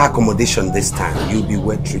better accommodation this time. You'll be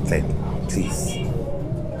well treated. Please.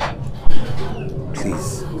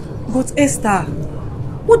 Please. But Esther,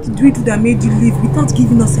 what did we do that made you leave without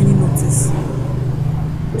giving us any notice?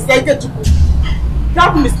 Mr. Ikechuku.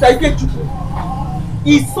 That Mr. Ikechuku.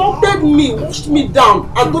 He insulted me, pushed me down,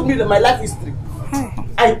 and told me that my life history.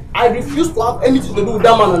 I refuse to have anything to do with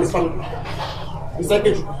that man and his family. Mr.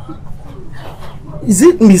 Ikechuku. Is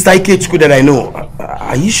it Mr. Ikechukwu that I know?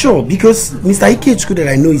 Are you sure? Because Mr. Ikechukwu that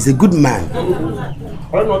I know is a good man.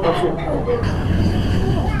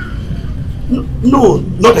 No,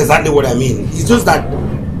 not exactly what I mean. It's just that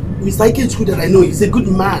Mr. Ikechukwu that I know is a good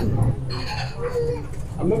man.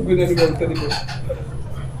 I'm not going anywhere with anybody.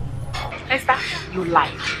 Esther, you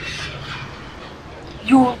lied.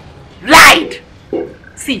 You lied!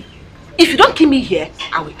 See, if you don't kill me here,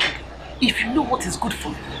 I will kill you. If you know what is good for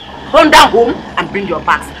you, run down home and bring your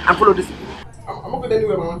bags and follow this. I'm not going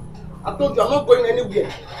anywhere, Mama. I told you I'm not going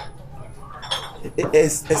anywhere.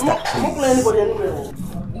 Esther, I'm not going anybody anywhere.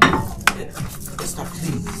 Esther,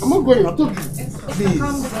 please. I'm not going, I told you. Please.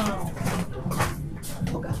 Calm down.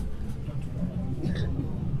 Okay.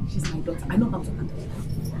 She's my daughter. I know how to handle her.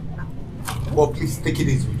 Oh, please take it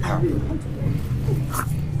easy.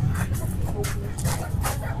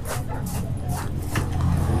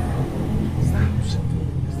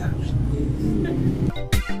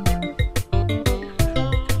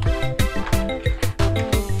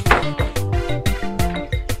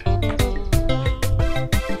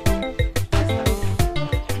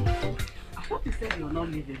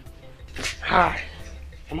 Hi.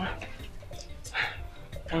 Mama,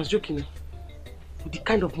 I was joking. With the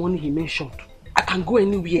kind of money he mentioned, I can go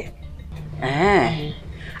anywhere. I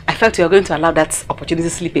felt you were going to allow that opportunity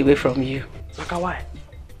to slip away from you. Maka, why?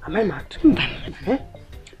 Am I mad?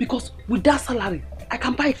 Because with that salary, I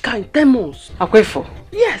can buy a car in 10 months. Akwefo?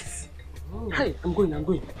 Yes. Hi, I'm going. Let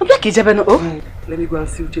me go and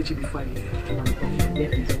see Uchechi before I leave.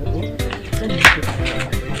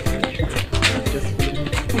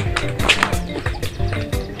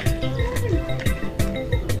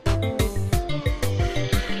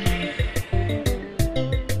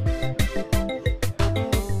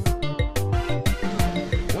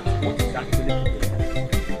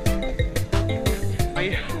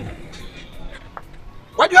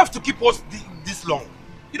 Why do you have to keep us this long?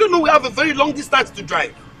 You don't know we have a very long distance to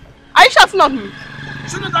drive. Are you shouting at me?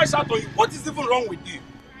 Shouldn't I shout on you? What is even wrong with you?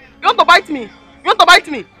 You want to bite me?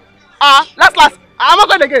 Last. I'm not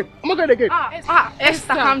going again.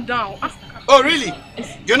 Esther, calm down. Oh, really?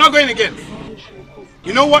 You're not going again?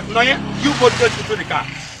 You know what, Noye? You both get into the car.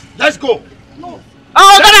 Let's go. No.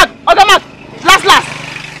 Ogamak.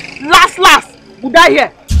 Last. Buddha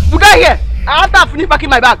here. I have to finish packing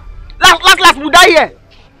my bag. Last, Buddha here.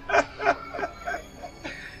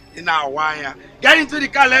 Now, why? Get into the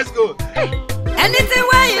car, let's go. Anything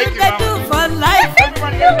where you can do for life,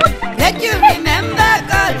 make you remember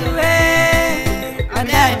God's way.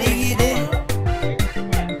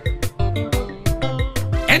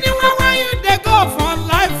 Anywhere where you dey go for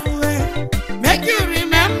life, way, make you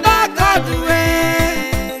remember God's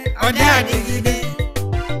way.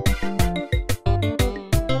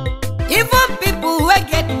 Even people who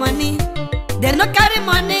get money, they no carry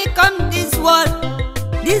money come this world.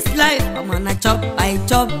 This life, I'm gonna chop, I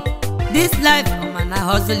chop. This life, I'm gonna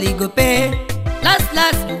hustle, it go pay. Last,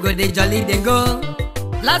 we go they jolly, they go.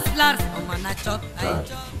 Last, I'm gonna chop, I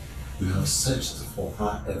chop. We have searched for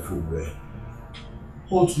her everywhere.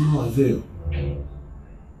 All to no avail. And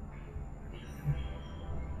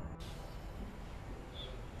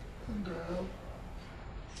I have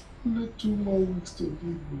only 2 more weeks to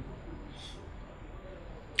live.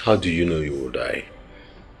 How do you know you will die?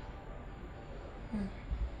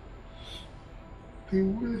 The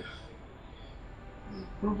way the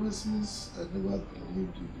prophecies I never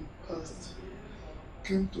believed in the past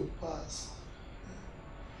came to pass.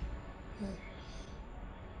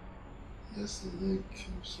 Yesterday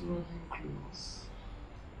keeps running close.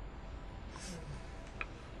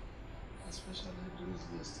 Especially those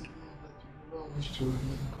yesterday that you never wish to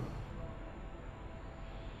remember.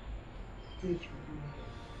 You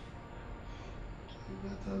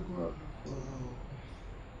better go and look for her.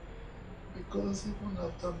 Because even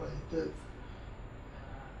after my death,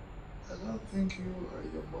 I don't think you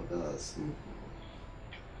and your mother are safe.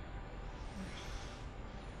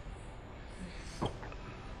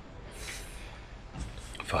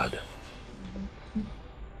 Father,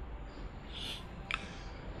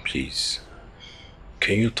 please,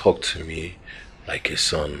 can you talk to me like a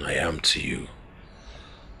son I am to you?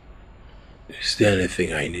 Is there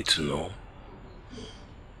anything I need to know?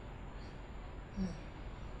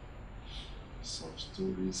 Some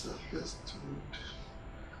stories are best told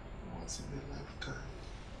once in a lifetime.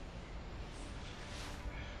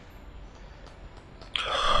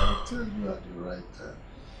 I'll tell you at the right time.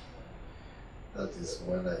 That is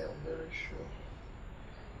when I am very sure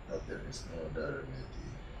that there is no other remedy.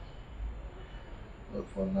 But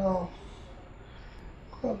for now,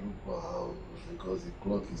 go and look for her because the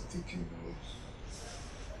clock is ticking.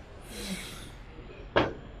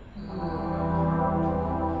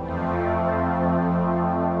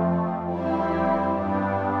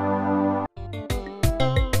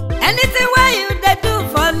 Anything where you they do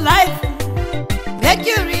for life, make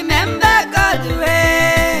you remember God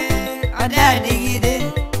way.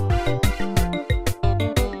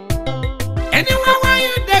 Anywhere where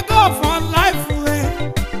you they go for life way,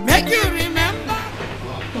 make you remember.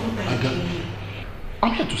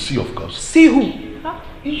 I'm here to see, of course. See who?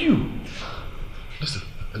 You. Listen,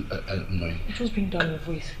 no. Just bring down your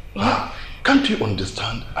voice. Can't you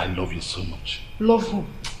understand? I love you so much. Love who?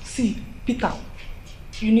 See, Peter,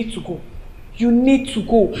 you need to go. You need to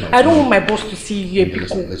go. No, I don't want my boss to see you here.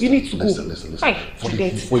 You need to go. Listen.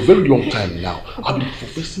 For a very long time now, I've been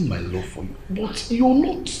professing my love for you, but you're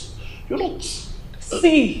not.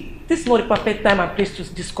 See, this is not the perfect time and place to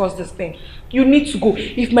discuss this thing. You need to go.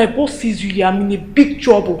 If my boss sees you here, I'm in a big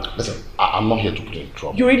trouble. Listen, I'm not here to put you in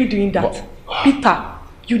trouble. You're already doing that. Peter,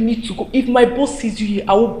 you need to go. If my boss sees you here,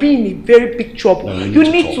 I will be in a very big trouble. No, you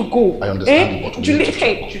need to go. I understand.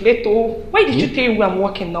 Juliet, why did you tell me where I'm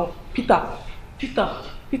working now? Peter,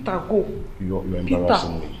 go. You're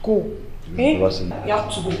embarrassing me. Go. You're embarrassing me. You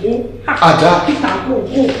have to go. Ada. Peter,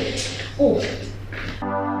 go.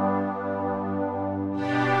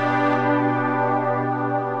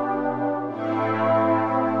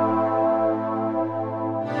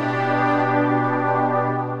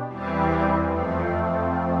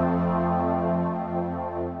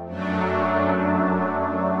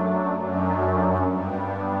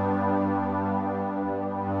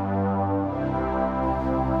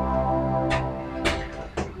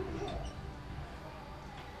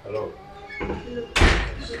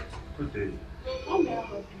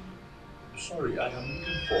 Sorry, I am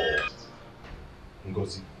looking for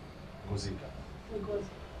Ngozi. Ngozi.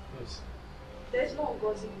 Yes. There's no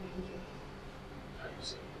Ngozi in here.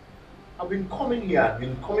 I've been coming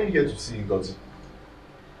here to see Ngozi.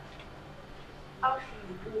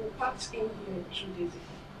 Actually, we packed in here 2 days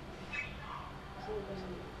ago.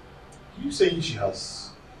 You saying she has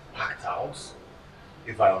packed out?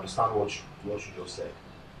 If I understand what you just said.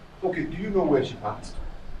 Okay, do you know where she packed?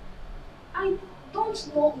 I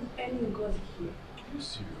don't know any Ngozi here. Are you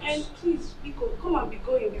serious? And please, Biko, come and be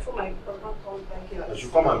going before my husband comes back here. I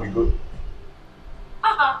should come and be good.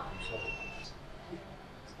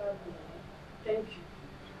 Thank you.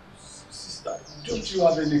 Sister, don't you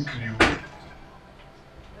have any clue?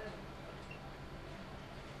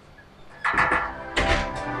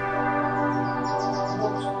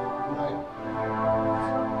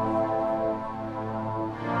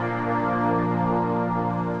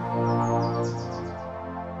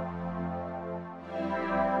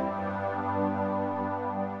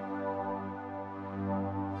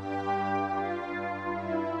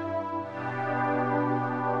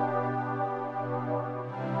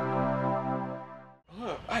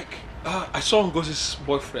 I saw Ngozi's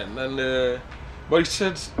boyfriend, but he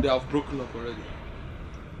said they have broken up already.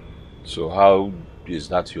 So how is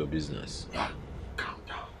that your business? Calm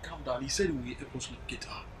down. He said he will help us locate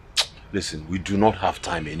her. Listen, we do not have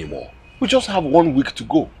time anymore. We just have 1 week to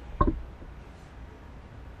go.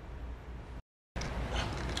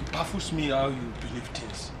 It baffles me how you believe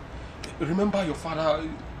things. Remember, your father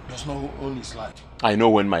does not own his life. I know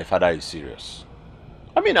when my father is serious.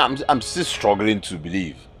 I mean, I'm still struggling to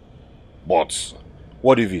believe. But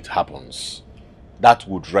what if it happens? That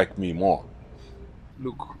would wreck me more.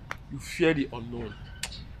 Look, you fear the unknown.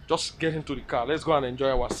 Just get into the car. Let's go and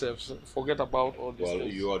enjoy ourselves. Forget about all this. Well,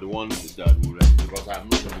 you are the one that will, because I'm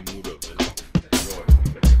not in the mood of enjoy.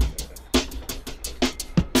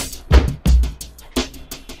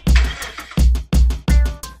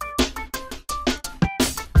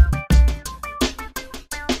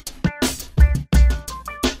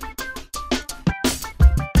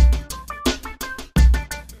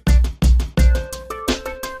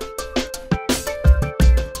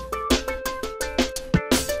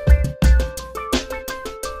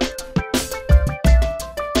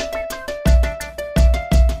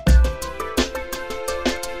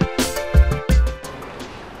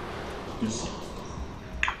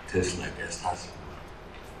 Tastes like ecstasy.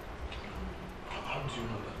 How do you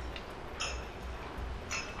know that?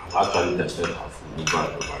 I've actually tested her food over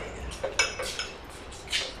and over again.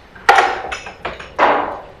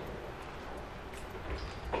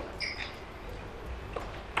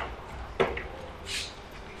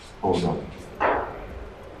 Oh no.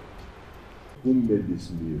 Who made this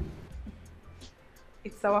meal?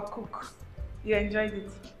 It's our cook. You enjoyed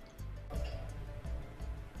it.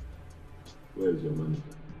 Where is your money?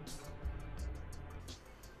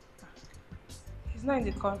 He's not in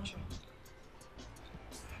the country.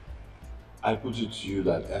 I put it to you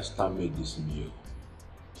that Esther made this meal.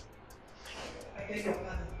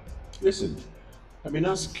 Listen, I've been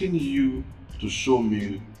asking you to show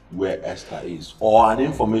me where Esther is or an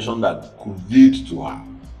information that could lead to her.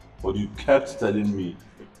 But you kept telling me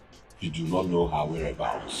you do not know her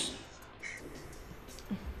whereabouts.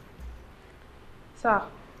 Sir,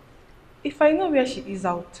 if I know where she is,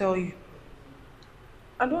 I'll tell you.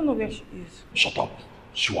 I don't know where she is. Shut up.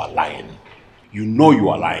 You are lying. You know you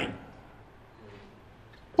are lying.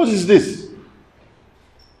 What is this?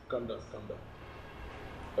 Calm down, calm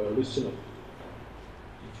down. Listen up.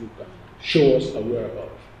 If you can show us her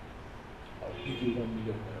whereabouts, I'll give you 1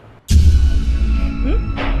 million naira.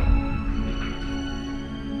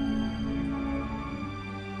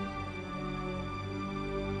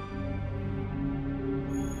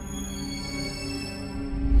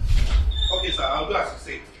 Okay, sir, I'll do as you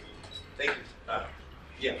say. Thank you.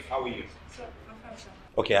 Yeah, how are you? Sir, I'm fine, sir.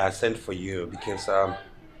 Okay, I sent for you because I'll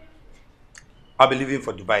be leaving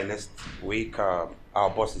for Dubai next week. Our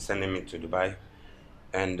boss is sending me to Dubai,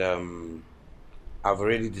 and I've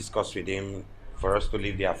already discussed with him for us to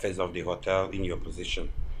leave the affairs of the hotel in your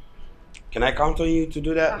position. Can I count on you to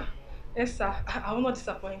do that? Yes, sir. I will not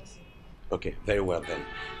disappoint you. Okay, very well then.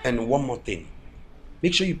 And one more thing.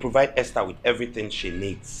 Make sure you provide Esther with everything she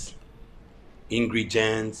needs.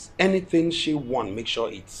 Ingredients, anything she wants, make sure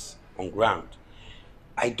it's on ground.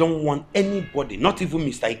 I don't want anybody, not even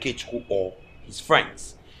Mr. Ikechukwu or his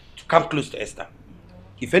friends, to come close to Esther.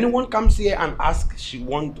 If anyone comes here and asks he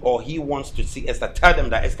wants to see Esther, tell them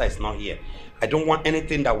that Esther is not here. I don't want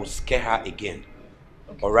anything that will scare her again.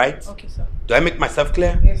 Okay. All right? Okay, sir. Do I make myself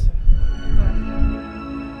clear? Yes, sir.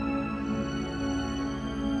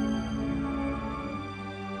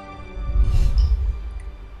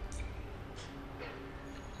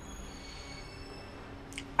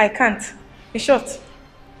 I can't. In short,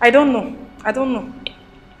 I don't know. I don't know.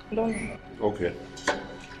 I don't know. Okay.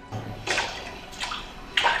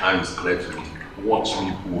 I'm scared to watch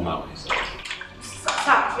me pull her this out.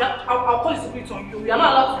 Sir, I'll call the security on you. You are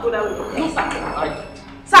not allowed to go that way. No, sir.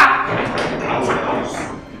 Sir!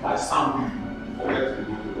 If I sound you, forget to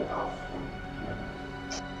go to the house.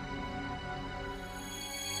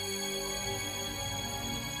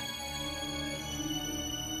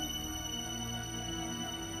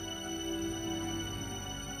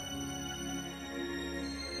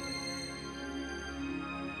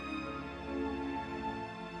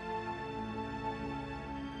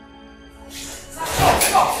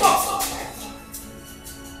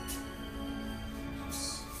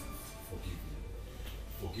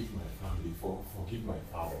 Forgive my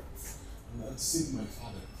father. And save my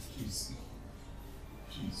father, please.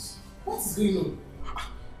 Please. What is going on?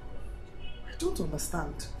 I don't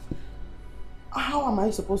understand. How am I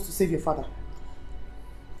supposed to save your father?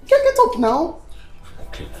 Get up now.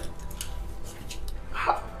 Okay.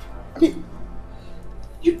 I mean,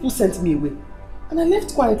 you people sent me away and I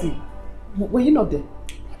left quietly. Were you not there?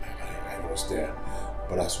 I was there.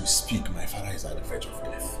 But as we speak, my father is at the verge of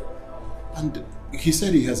death. And he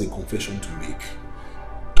said he has a confession to make.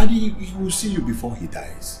 And he will see you before he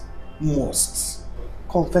dies. Must.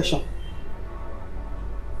 Confession.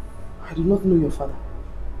 I do not know your father.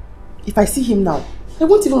 If I see him now, I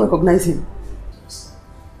won't even recognize him. Please,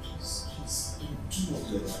 do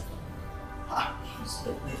not let that happen. Please,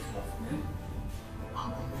 let me off, man.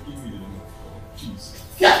 I'm begging you, please.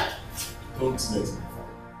 Yeah. Don't let me.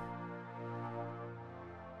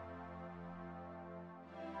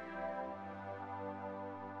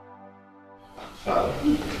 Father,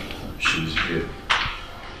 she's here.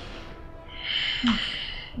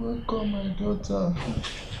 Welcome, my daughter.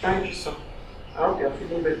 Thank you, sir. I hope you are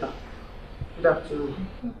feeling better. Good afternoon.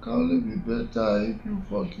 I can only be better if you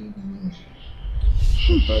forgive me.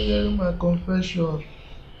 After hearing my confession.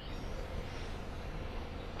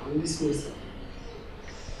 I'm listening, sir.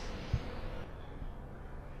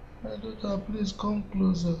 My daughter, please come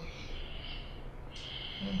closer.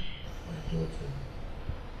 My daughter.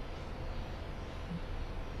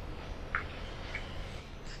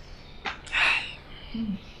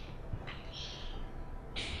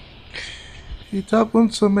 It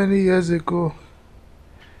happened so many years ago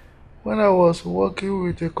when I was working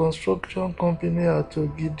with a construction company at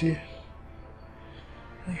Ogidi.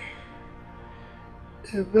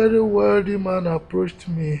 A very wealthy man approached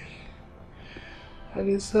me and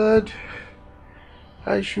he said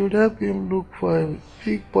I should help him look for a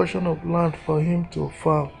big portion of land for him to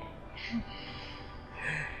farm.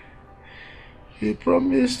 He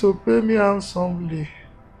promised to pay me handsomely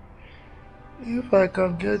if I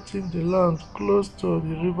can get him the land close to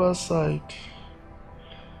the riverside.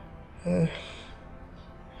 And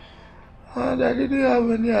I didn't have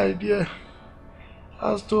any idea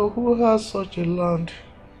as to who has such a land.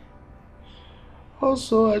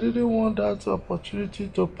 Also, I didn't want that opportunity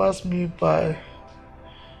to pass me by.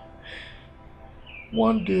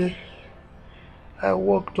 One day, I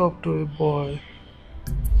walked up to a boy.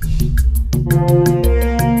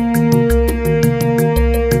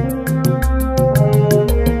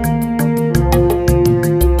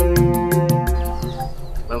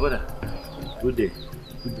 My brother, good day.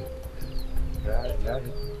 Good day.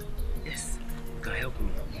 Yes, you can help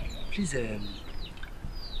me. Please,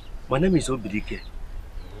 my name is Obidike.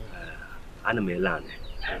 I'm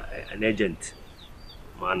an agent.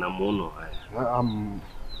 I'm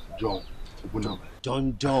John.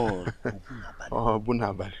 John. Oh,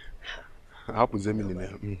 Bunabali.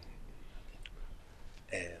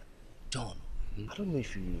 John, I don't know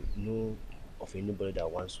if you know of anybody that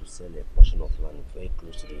wants to sell a portion of land very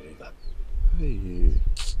close to the river. Hey,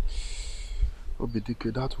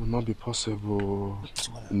 Obidike, that will not be possible.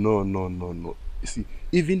 No. You see,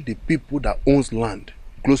 even the people that owns land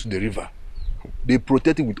close to the river, they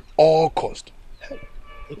protect it with all cost.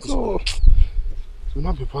 So, it will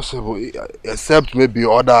not be possible, except maybe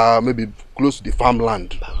close to the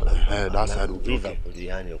farmland. That side will be okay.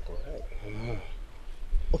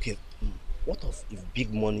 Okay, what if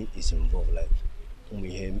big money is involved, like we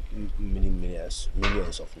hear millions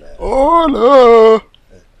of naira? Oh no!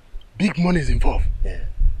 Big money is involved. Yeah.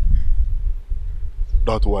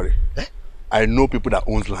 Don't worry. I know people that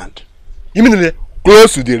owns land. You mean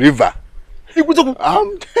close to the river?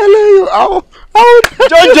 I'm telling you,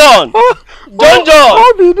 John.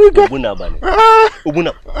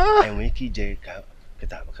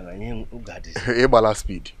 Ebala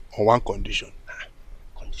speed on one condition.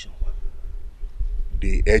 Condition what?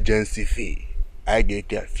 The agency fee. I get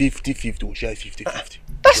 50-50, we share 50-50.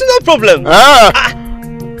 That's no problem.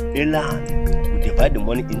 We divide the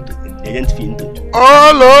money into the agency fee into two.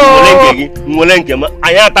 Oh no!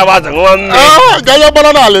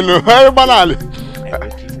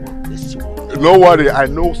 No worry, I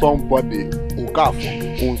know somebody who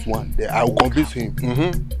owns one. I will convince him.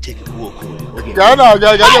 Check it.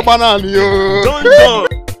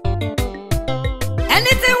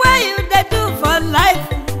 Anything where you they do for life,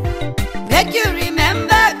 make you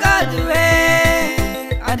remember God's way.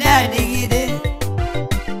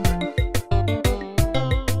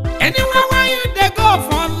 Anywhere where you they go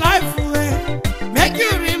for life, make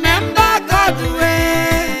you remember God's way.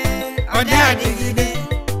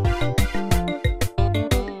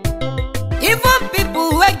 Even people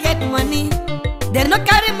who get money, they no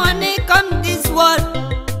carry money come this world.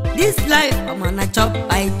 This life, I'm on a chop,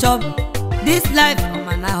 I chop. This life, I'm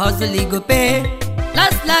on a hustle, go pay.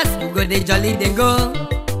 Last, we go they jolly, they go.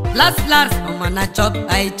 Last, I'm on a chop,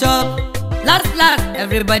 I chop. Last,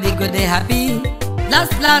 everybody go they happy.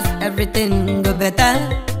 Last, everything go better.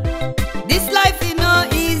 This life is no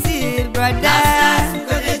easy, brother. Last, we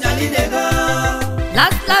go they jolly, they go.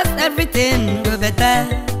 Last, everything go better.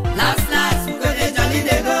 Last, we go they jolly,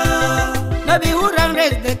 they go. No be who run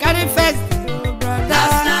race, they carry first.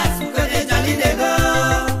 Last, we go they jolly, they go.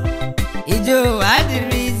 Ijo, I the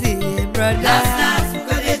reason, brother. Last, we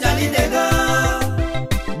go they jolly, they go.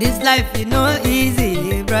 This life is no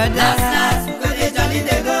easy, brother. Last, we go they jolly,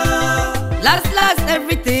 they go. Last,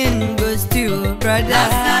 everything goes to, brother.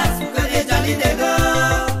 Last, we go they jolly, they go.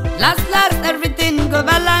 Last, everything go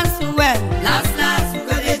balance well. Last, we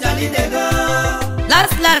go they jolly, they go.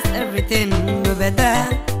 Last, everything go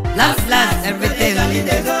better. Last, everything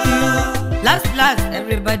goes to. Last,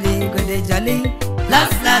 everybody go they jolly.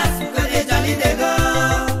 Last, go they jolly, they go.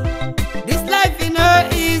 This life is no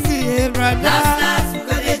easy, brother. Last,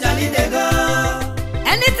 go they jolly, they go.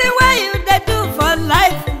 Anything where you they do for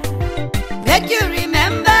life, make you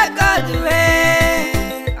remember God's way.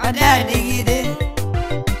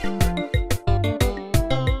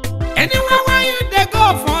 Anywhere where you they go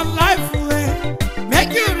for life,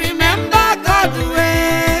 make you remember God's way.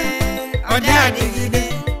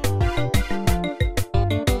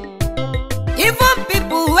 Even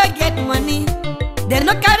people who get money, they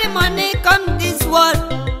no carry money come this world.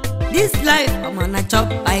 This life, I'm on a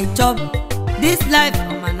chop, I chop. This life,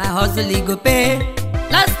 I'm on a hustle, go pay.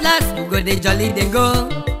 Last, we go they jolly, they go.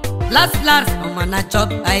 Last, I'm on a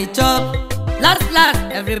chop, I chop. Last,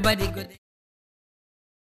 everybody go they.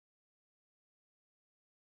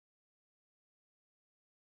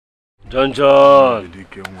 John,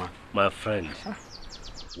 my friend,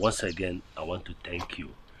 once again, I want to thank you.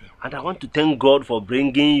 And I want to thank God for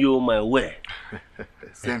bringing you my way.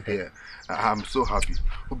 Same here. I'm so happy.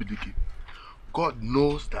 Obidike, God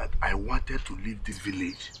knows that I wanted to leave this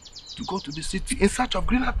village to go to the city in search of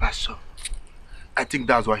greener pasture. I think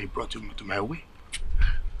that's why he brought you to my way.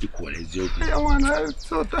 Yeah, man, I'm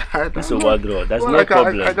so tired. It's a wild girl. That's well, no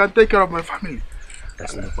problem. I can take care of my family.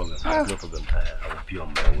 That's no problem. That's no problem. I will be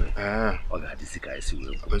on my way. Okay, this guy is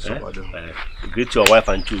greet your wife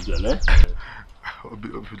and children, eh?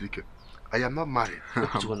 I am not married.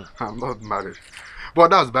 I'm not married. But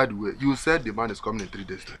that's by the way. You said the man is coming in 3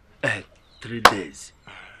 days. 3 days.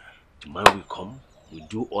 The man will come. We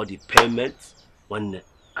do all the payments. One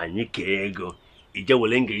and you can go. Ije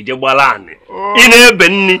wolenge ije balane. Ine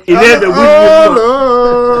benni. Ine be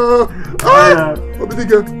hello.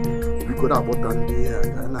 Obidike. We could have bought that here.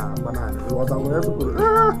 Na banana. What am I supposed to?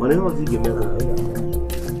 But it was the game.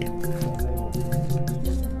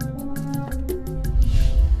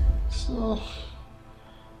 So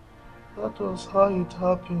that was how it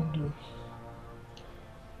happened.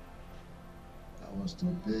 I was to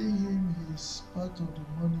pay him his part of the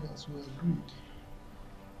money as we agreed.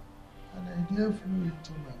 And an idea flew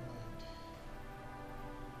into my mind.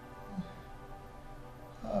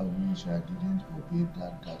 I wish I didn't obey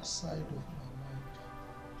that dark side of my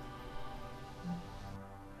mind.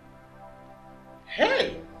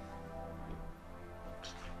 Hey!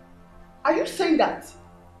 Are you saying that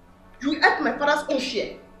you ate my father's own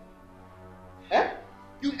share? Eh?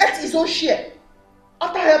 You ate his own share?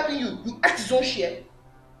 After helping you, you ate his own share?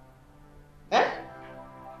 Eh?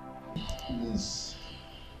 Please,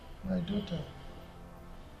 my daughter,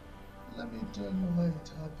 let me tell you how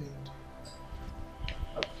it happened.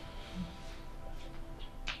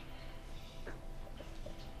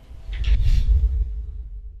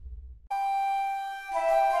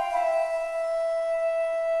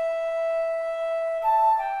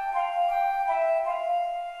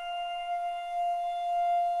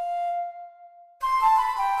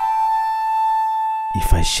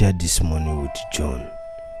 If I share this money with John,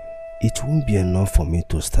 it won't be enough for me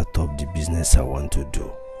to start up the business I want to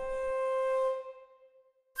do.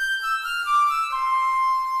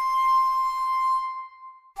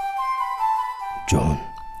 John,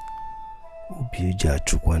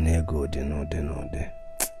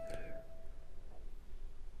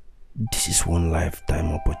 this is one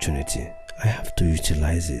lifetime opportunity. I have to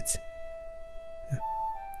utilize it.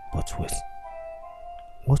 But wait,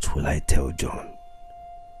 what will I tell John?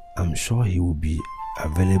 I'm sure he will be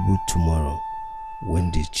available tomorrow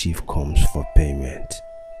when the chief comes for payment.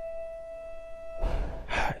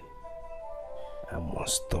 I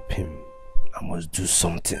must stop him. I must do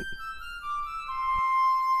something.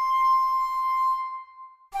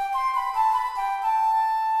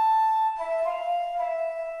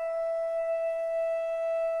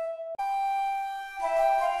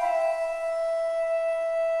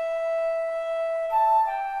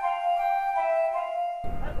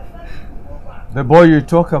 The boy you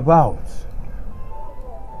talk about,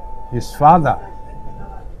 his father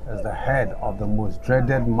is the head of the most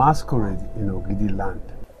dreaded masquerade in Ogidi land.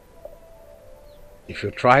 If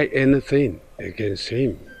you try anything against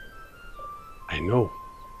him, I know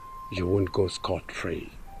you won't go scot-free.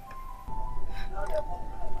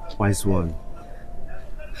 Wise one,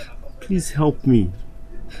 please help me.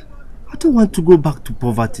 I don't want to go back to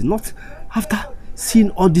poverty, not after seeing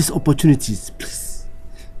all these opportunities. Please.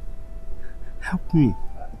 Help me.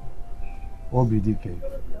 Obidike,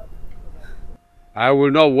 I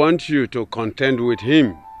will not want you to contend with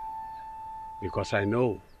him because I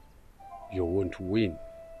know you won't win.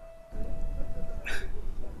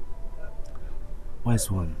 Wise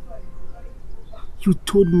one, you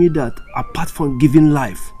told me that apart from giving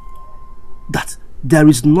life, that there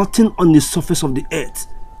is nothing on the surface of the earth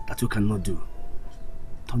that you cannot do.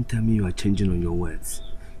 Don't tell me you are changing on your words.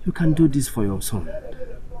 You can do this for your son.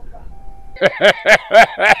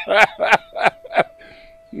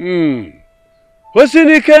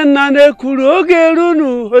 Hosinike nane kuro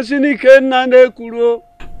ogerunu, hosinike nane kuro.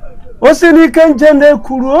 Hosinike njene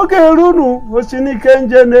kuro ogerunu, hosinike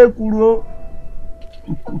njene kuro.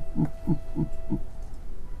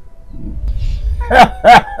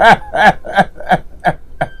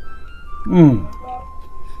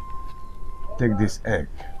 Take this egg.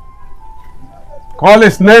 Call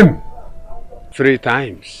his name 3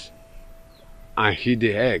 times. And hit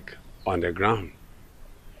the egg on the ground.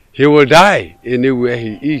 He will die anywhere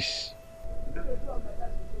he is.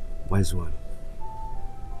 Wise one,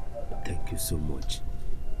 thank you so much.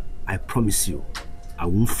 I promise you, I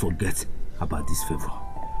won't forget about this favor.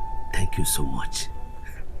 Thank you so much.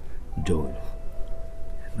 John.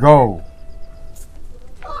 Go.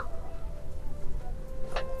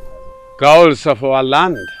 Girls of our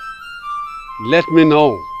land, let me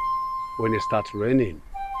know when it starts raining.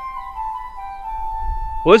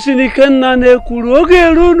 Osinikenna ne kuru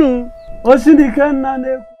ogerunu. Osinikenna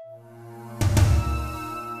ne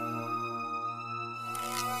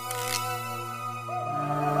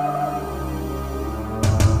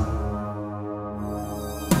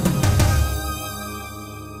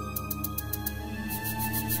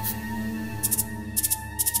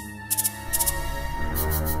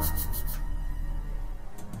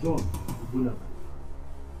John Ubunaba.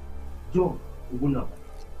 John Ubunaba.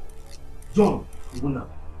 John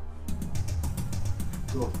Ubunaba.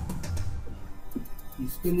 John.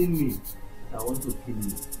 He's telling me that I want to kill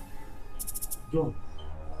you. John,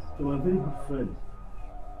 you're my very good friend.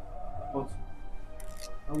 But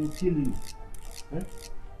I will kill you. Eh?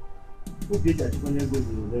 Who did that when I go to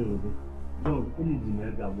the road? John, only the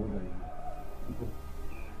mega more than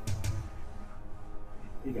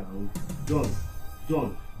you.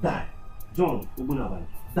 John, die. John Ubunaba,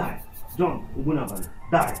 die. John Ubunaba,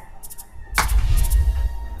 die.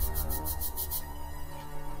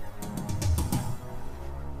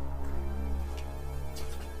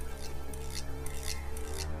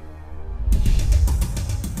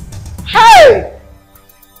 Hey!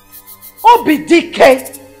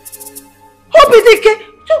 Obidike! Obidike!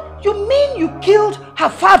 You mean you killed her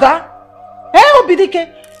father? Hey, Obidike,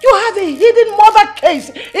 you have a hidden murder case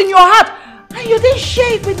in your heart and you didn't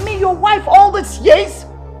share it with me, your wife, all these years?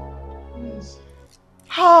 Please.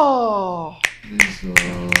 Oh. Please,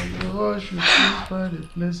 Lord, should please find a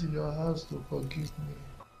place in your house to forgive me.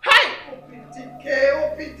 Hi!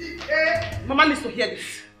 Obidike! Mama needs to hear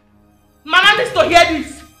this. Mama needs to hear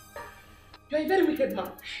this. You are a very wicked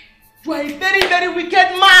man. You are a very, very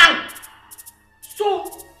wicked man. So,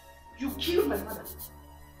 you killed my father.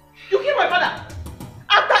 You killed my father.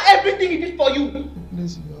 After everything he did for you.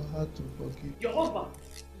 Place in your heart to forgive. Your husband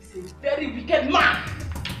is a very wicked man.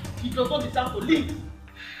 He does not deserve to live.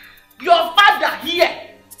 Your father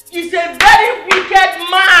here is a very wicked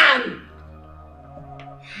man.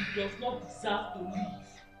 He does not deserve to live.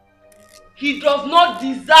 He does not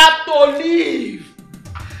deserve to live.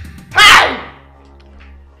 Hi!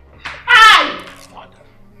 Hi!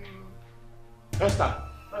 Esther,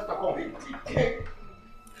 come.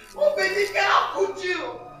 Obidike, how could you?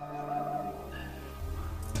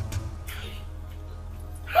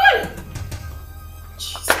 Hi!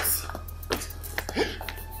 Jesus.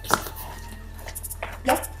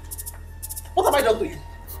 Yeah? What have I done to you?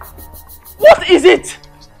 What is it?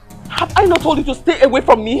 Have I not told you to stay away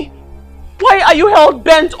from me? Why are you hell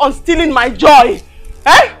bent on stealing my joy?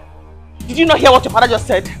 Eh? Did you not hear what your father just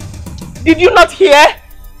said? Did you not hear?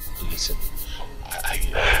 Listen, I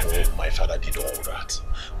know my father did all that.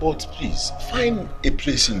 But please, find a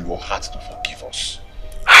place in your heart to forgive us.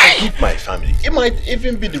 Forgive my family. It might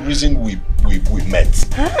even be the reason we met.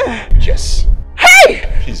 Yes. Hey!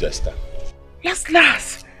 Please, Esther.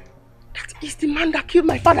 Last. That is the man that killed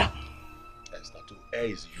my father. Esther, to err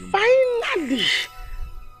is human. Finally.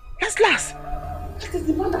 Last. That is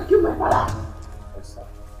the man that killed my father. Esther.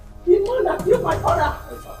 The man that killed my father.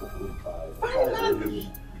 Esther, finally.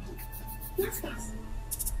 Last.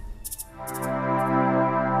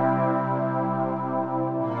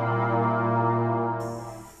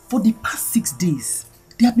 For the past 6 days,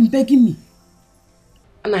 they have been begging me.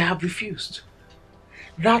 And I have refused.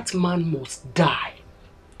 That man must die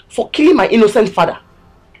for killing my innocent father.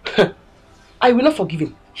 I will not forgive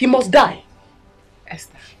him. He must die.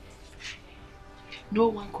 Esther, no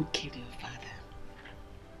one could kill your father.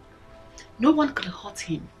 No one could hurt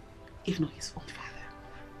him if not his own father.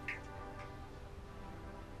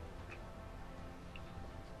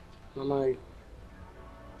 Mama, I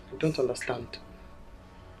don't understand.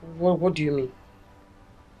 What do you mean?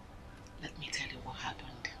 Let me tell you what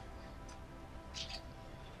happened.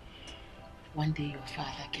 One day your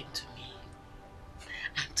father came to me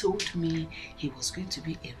and told me he was going to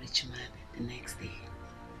be a rich man the next day.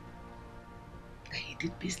 That he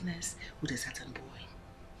did business with a certain boy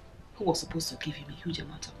who was supposed to give him a huge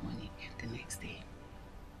amount of money the next day.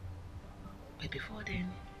 But before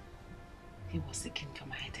then, he was seeking for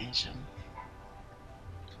my attention.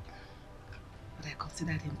 But I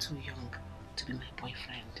considered him too young to be my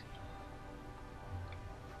boyfriend.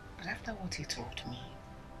 But after what he told me,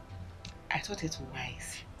 I thought it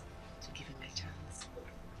wise to give him a chance.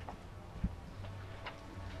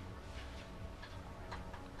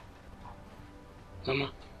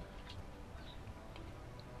 Mama,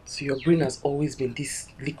 so your brain has always been this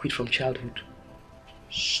liquid from childhood?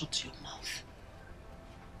 Shut your mouth.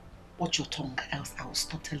 Watch your tongue, else I will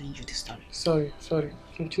stop telling you the story. Sorry.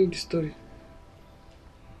 Continue the story.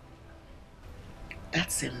 That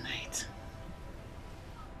same night,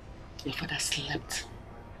 your father slept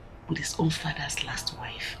with his own father's last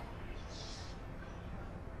wife.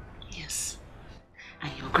 Yes.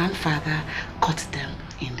 And your grandfather caught them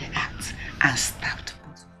in the act and stabbed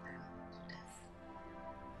both of them to death.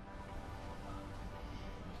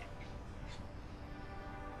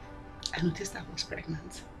 I noticed I was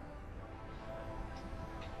pregnant.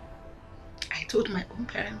 I told my own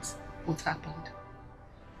parents what happened.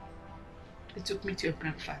 They took me to your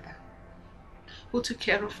grandfather, who took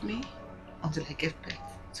care of me until I gave birth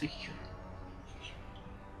to you.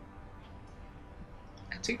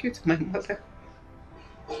 I took you to my mother,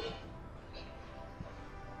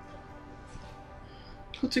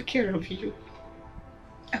 who took care of you.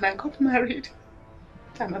 And I got married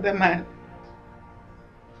to another man.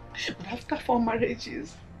 But after 4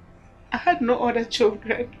 marriages, I had no other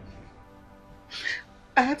children.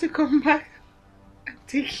 I had to come back and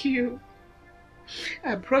take you.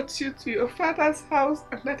 I brought you to your father's house,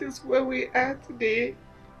 and that is where we are today.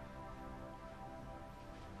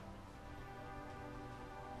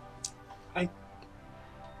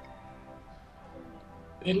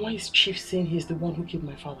 Then why is Chief saying he's the one who killed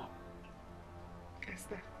my father?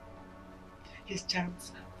 Esther, his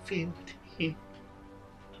charms failed him.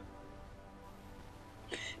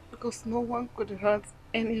 Because no one could hurt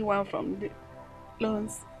anyone from the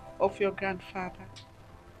loans of your grandfather.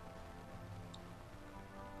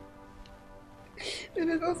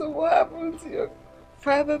 And because of what happened to your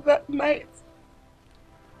father that night,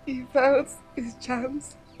 he felt his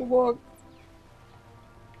charms worked.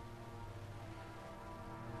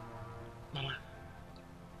 Mama,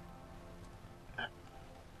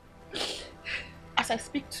 as I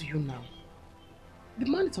speak to you now, the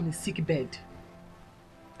man is on a sick bed.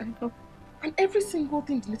 I know. And every single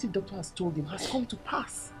thing the native doctor has told him has come to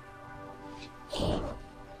pass.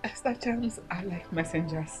 Esther charms are like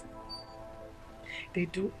messengers. They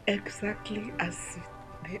do exactly as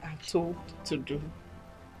they are told to do.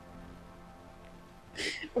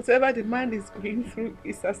 Whatever the man is going through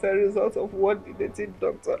is as a result of what the native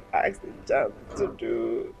doctor asked the charm to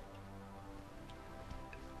do.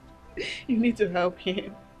 You need to help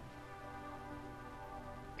him.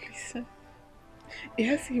 Please.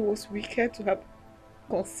 Yes, he was wicked to have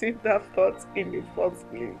conceived that thought in the first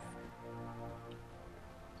place.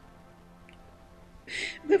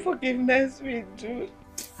 The forgiveness we do.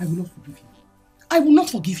 I will not forgive him. I will not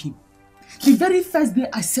forgive him. The very first day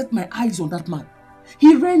I set my eyes on that man,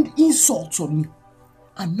 he rained insults on me.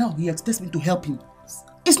 And now he expects me to help him.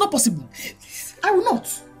 It's not possible. I will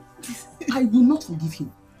not. I will not forgive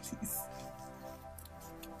him.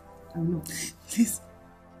 I will not. Please.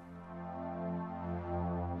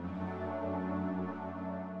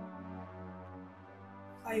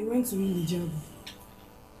 I went to ring the job.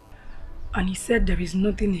 And he said there is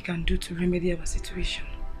nothing he can do to remedy our situation.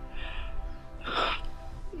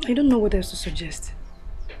 I don't know what else to suggest.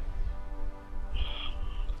 I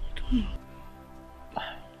don't know.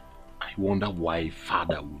 I wonder why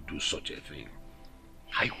father would do such a thing.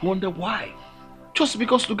 I wonder why. Just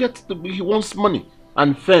because he wants money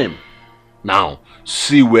and fame. Now,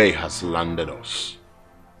 see where he has landed us.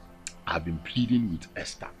 I've been pleading with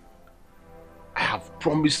Esther. I have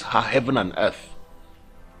promised her heaven and earth.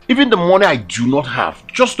 Even the money I do not have,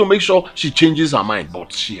 just to make sure she changes her mind,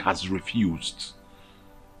 but she has refused.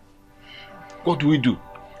 What do we do?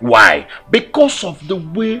 Why? Because of the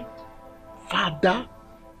way father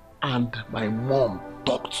and my mom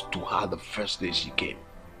talked to her the first day she came.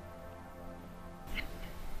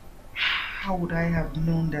 How would I have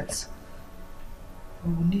known that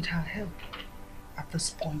we would need her help at this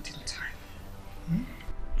point in time?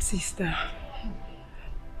 Sister,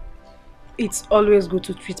 it's always good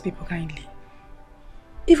to treat people kindly.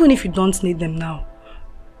 Even if you don't need them now,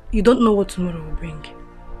 you don't know what tomorrow will bring.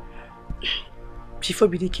 Chief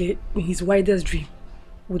Obidike, in his wildest dream,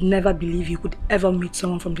 would never believe he could ever meet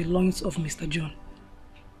someone from the loins of Mr. John.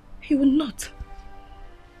 He would not.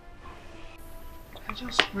 I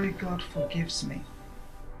just pray God forgives me.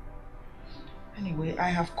 Anyway, I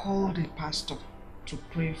have called a pastor to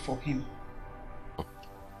pray for him.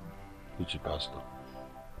 Which pastor?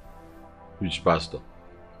 Which pastor?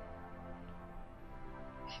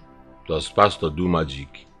 Does pastor do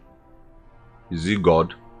magic? Is he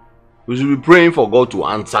God? We should be praying for God to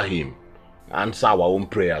answer him. Answer our own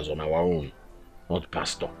prayers on our own, not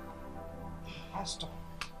pastor. Pastor,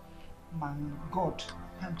 my God,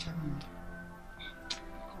 I'm telling you.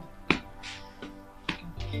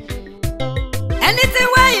 Anything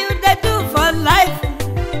where you they do for life,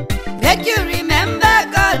 make you remember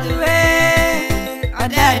God's way. Or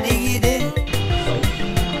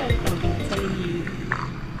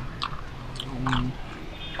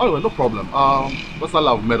Anyway, no problem. That's all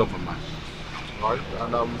I've made up my mind. Alright?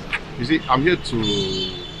 And you see, I'm here to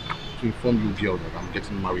inform you, girl, that I'm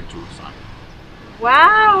getting married to Sam.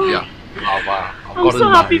 Wow! Yeah. I'm so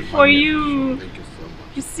happy for you. Thank you so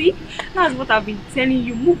much. You see, that's what I've been telling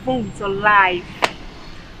you. Move on with your life.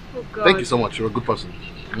 Oh God. Thank you so much. You're a good person.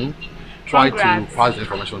 Try Congrats. to pass the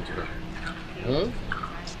information to her. And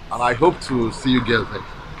I hope to see you girls there.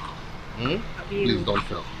 Hmm? Please don't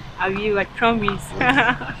fail. I will, I promise.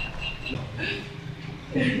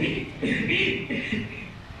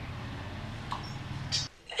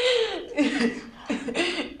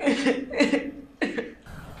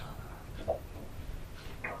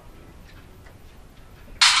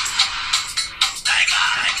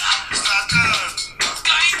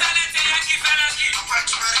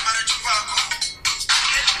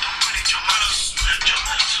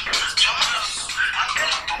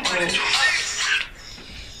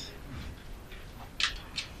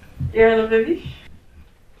 Yeah, hello, baby.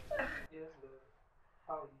 Yes, babe.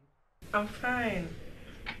 How are you? I'm fine.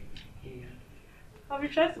 Yeah. I've been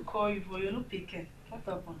trying to call you, but you're not picking. What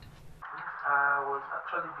happened? I was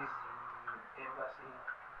actually busy in embassy,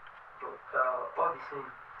 but all the same,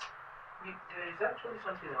 there is actually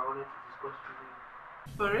something I wanted to discuss with you.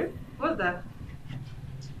 Sorry? What's that? It's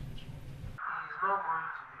not going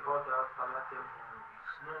to be all that palatable.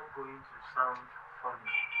 It's not going to sound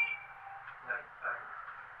funny. Like,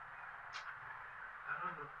 I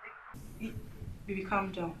don't know. Baby,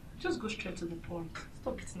 calm down. Just go straight to the point.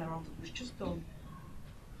 Stop beating around the bush. Just tell me.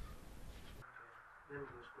 Let me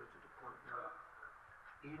go straight to the point now.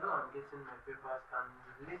 You know I'm getting my papers, and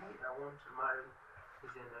the lady I want to marry is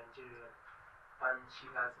a Nigerian, and she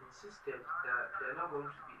has insisted that there are not going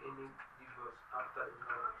to be any divorce after the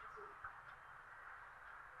marriage.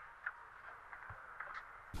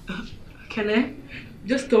 Can I?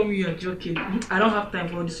 Just tell me you're joking. I don't have time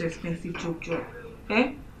for all this expensive joke.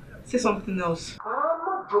 Eh? Say something else. I'm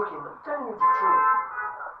not joking, I'm telling you the truth.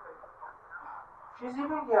 She's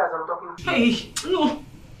even here as I'm talking to you. Hey, no.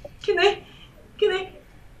 Can I?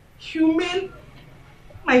 You mean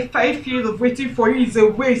my 5 years of waiting for you is a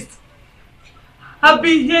waste? I've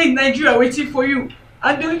been here in Nigeria waiting for you,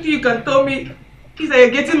 and the only thing you can tell me is that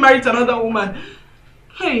you're getting married to another woman.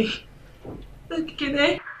 Hey, can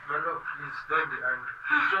I? My love, please don't be angry.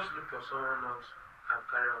 Just look for someone else and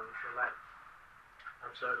carry on with your life.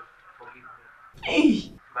 I'm sorry, forgive me.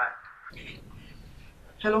 Hey! Bye.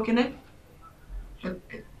 Hello, can I?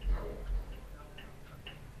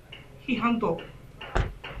 He hung up.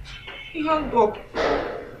 He hung up.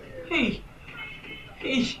 Hey.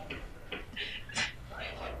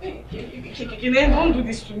 Can I? Don't do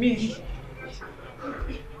this to me. Don't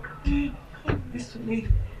do this to me.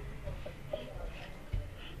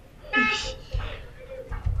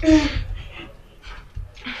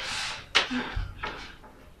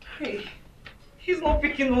 Hey, he's not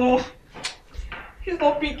picking up. He's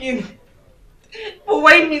not picking. But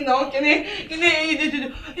why me now? Can I?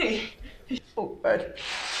 Hey. Oh, God.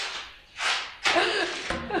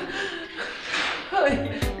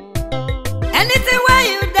 Anything where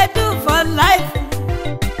you they do for life,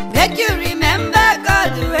 make you remember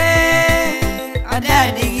God way.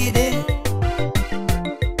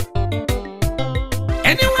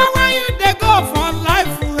 Anywhere where you they go for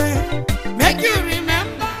life way, make you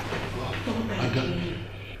remember.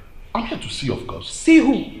 I'm here to see, of course. See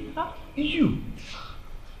who? Huh? You.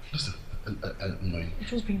 Listen, no.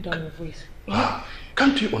 Just bring down your voice.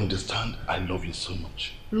 Can't you understand? I love you so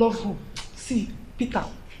much. Love who? See, Peter,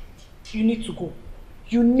 you need to go.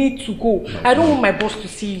 You need to go. No, I don't want my boss to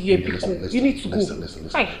see you here. Listen, you need to listen. go.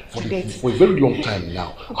 For a very long time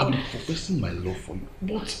now, I've been professing my love for you.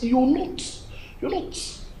 But you're not.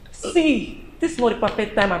 See, this is not the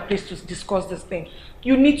perfect time and place to discuss this thing.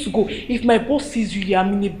 You need to go. If my boss sees you here,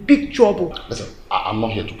 I'm in a big trouble. Listen, I'm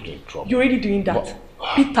not here to put you in trouble. You're already doing that.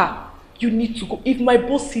 Peter, you need to go. If my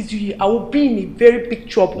boss sees you here, I will be in a very big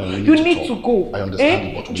trouble. No, you need to go. I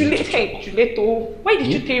understand. But Juliet, why did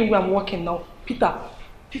you tell me where I'm working now? Peter,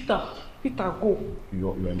 go.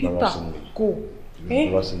 You're embarrassing me. Go. You're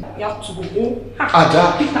embarrassing me. You have to go.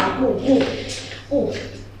 Ada. Peter, go.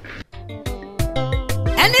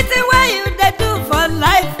 Anything where you they do for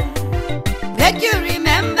life, make you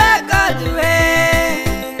remember God way.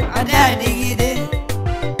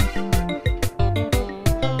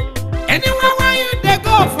 Anywhere where you they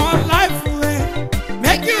go for life way,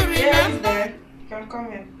 make you remember. Yes, you can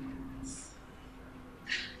come in.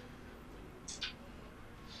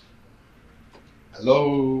 Hello.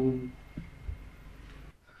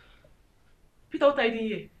 Peter, what are you doing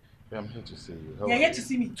here? Yeah, I'm here to see you. You're here to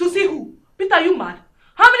see me. To see who? Peter, are you mad?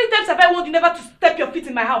 How many times have I warned you never to step your feet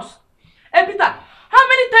in my house? Hey, Peter, how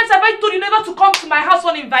many times have I told you never to come to my house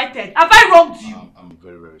uninvited? Have I wronged you? I'm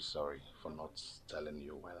very, very sorry for not telling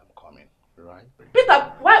you when I'm coming, right?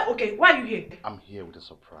 Peter, why are you here? I'm here with a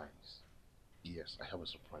surprise. Yes, I have a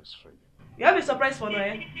surprise for you. You have a surprise for me,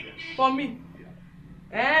 eh? Yes. For me?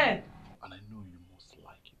 Yeah. Eh? And I know you must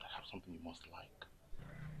like it. I have something you must like.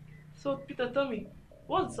 So, Peter, tell me,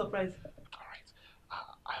 what's the surprise? Alright.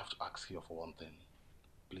 I have to ask ask you for one thing.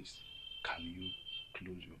 Please, can you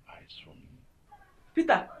close your eyes for me?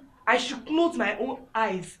 Peter, I should close my own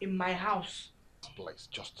eyes in my house. Please,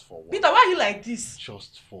 just for once. Peter, why are you like this?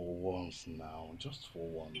 Just for once now. Just for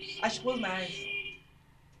once. I should close my eyes.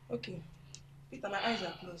 Okay. Peter, my eyes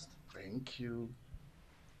are closed. Thank you.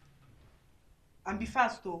 And be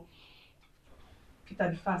fast, though. Peter,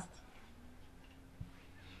 be fast.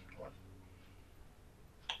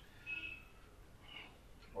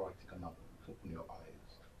 Alright, you can now open your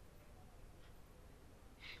eyes.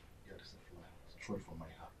 Here is a fly, straight from my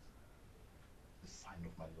heart. The sign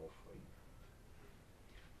of my love for you.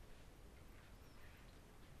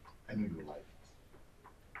 I know you like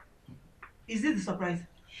it. Is this the surprise?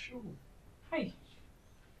 Sure. Hi.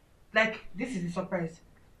 Like, this is the surprise?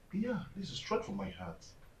 Yeah, this is straight from my heart.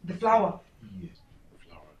 The flower? Yes, the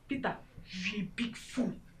flower. Peter, you're a big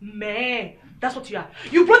fool. Man, that's what you are.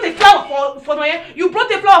 You brought a flower for Noye. You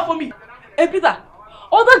brought a flower for me. Hey, Peter,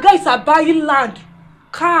 other guys are buying land,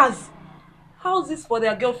 cars, houses for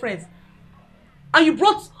their girlfriends. And you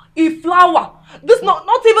brought a flower. This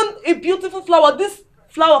not even a beautiful flower. This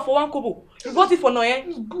flower for 1 kobo. You brought it for Noye.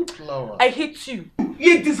 It's good flower. I hate you.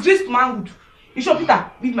 You're a disgraced manhood. You sure,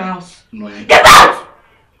 Peter? Leave my house. Noye. Get out!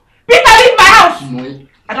 Peter, leave my house! Noye.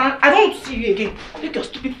 I don't want to see you again. Take your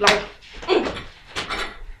stupid flower.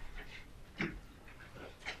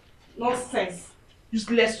 Nonsense.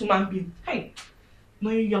 Useless human being. Hey,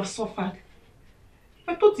 Noye, you have suffered.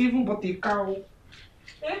 I thought you even bought a cow.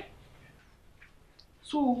 Eh?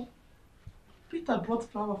 So, Peter brought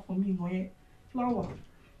flower for me, Noye. Flower.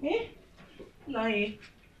 Eh? Noye,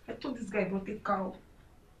 I thought this guy brought a cow.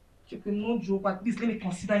 You can no joke, but at least let me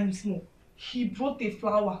consider him small. He brought a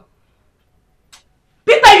flower.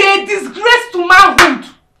 Peter, you're a disgrace to manhood.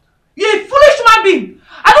 You're a foolish human being.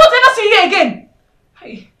 I don't ever see you again.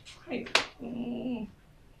 Hey.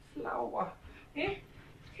 Flower. Eh?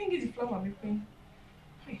 Can you get the flower, my friend?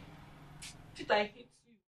 Hey. Peter, I hate you.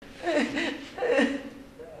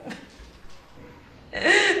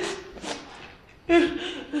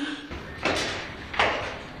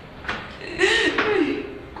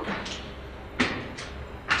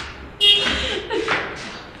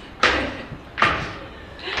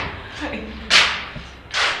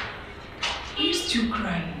 Are you still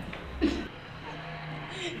crying?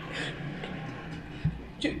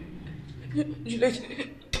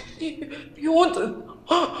 You want to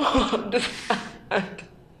understand?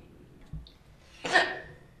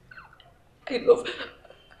 I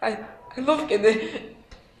love Kene.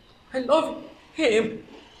 I love him.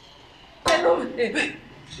 I love him.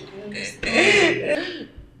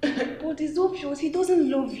 But it's obvious he doesn't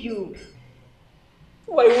love you.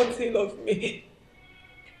 Why won't he love me?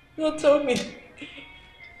 You tell me.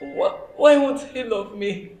 Why won't he love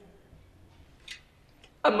me?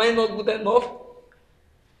 Am I not good enough?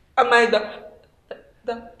 Am I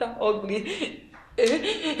that ugly?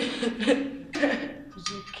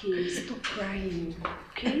 It's okay, stop crying,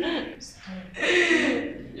 okay? Stop.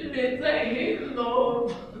 Juliet, I hate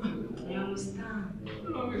love. I understand.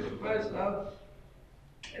 Love is special.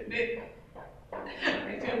 I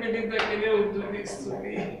can't believe that Kenya will do this to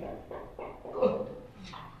me. God.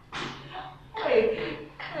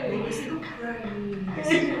 Stop crying.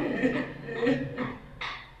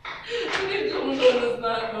 You don't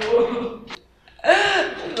understand, no.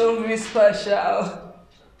 Love is special.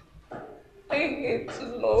 I hate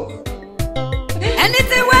love.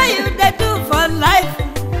 Anything where you they do for life,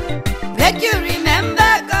 make you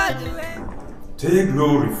remember God. Take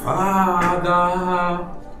glory, Father.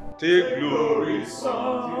 Take glory,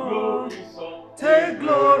 Son. Take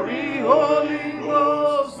glory, Holy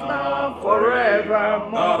Ghost, now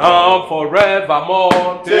forevermore. Now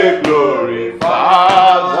forevermore. Take glory,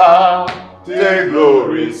 Father. Take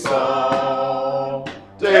glory, Son.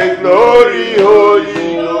 Take glory,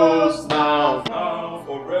 Holy Ghost, now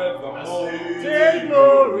forevermore. Take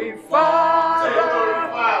glory,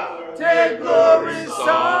 Father. Take glory,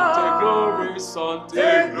 Son. Take glory, Son.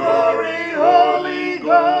 Take glory, Holy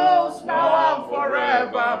Ghost, now and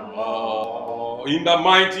forevermore. In the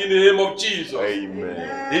mighty name of Jesus.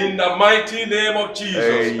 Amen. In the mighty name of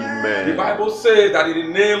Jesus. Amen. The Bible says that in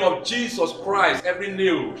the name of Jesus Christ, every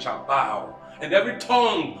knee shall bow and every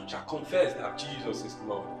tongue shall confess that Jesus is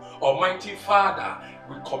Lord. Almighty Father,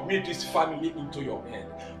 we commit this family into your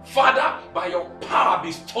hand. Father, by your power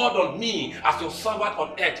bestowed on me as your servant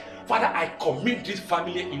on earth, Father, I commit this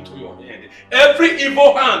family into your hand. Every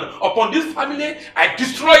evil hand upon this family, I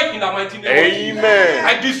destroy it in the mighty name of Jesus. Amen.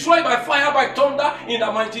 I destroy by fire, by thunder, in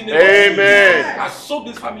the mighty name of Amen. Jesus. I soak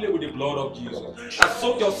this family with the blood of Jesus. I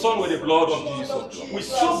soak your son with the blood of Jesus. We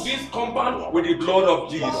soak this compound with the blood of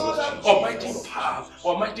Jesus.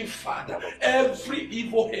 Almighty Father, every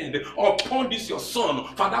evil hand upon this your son,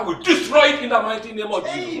 Father, we destroy it in the mighty name of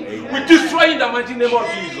Jesus. We destroy it in the mighty name of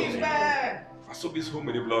Jesus. I soak this home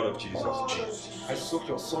with the blood of Jesus. I soak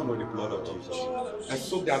your son with the blood of Jesus. I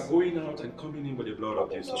soak their going out and coming in with the blood of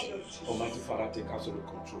Jesus. Almighty Father, take absolute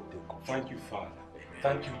control. Thank you, Father.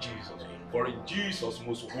 Thank you, Jesus. For in Jesus'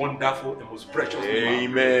 most wonderful and most precious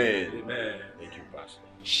name. Amen. Amen. Thank you, Pastor.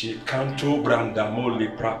 Shikanto brandamoli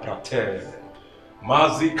praprate.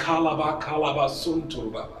 Mazi kalaba kalaba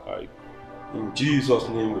suntuba. In Jesus'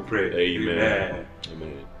 name we pray. Amen.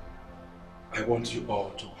 Amen. I want you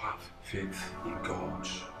all to have faith in God.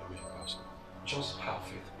 Just have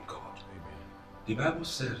faith in God. The Bible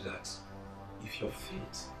says that if your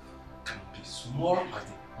faith can be small as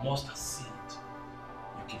the mustard seed,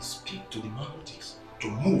 you can speak to the mountains to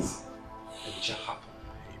move, and it shall happen.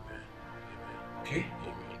 Amen. Okay?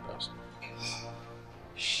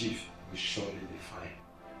 Shift will surely be fine.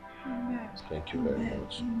 Amen. Thank you very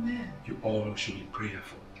much. Amen. You all should be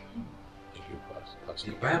prayerful. Thank you,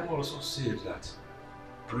 Pastor. The Bible also says that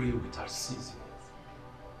pray without ceasing.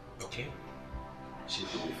 Okay? She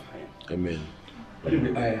will be fine. Amen.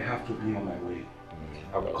 Anyway, I have to be on my way.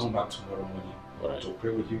 I will come back tomorrow morning to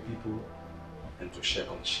pray with you people and to check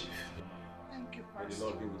on Chief. Thank you, May the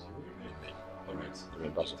Lord be with you. All right.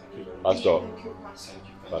 Amen, Pastor.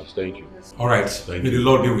 Pastor, thank you. All right. May the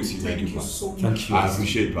Lord be with you. Thank you, Pastor. so much. Thank you. I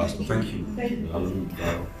appreciate it, Pastor. Thank you. Thank you.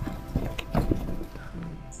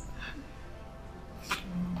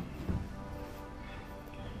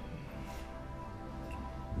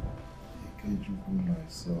 My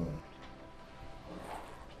son.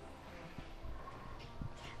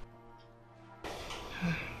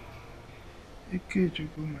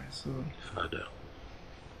 Ikejuku, my son. Father.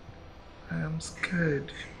 I am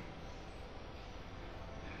scared.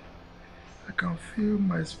 I can feel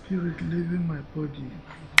my spirit leaving my body.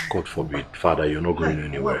 God forbid. Father, you're not going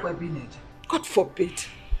anywhere. God forbid.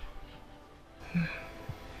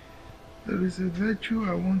 There is a virtue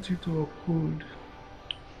I want you to uphold.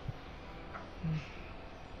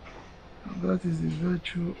 And that is the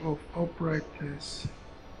virtue of uprightness.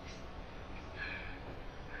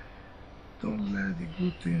 Don't let the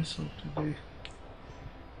good things of today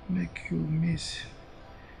make you miss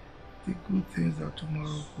the good things that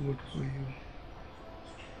tomorrow hold for you.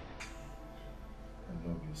 I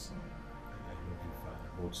love you, son. I love you, Father.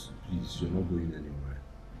 But please, you're not going anywhere.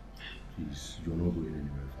 Please, you're not going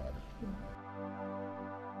anywhere, Father.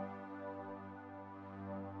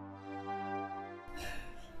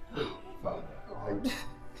 Father,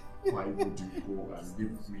 why would you go and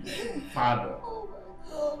leave me? Father. Oh my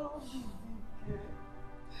God,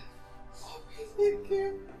 Obidike.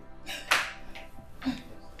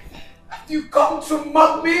 Have you come to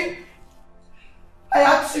mock me? I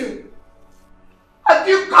ask you. Have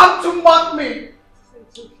you come to mock me?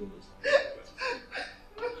 It's okay.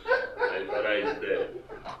 My father is dead.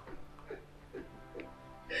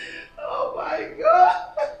 Oh my God.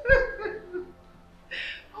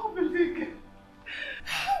 Obidike.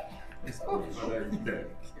 My father is dead.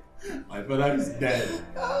 My father is dead.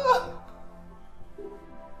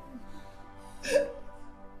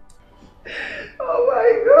 Oh my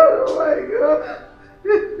God, oh my God.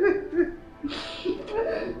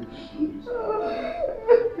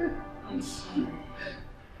 I'm sorry.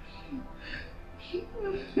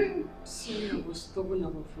 Sorry, I was stubborn. I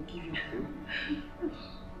will forgive you.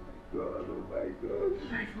 God, oh my God.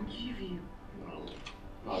 I forgive you.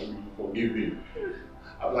 Now you forgive him.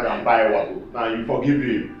 I'm like I'm buying one. Now you forgive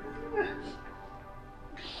him.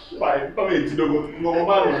 Why? Come here, Tidogo. No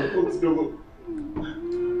man, go Tidogo.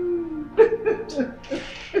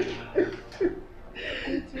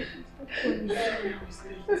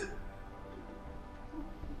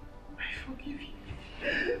 I forgive you.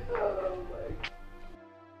 Oh my God.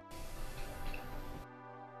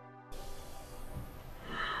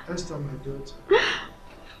 Esther, my daughter.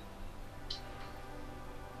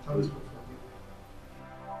 How is my father?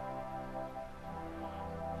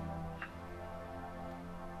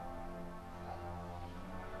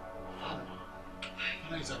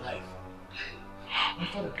 Father is alive. My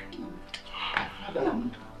father.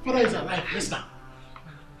 Father is alive. Listen.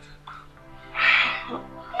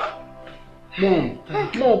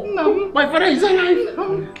 Mom, my father is alive.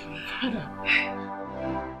 Father.